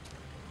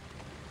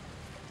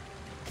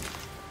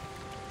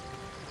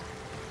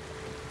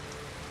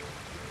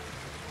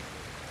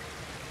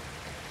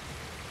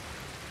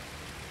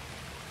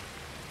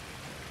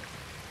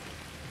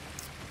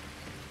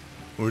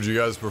Would you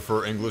guys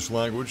prefer English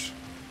language?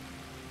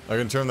 I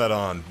can turn that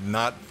on.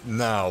 Not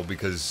now,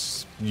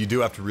 because you do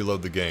have to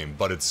reload the game,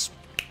 but it's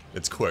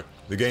quick.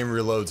 The game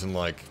reloads in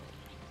like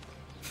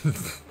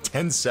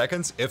 10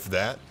 seconds, if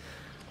that.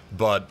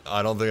 But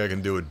I don't think I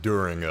can do it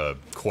during a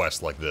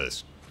quest like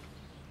this.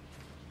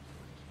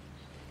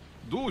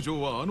 道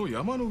場はあの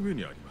山の上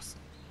にあります。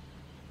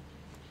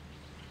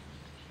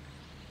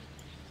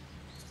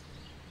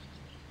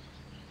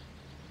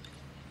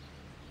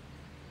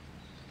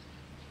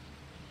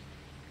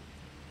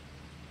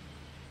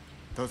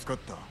助かっ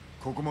た。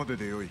ここまで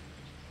でよい。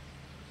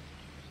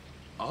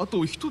あ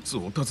と一つ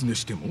お尋ね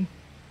しても、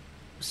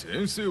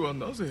先生は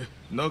なぜ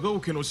長尾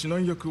家の指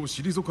南役を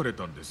退かれ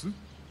たんです？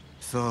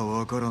さあ、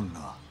わからん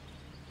な。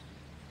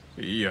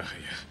いやいや、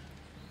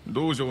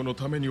道場の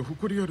ために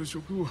誇りある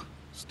職を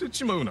捨て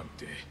ちまうなん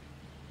て。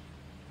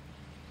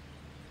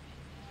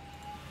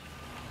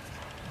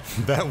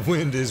That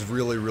wind is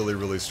really, really,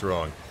 really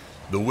strong.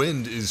 The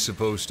wind is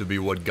supposed to be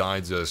what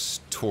guides us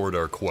toward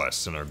our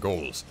quests and our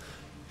goals.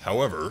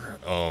 However,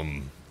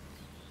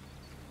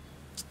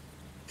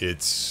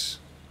 it's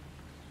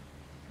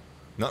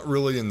not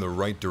really in the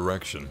right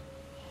direction.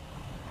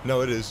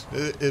 No, it is.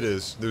 It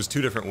is. There's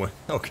two different winds.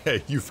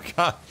 Okay, you've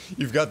got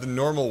the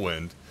normal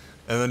wind,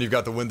 and then you've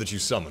got the wind that you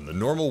summon. The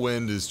normal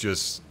wind is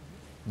just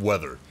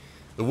weather.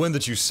 The wind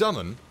that you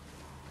summon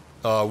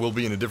will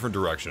be in a different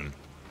direction.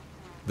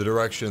 The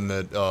direction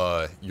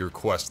that your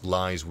quest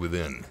lies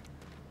within.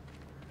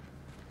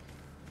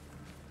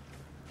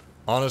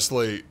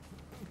 Honestly,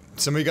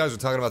 some of you guys are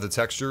talking about the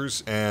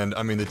textures, and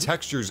I mean, the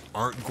textures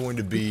aren't going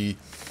to be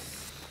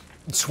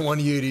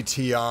 2080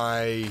 Ti,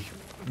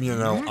 you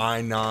know,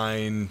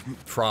 i9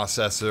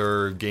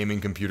 processor gaming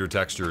computer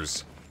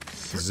textures.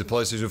 This is a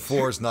PlayStation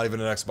 4, it's not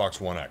even an Xbox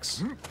One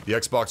X. The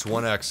Xbox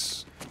One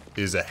X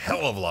is a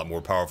hell of a lot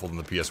more powerful than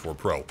the PS4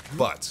 Pro,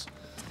 but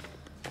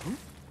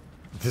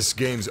this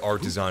game's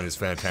art design is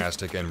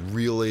fantastic, and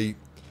really,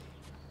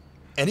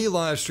 any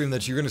live stream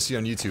that you're going to see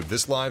on YouTube,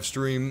 this live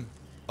stream,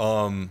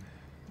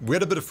 we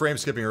had a bit of frame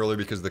skipping earlier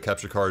because of the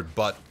capture card,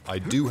 but I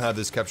do have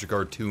this capture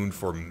card tuned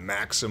for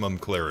maximum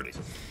clarity.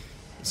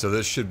 So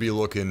this should be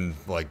looking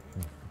like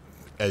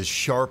as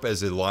sharp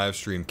as a live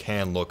stream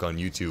can look on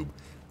YouTube,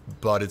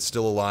 but it's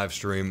still a live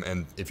stream,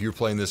 and if you're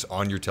playing this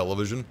on your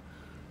television,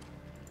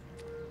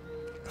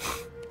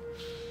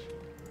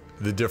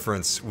 the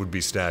difference would be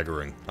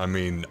staggering. I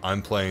mean,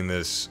 I'm playing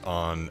this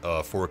on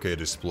a 4K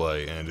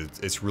display, and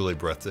it's really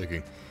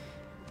breathtaking.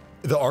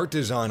 The art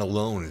design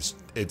alone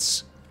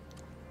is,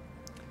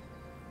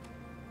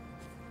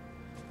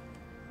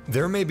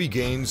 there may be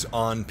games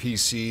on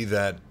PC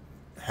that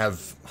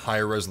have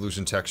higher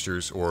resolution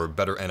textures or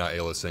better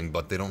anti-aliasing,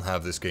 but they don't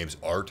have this game's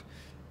art.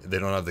 They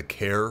don't have the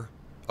care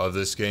of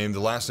this game. The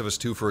Last of Us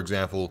 2, for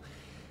example,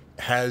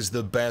 has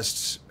the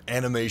best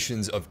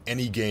animations of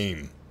any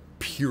game,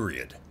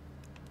 period.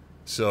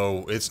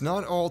 So, it's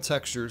not all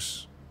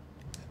textures.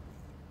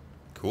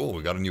 Cool,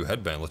 we got a new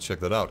headband. Let's check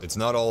that out. It's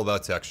not all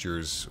about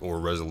textures or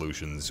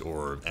resolutions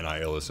or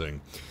anti-aliasing.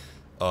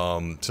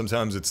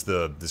 Sometimes it's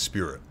the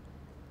spirit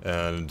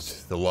and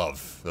the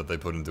love that they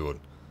put into it.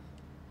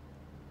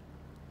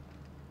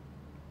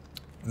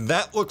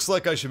 That looks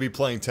like I should be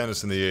playing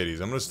tennis in the 80s.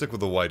 I'm going to stick with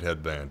the white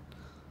headband.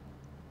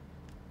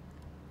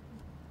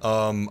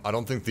 I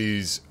don't think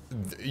these...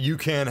 You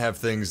can have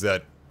things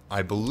that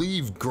I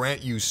believe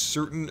grant you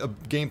certain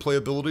gameplay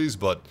abilities,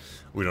 but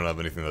we don't have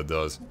anything that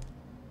does.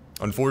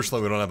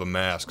 Unfortunately, we don't have a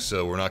mask,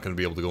 so we're not going to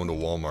be able to go into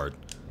Walmart.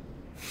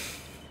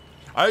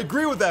 I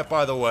agree with that,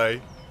 by the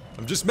way.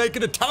 I'm just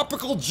making a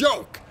topical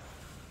joke.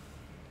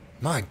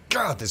 My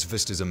God, this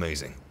Vista's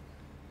amazing.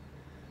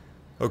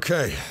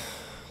 Okay.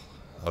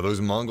 Are those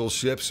Mongol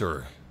ships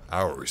or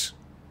ours?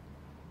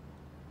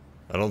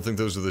 I don't think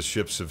those are the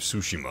ships of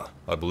Tsushima.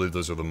 I believe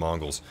those are the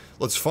Mongols.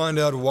 Let's find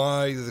out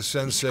why the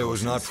sensei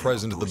was not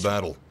present at the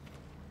battle.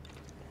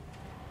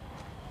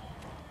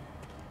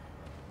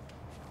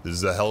 This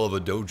is a hell of a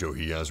dojo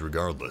he has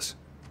regardless.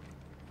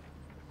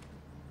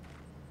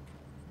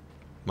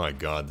 My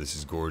god, this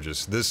is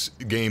gorgeous. This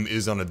game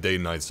is on a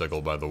day-night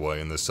cycle, by the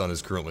way, and the sun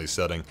is currently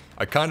setting.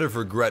 I kind of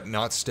regret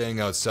not staying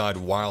outside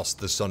whilst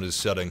the sun is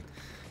setting.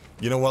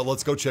 You know what,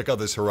 let's go check out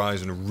this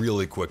horizon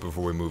really quick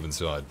before we move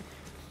inside.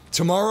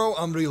 Tomorrow,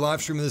 I'm going to be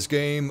live streaming this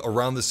game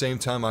around the same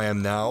time I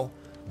am now,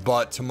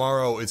 but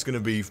tomorrow it's going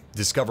to be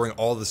discovering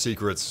all the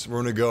secrets.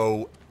 We're going to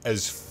go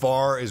as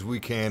far as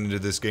we can into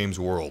this game's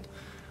world.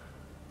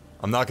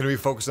 I'm not going to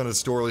be focused on the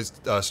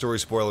story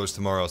spoilers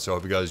tomorrow, so I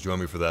hope you guys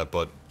join me for that,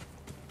 but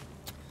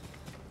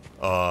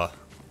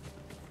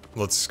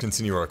let's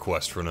continue our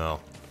quest for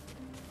now.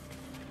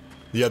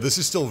 Yeah, this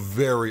is still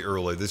very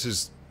early. This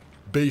is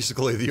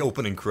basically the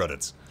opening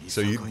credits,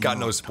 so you got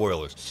no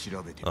spoilers.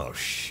 Oh,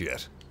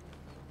 shit.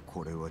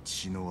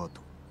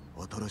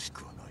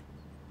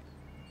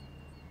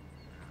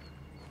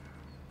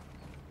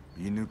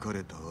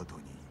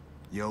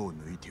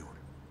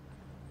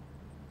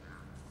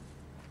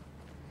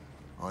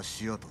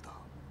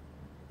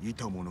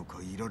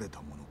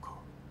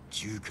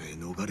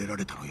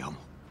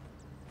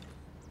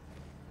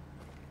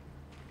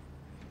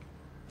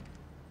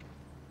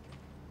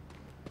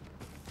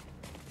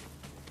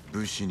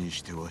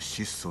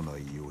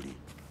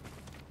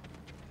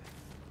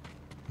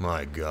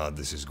 My god,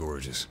 this is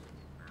gorgeous.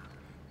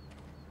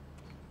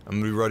 I'm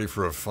gonna be ready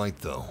for a fight,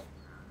 though.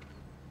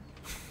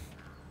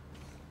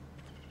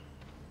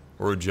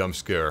 Or a jump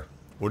scare.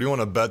 What do you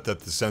want to bet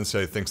that the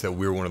sensei thinks that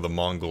we're one of the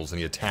Mongols and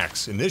he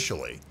attacks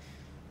initially?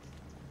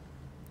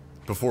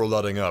 Before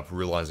letting up,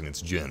 realizing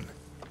it's Jin.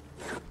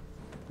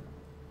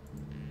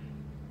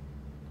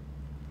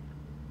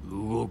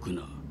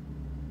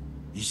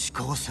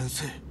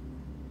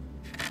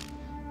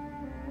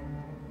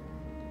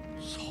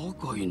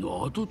 Sakai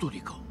no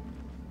atotori ka.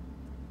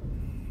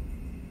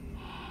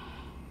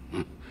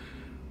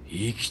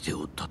 生きて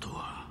おったと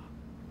は。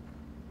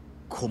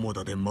コモ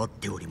ダで待っ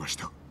ておりまし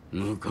た。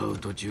向かう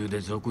途中で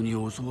賊に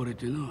襲われ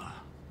て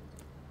な。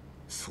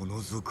その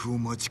賊を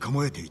待ち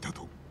構えていた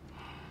と。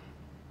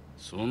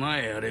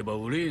備えあれば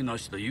憂いな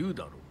しと言う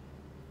だろ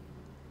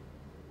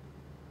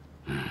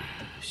う。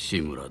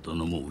志村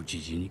殿も討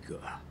ち死に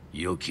か。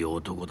良き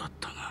男だっ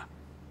たが。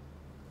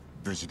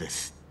無事で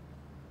す。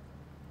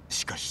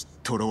しかし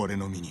囚われ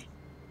の身に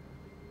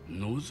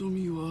望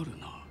みはある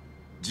な。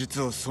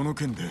実はその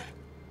件で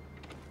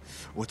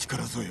お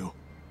力添えを。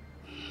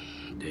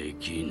で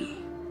きぬ。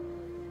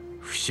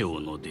不肖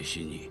の弟子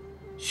に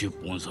出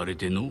奔され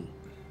ての。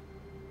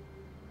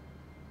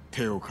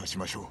手を貸し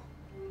ましょ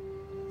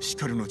う。し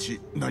かる後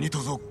何と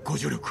ぞご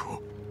助力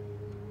を。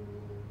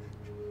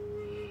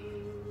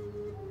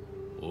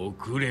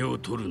遅れを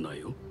取るな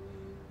よ。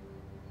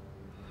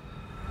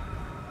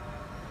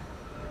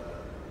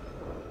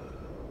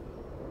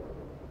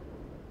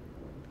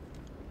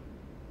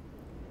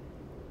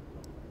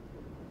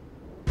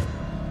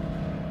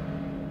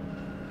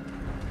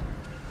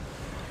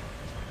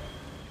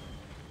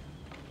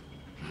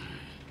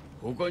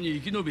他に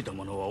生き延びた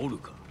者はおる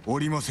か。お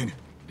りませぬ。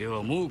で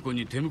は猛虎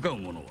に手向かう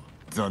者は。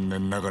残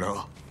念なが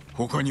ら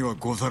他には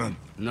ござらん。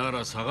な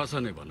ら探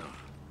さねばな。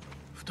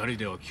二人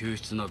では救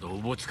出などお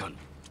ぼつかぬ。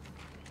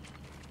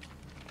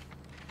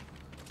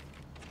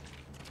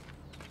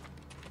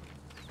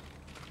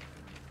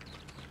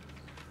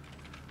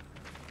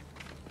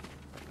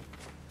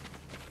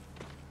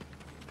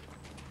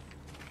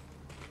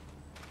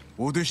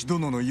お弟子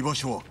殿の居場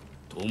所は。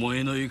巴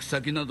の行く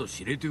先など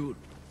知れておる。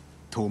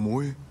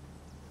巴？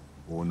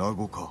女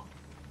子か。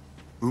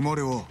生ま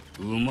れ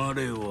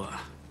は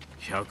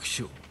百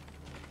姓。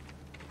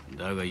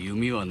だが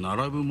弓は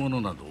並ぶ者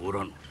などお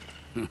らぬ。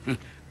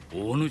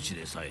大主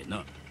でさえ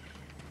な。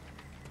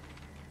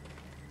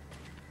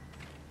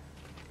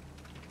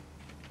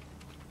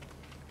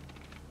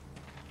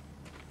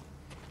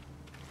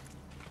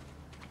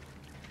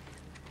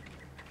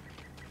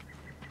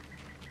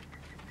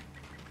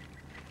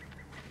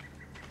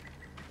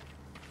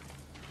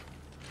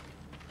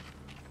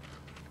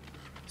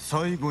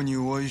最後に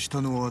お会いし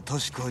たのは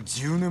確か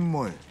10年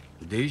前。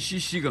弟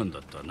子志願だ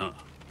ったな。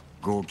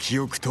ご記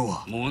憶と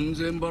は。門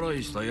前払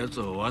いした奴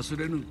は忘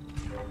れぬ。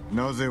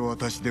なぜ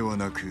私では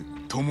なく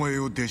巴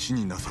を弟子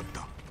になさっ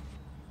た。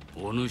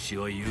お主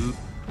は言う。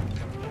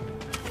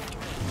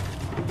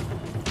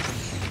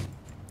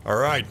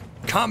 Alright,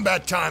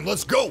 combat time,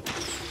 let's go!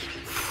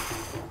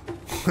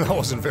 That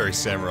wasn't very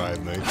samurai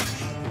of me.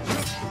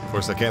 Of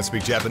course, I can't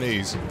speak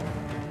Japanese.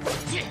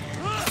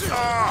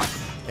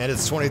 And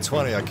it's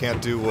 2020, I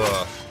can't do,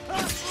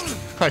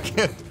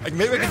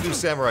 maybe I can do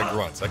samurai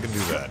grunts, I can do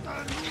that.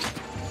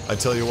 I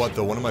tell you what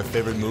though, one of my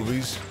favorite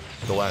movies,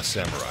 The Last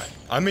Samurai.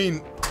 I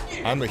mean,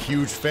 I'm a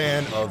huge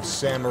fan of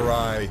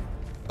samurai,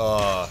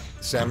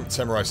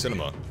 samurai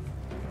cinema.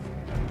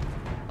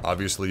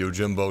 Obviously,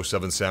 Yojimbo,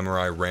 Seven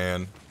Samurai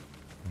ran,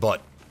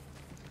 but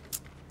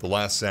The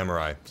Last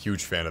Samurai,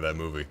 huge fan of that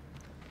movie.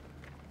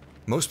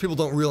 Most people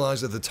don't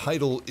realize that the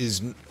title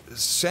is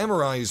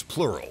Samurai is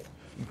plural,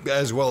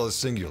 as well as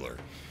singular.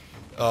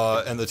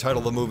 And the title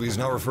of the movie is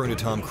not referring to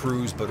Tom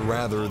Cruise, but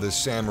rather the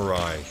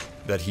samurai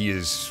that he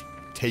is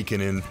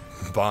taken in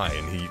by,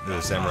 and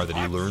the samurai that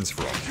he learns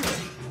from.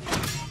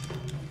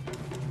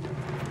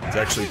 It's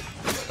actually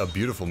a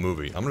beautiful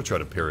movie. I'm gonna try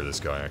to parry this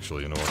guy,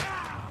 actually, you know what?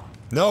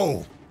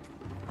 No!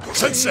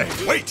 Sensei,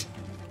 wait!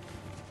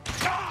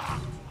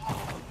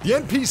 The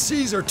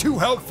NPCs are too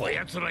helpful!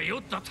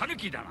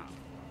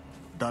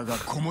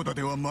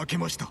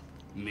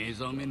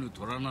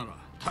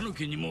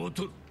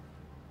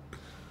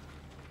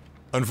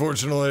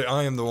 Unfortunately,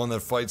 I am the one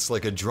that fights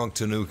like a drunk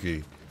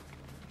tanuki,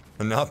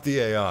 and not the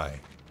AI.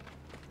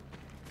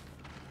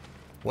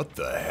 What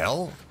the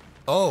hell?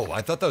 Oh,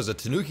 I thought that was a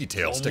tanuki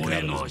tail sticking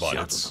out of his butt.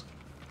 It's...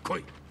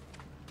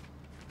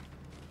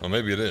 Oh,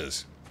 maybe it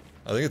is.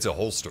 I think it's a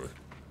holster.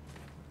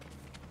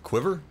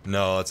 Quiver?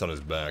 No, that's on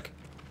his back.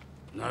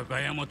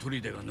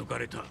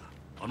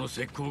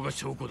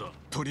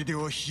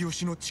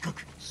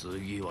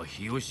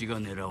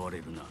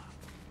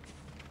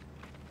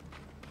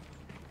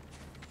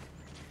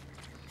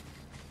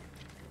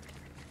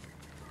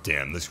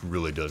 Damn, this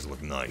really does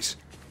look nice.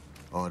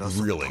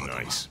 Really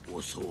nice.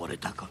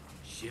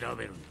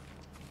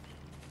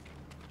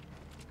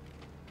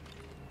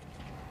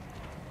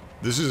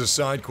 This is a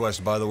side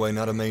quest, by the way,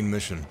 not a main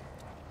mission.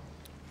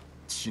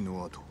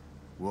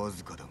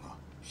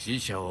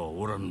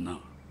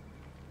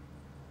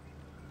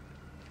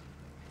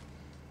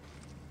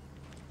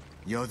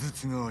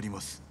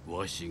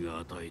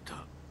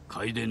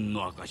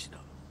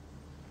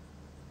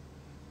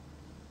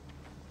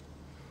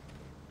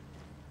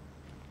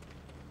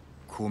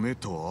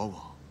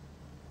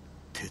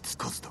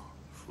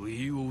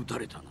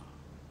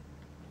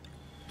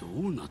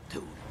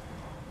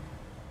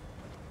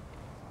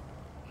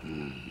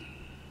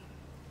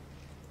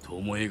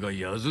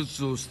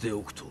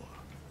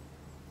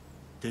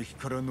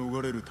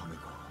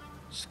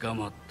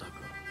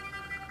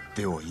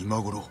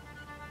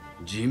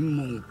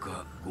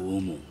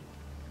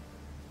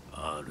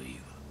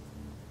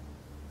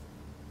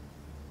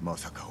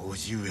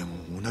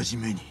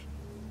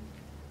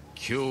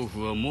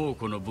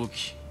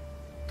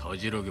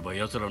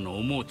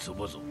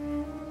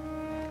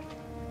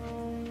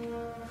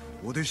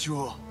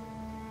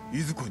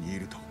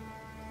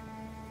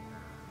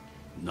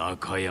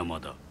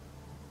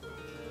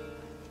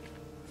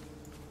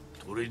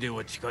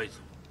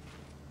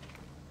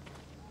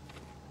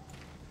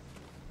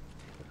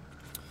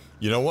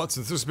 You know what?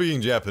 Since they're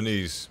speaking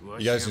Japanese,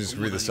 you guys can just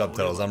read the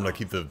subtitles. I'm gonna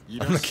keep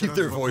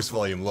their voice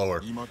volume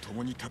lower. I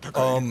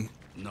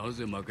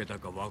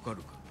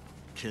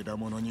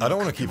don't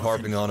want to keep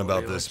harping on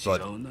about this,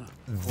 but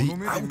the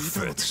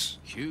outfits,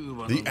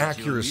 the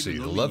accuracy,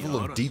 the level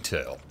of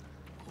detail,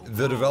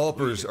 the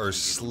developers are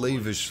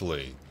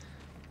slavishly,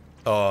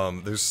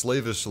 they're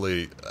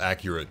slavishly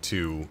accurate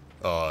to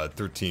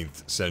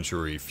 13th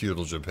century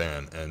feudal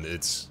Japan, and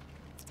it's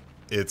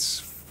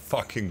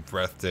fucking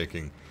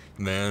breathtaking,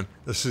 man.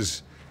 This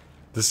is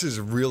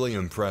really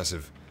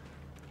impressive.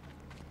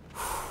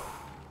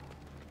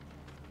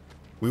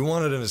 We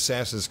wanted an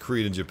Assassin's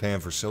Creed in Japan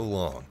for so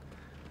long.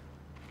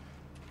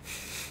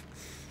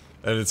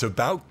 And it's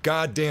about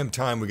goddamn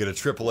time we get a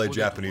AAA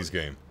Japanese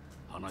game.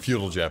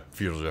 Feudal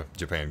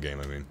Japan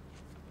game, I mean.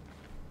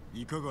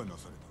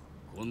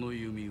 この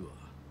弓は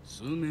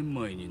数年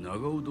前に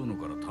長尾殿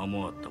から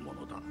賜ったも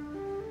のだ。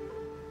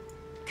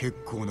結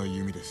構な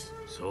弓です。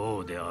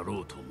そうであろ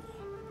うとも。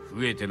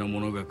増えての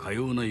者がか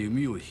ような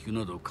弓を引く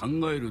など考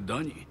える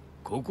だに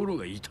心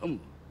が痛む。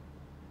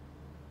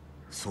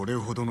それ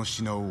ほどの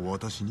品を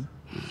私に？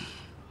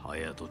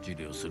早とち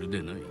りをする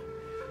でない。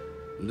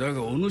だ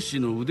がお主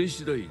の腕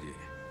次第で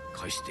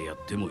貸してやっ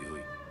てもよ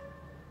い。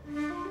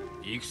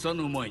戦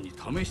の前に試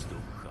してお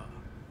くか。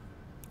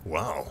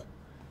Wow.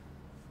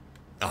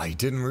 I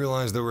didn't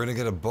realize they were gonna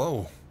get a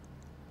bow.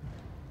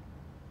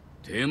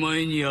 手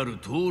前にある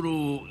灯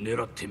籠を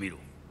狙ってみろ。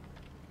よ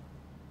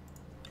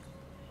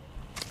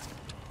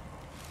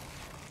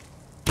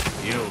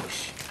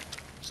し、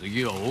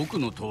次は奥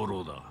の灯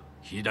籠だ。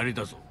左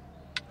だぞ。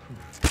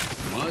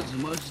ま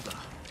ずだ。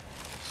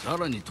さ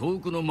らに遠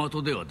くの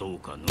的ではどう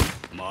かの。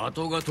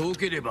的が遠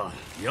ければ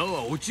矢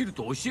は落ちる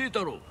と教えた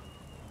ろう。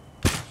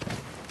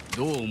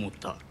どう思っ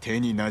た？手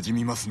に馴染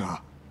みます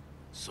な。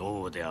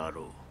そうであ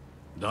ろう。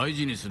大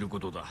事にするこ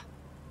とだ。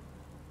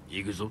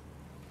行くぞ。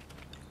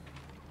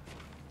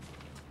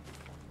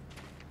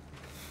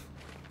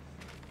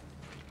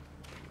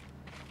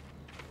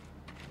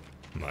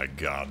My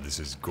God, this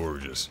is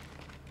gorgeous.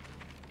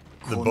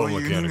 The bow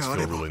mechanics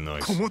feel really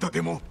nice.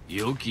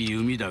 良き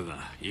弓だ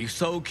が、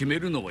戦を決め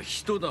るのは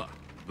人だ。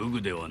武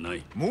具ではな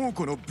い。もう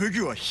この武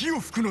具は火を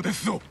吹くので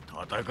すぞ。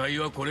戦い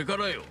はこれか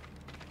らよ。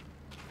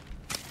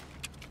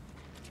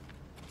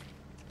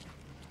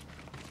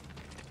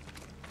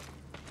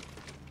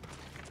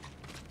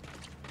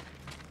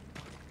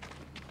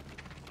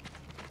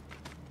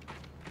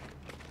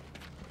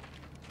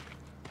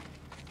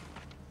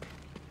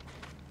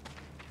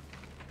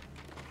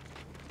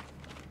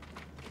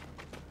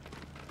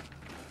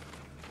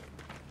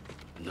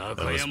That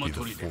must be the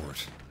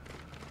fort.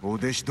 お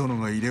弟子殿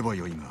がいれば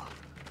よいが。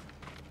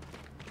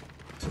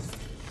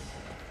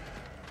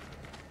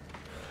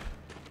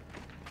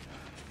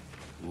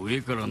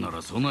上からな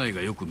ら備え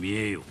がよく見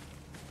えよ。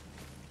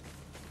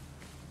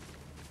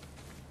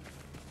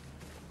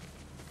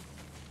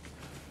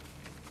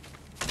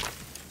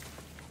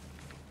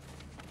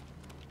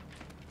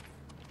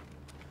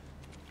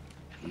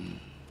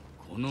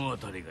この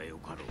辺りがよ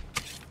かろう。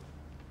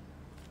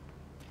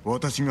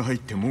私が入っ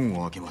て門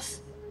を開けま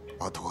す。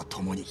あとは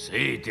共に。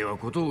せいては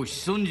ことを仕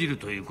損じる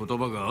という言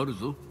葉がある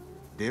ぞ。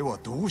では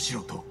どうし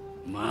ろと。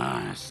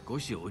まあ少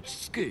し落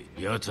ち着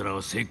け。奴らは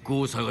石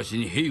膏を探し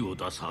に兵を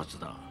出すはず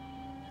だ。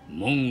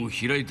門を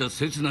開いた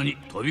刹那に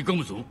飛び込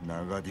むぞ。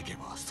長引け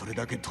ばそれ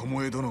だけ巴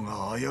殿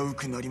が危う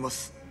くなりま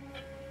す。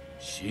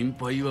心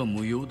配は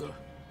無用だ。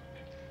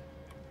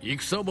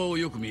戦場を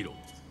よく見ろ。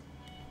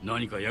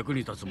何か役に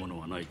立つもの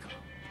はないか。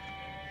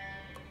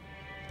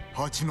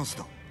蜂の巣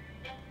だ。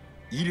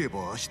いれ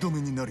ば足止め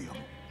になるやも。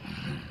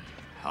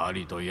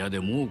針と矢で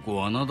猛虎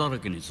を穴だら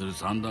けにする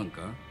算段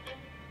か。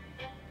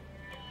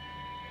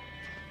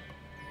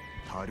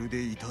樽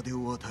で痛手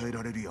を与え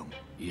られるやも。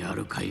や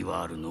る甲斐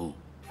はあるの。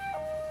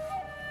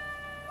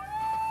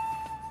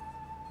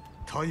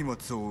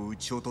松明を撃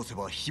ち落とせ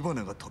ば火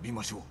花が飛び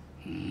ましょう。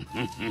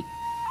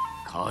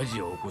火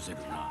事を起こせる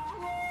な。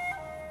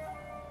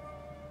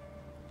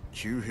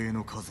騎兵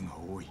の数が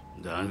多い。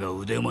だが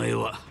腕前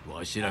は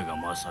わしらが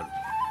勝る。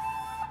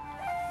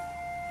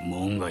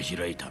門が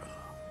開いたら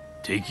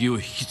敵を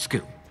引きつけ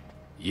ろ。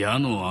矢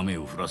の雨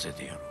を降らせ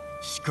てやろ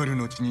う。しかる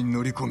の地に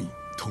乗り込み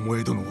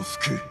巴殿を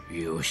救う。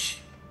よし、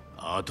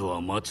あと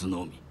は待つ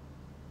のみ。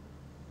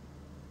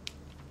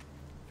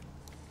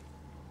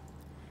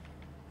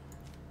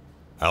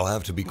I'll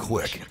have to be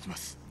quick.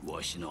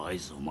 わしの合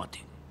図を待て。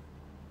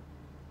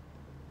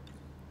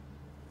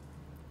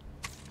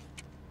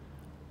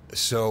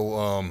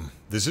So,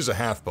 this is a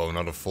half bow,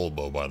 not a full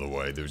bow, by the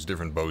way. There's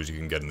different bows you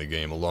can get in the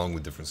game, along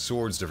with different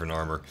swords, different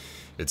armor,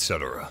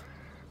 etc.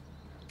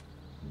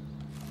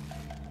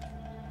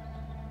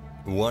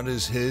 What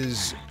is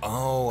his...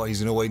 Oh,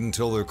 he's gonna wait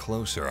until they're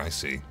closer, I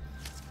see.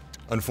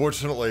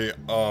 Unfortunately,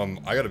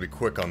 I gotta be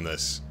quick on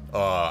this.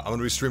 I'm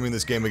gonna be streaming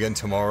this game again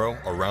tomorrow,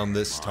 around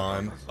this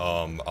time.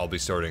 I'll be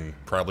starting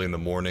probably in the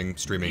morning,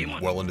 streaming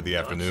well into the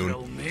afternoon.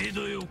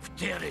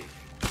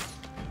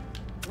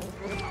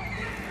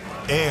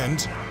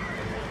 And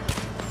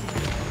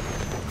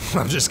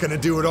I'm just gonna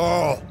do it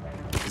all.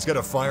 He's got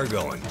a fire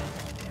going.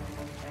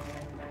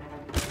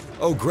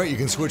 Oh great, you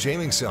can switch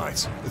aiming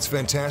sides. It's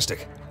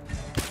fantastic.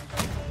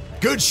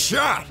 Good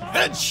shot!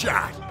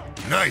 Headshot!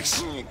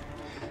 Nice!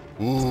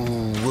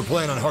 Ooh, we're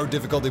playing on hard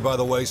difficulty, by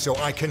the way, so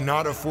I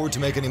cannot afford to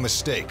make any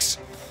mistakes.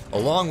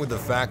 Along with the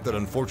fact that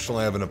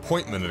unfortunately I have an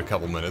appointment in a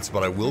couple minutes,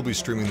 but I will be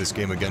streaming this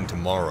game again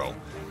tomorrow.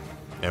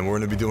 And we're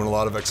going to be doing a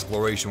lot of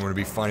exploration. We're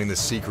going to be finding the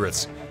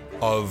secrets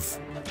of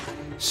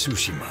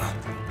Tsushima.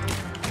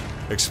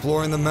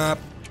 Exploring the map,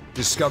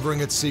 discovering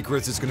its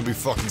secrets. It's going to be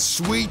fucking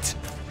sweet.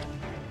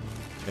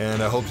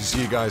 And I hope to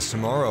see you guys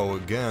tomorrow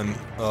again.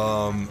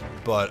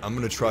 But I'm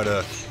going to try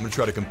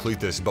to complete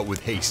this, but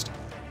with haste.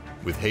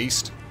 With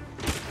haste.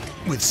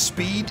 With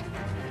speed.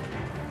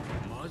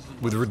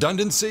 With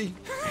redundancy.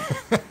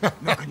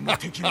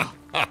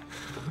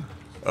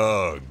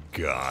 Oh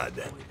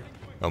God.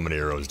 How many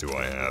arrows do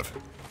I have?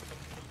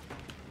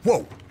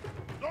 Whoa!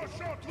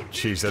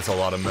 Jeez, that's a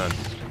lot of men.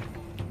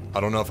 I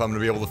don't know if I'm gonna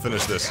be able to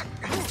finish this.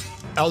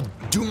 I'll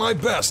do my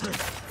best!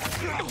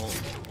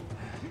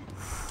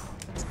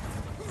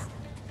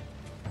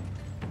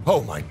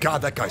 Oh my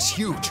God, that guy's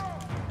huge!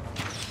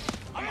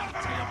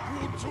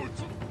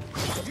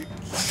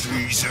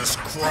 Jesus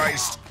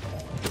Christ!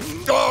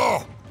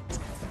 Oh!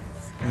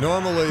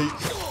 Normally...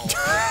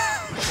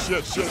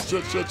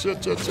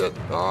 shit.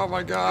 Oh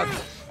my God.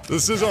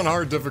 This is on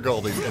hard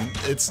difficulty, and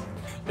it's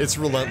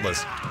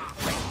relentless.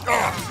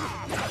 Ah!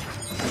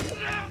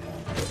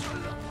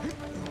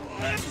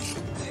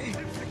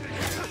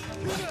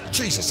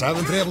 Jesus, I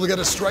haven't been able to get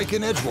a strike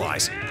in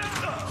edgewise.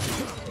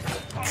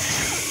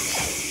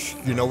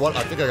 You know what?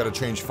 I think I gotta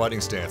change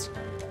fighting stance.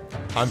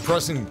 I'm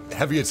pressing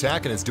heavy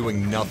attack and it's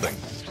doing nothing.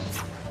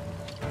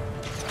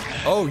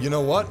 Oh, you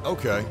know what?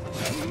 Okay.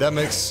 That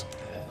makes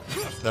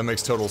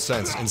total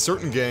sense. In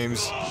certain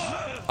games,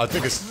 I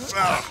think it's...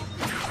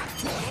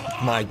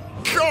 my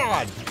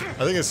God!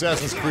 I think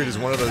Assassin's Creed is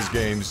one of those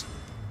games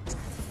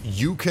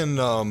you can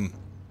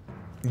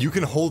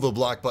hold the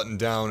block button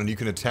down and you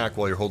can attack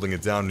while you're holding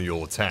it down and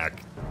you'll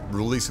attack,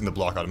 releasing the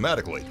block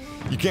automatically.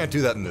 You can't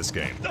do that in this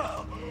game.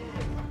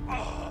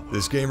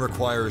 This game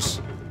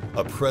requires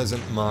a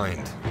present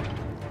mind.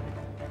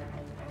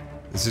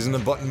 This isn't a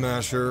button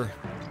masher.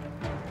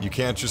 You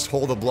can't just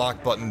hold the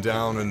block button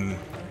down and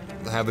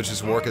have it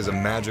just work as a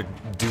magic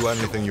do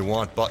anything you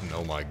want button.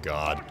 Oh my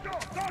God.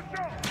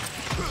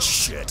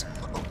 Shit.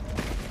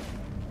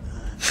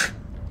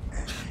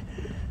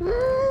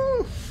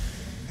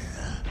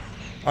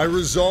 I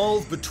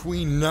resolve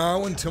between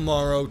now and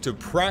tomorrow to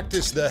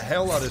practice the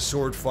hell out of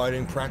sword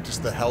fighting, practice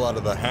the hell out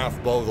of the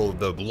half bow,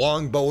 the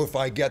long bow if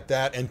I get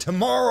that, and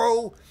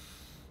tomorrow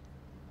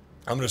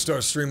I'm going to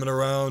start streaming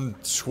around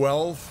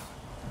 12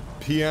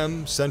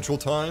 p.m. Central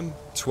Time,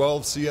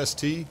 12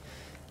 CST,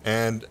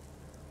 and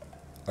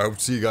I hope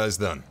to see you guys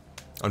then.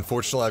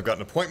 Unfortunately, I've got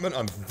an appointment.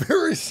 I'm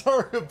very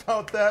sorry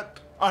about that.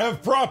 I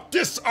have brought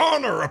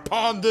dishonor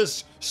upon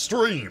this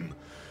stream.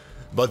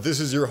 But this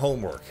is your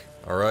homework,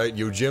 alright?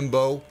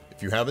 Yojimbo,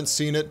 if you haven't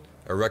seen it,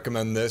 I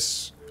recommend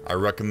this. I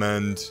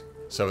recommend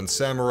Seventh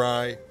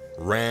Samurai,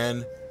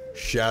 Ran,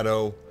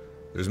 Shadow.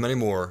 There's many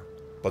more,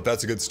 but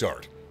that's a good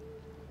start.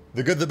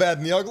 The Good, the Bad,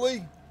 and the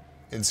Ugly,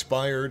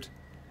 inspired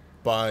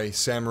by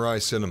Samurai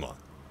Cinema.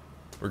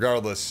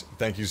 Regardless,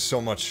 thank you so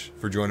much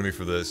for joining me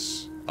for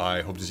this.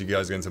 I hope to see you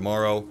guys again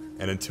tomorrow,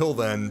 and until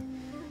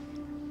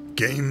then,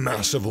 game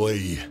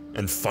massively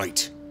and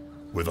fight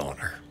with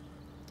honor.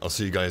 I'll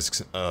see you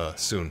guys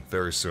soon,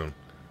 very soon.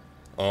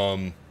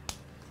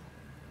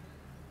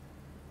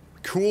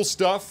 Cool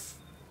stuff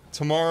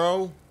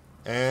tomorrow,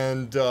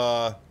 and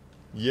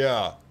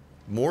yeah,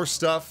 more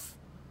stuff.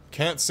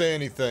 Can't say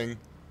anything.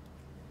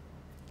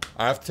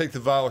 I have to take the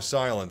vow of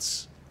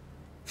silence.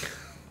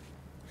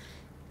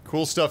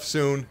 Cool stuff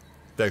soon.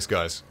 Thanks,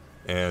 guys,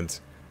 and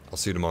I'll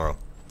see you tomorrow.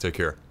 Take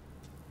care.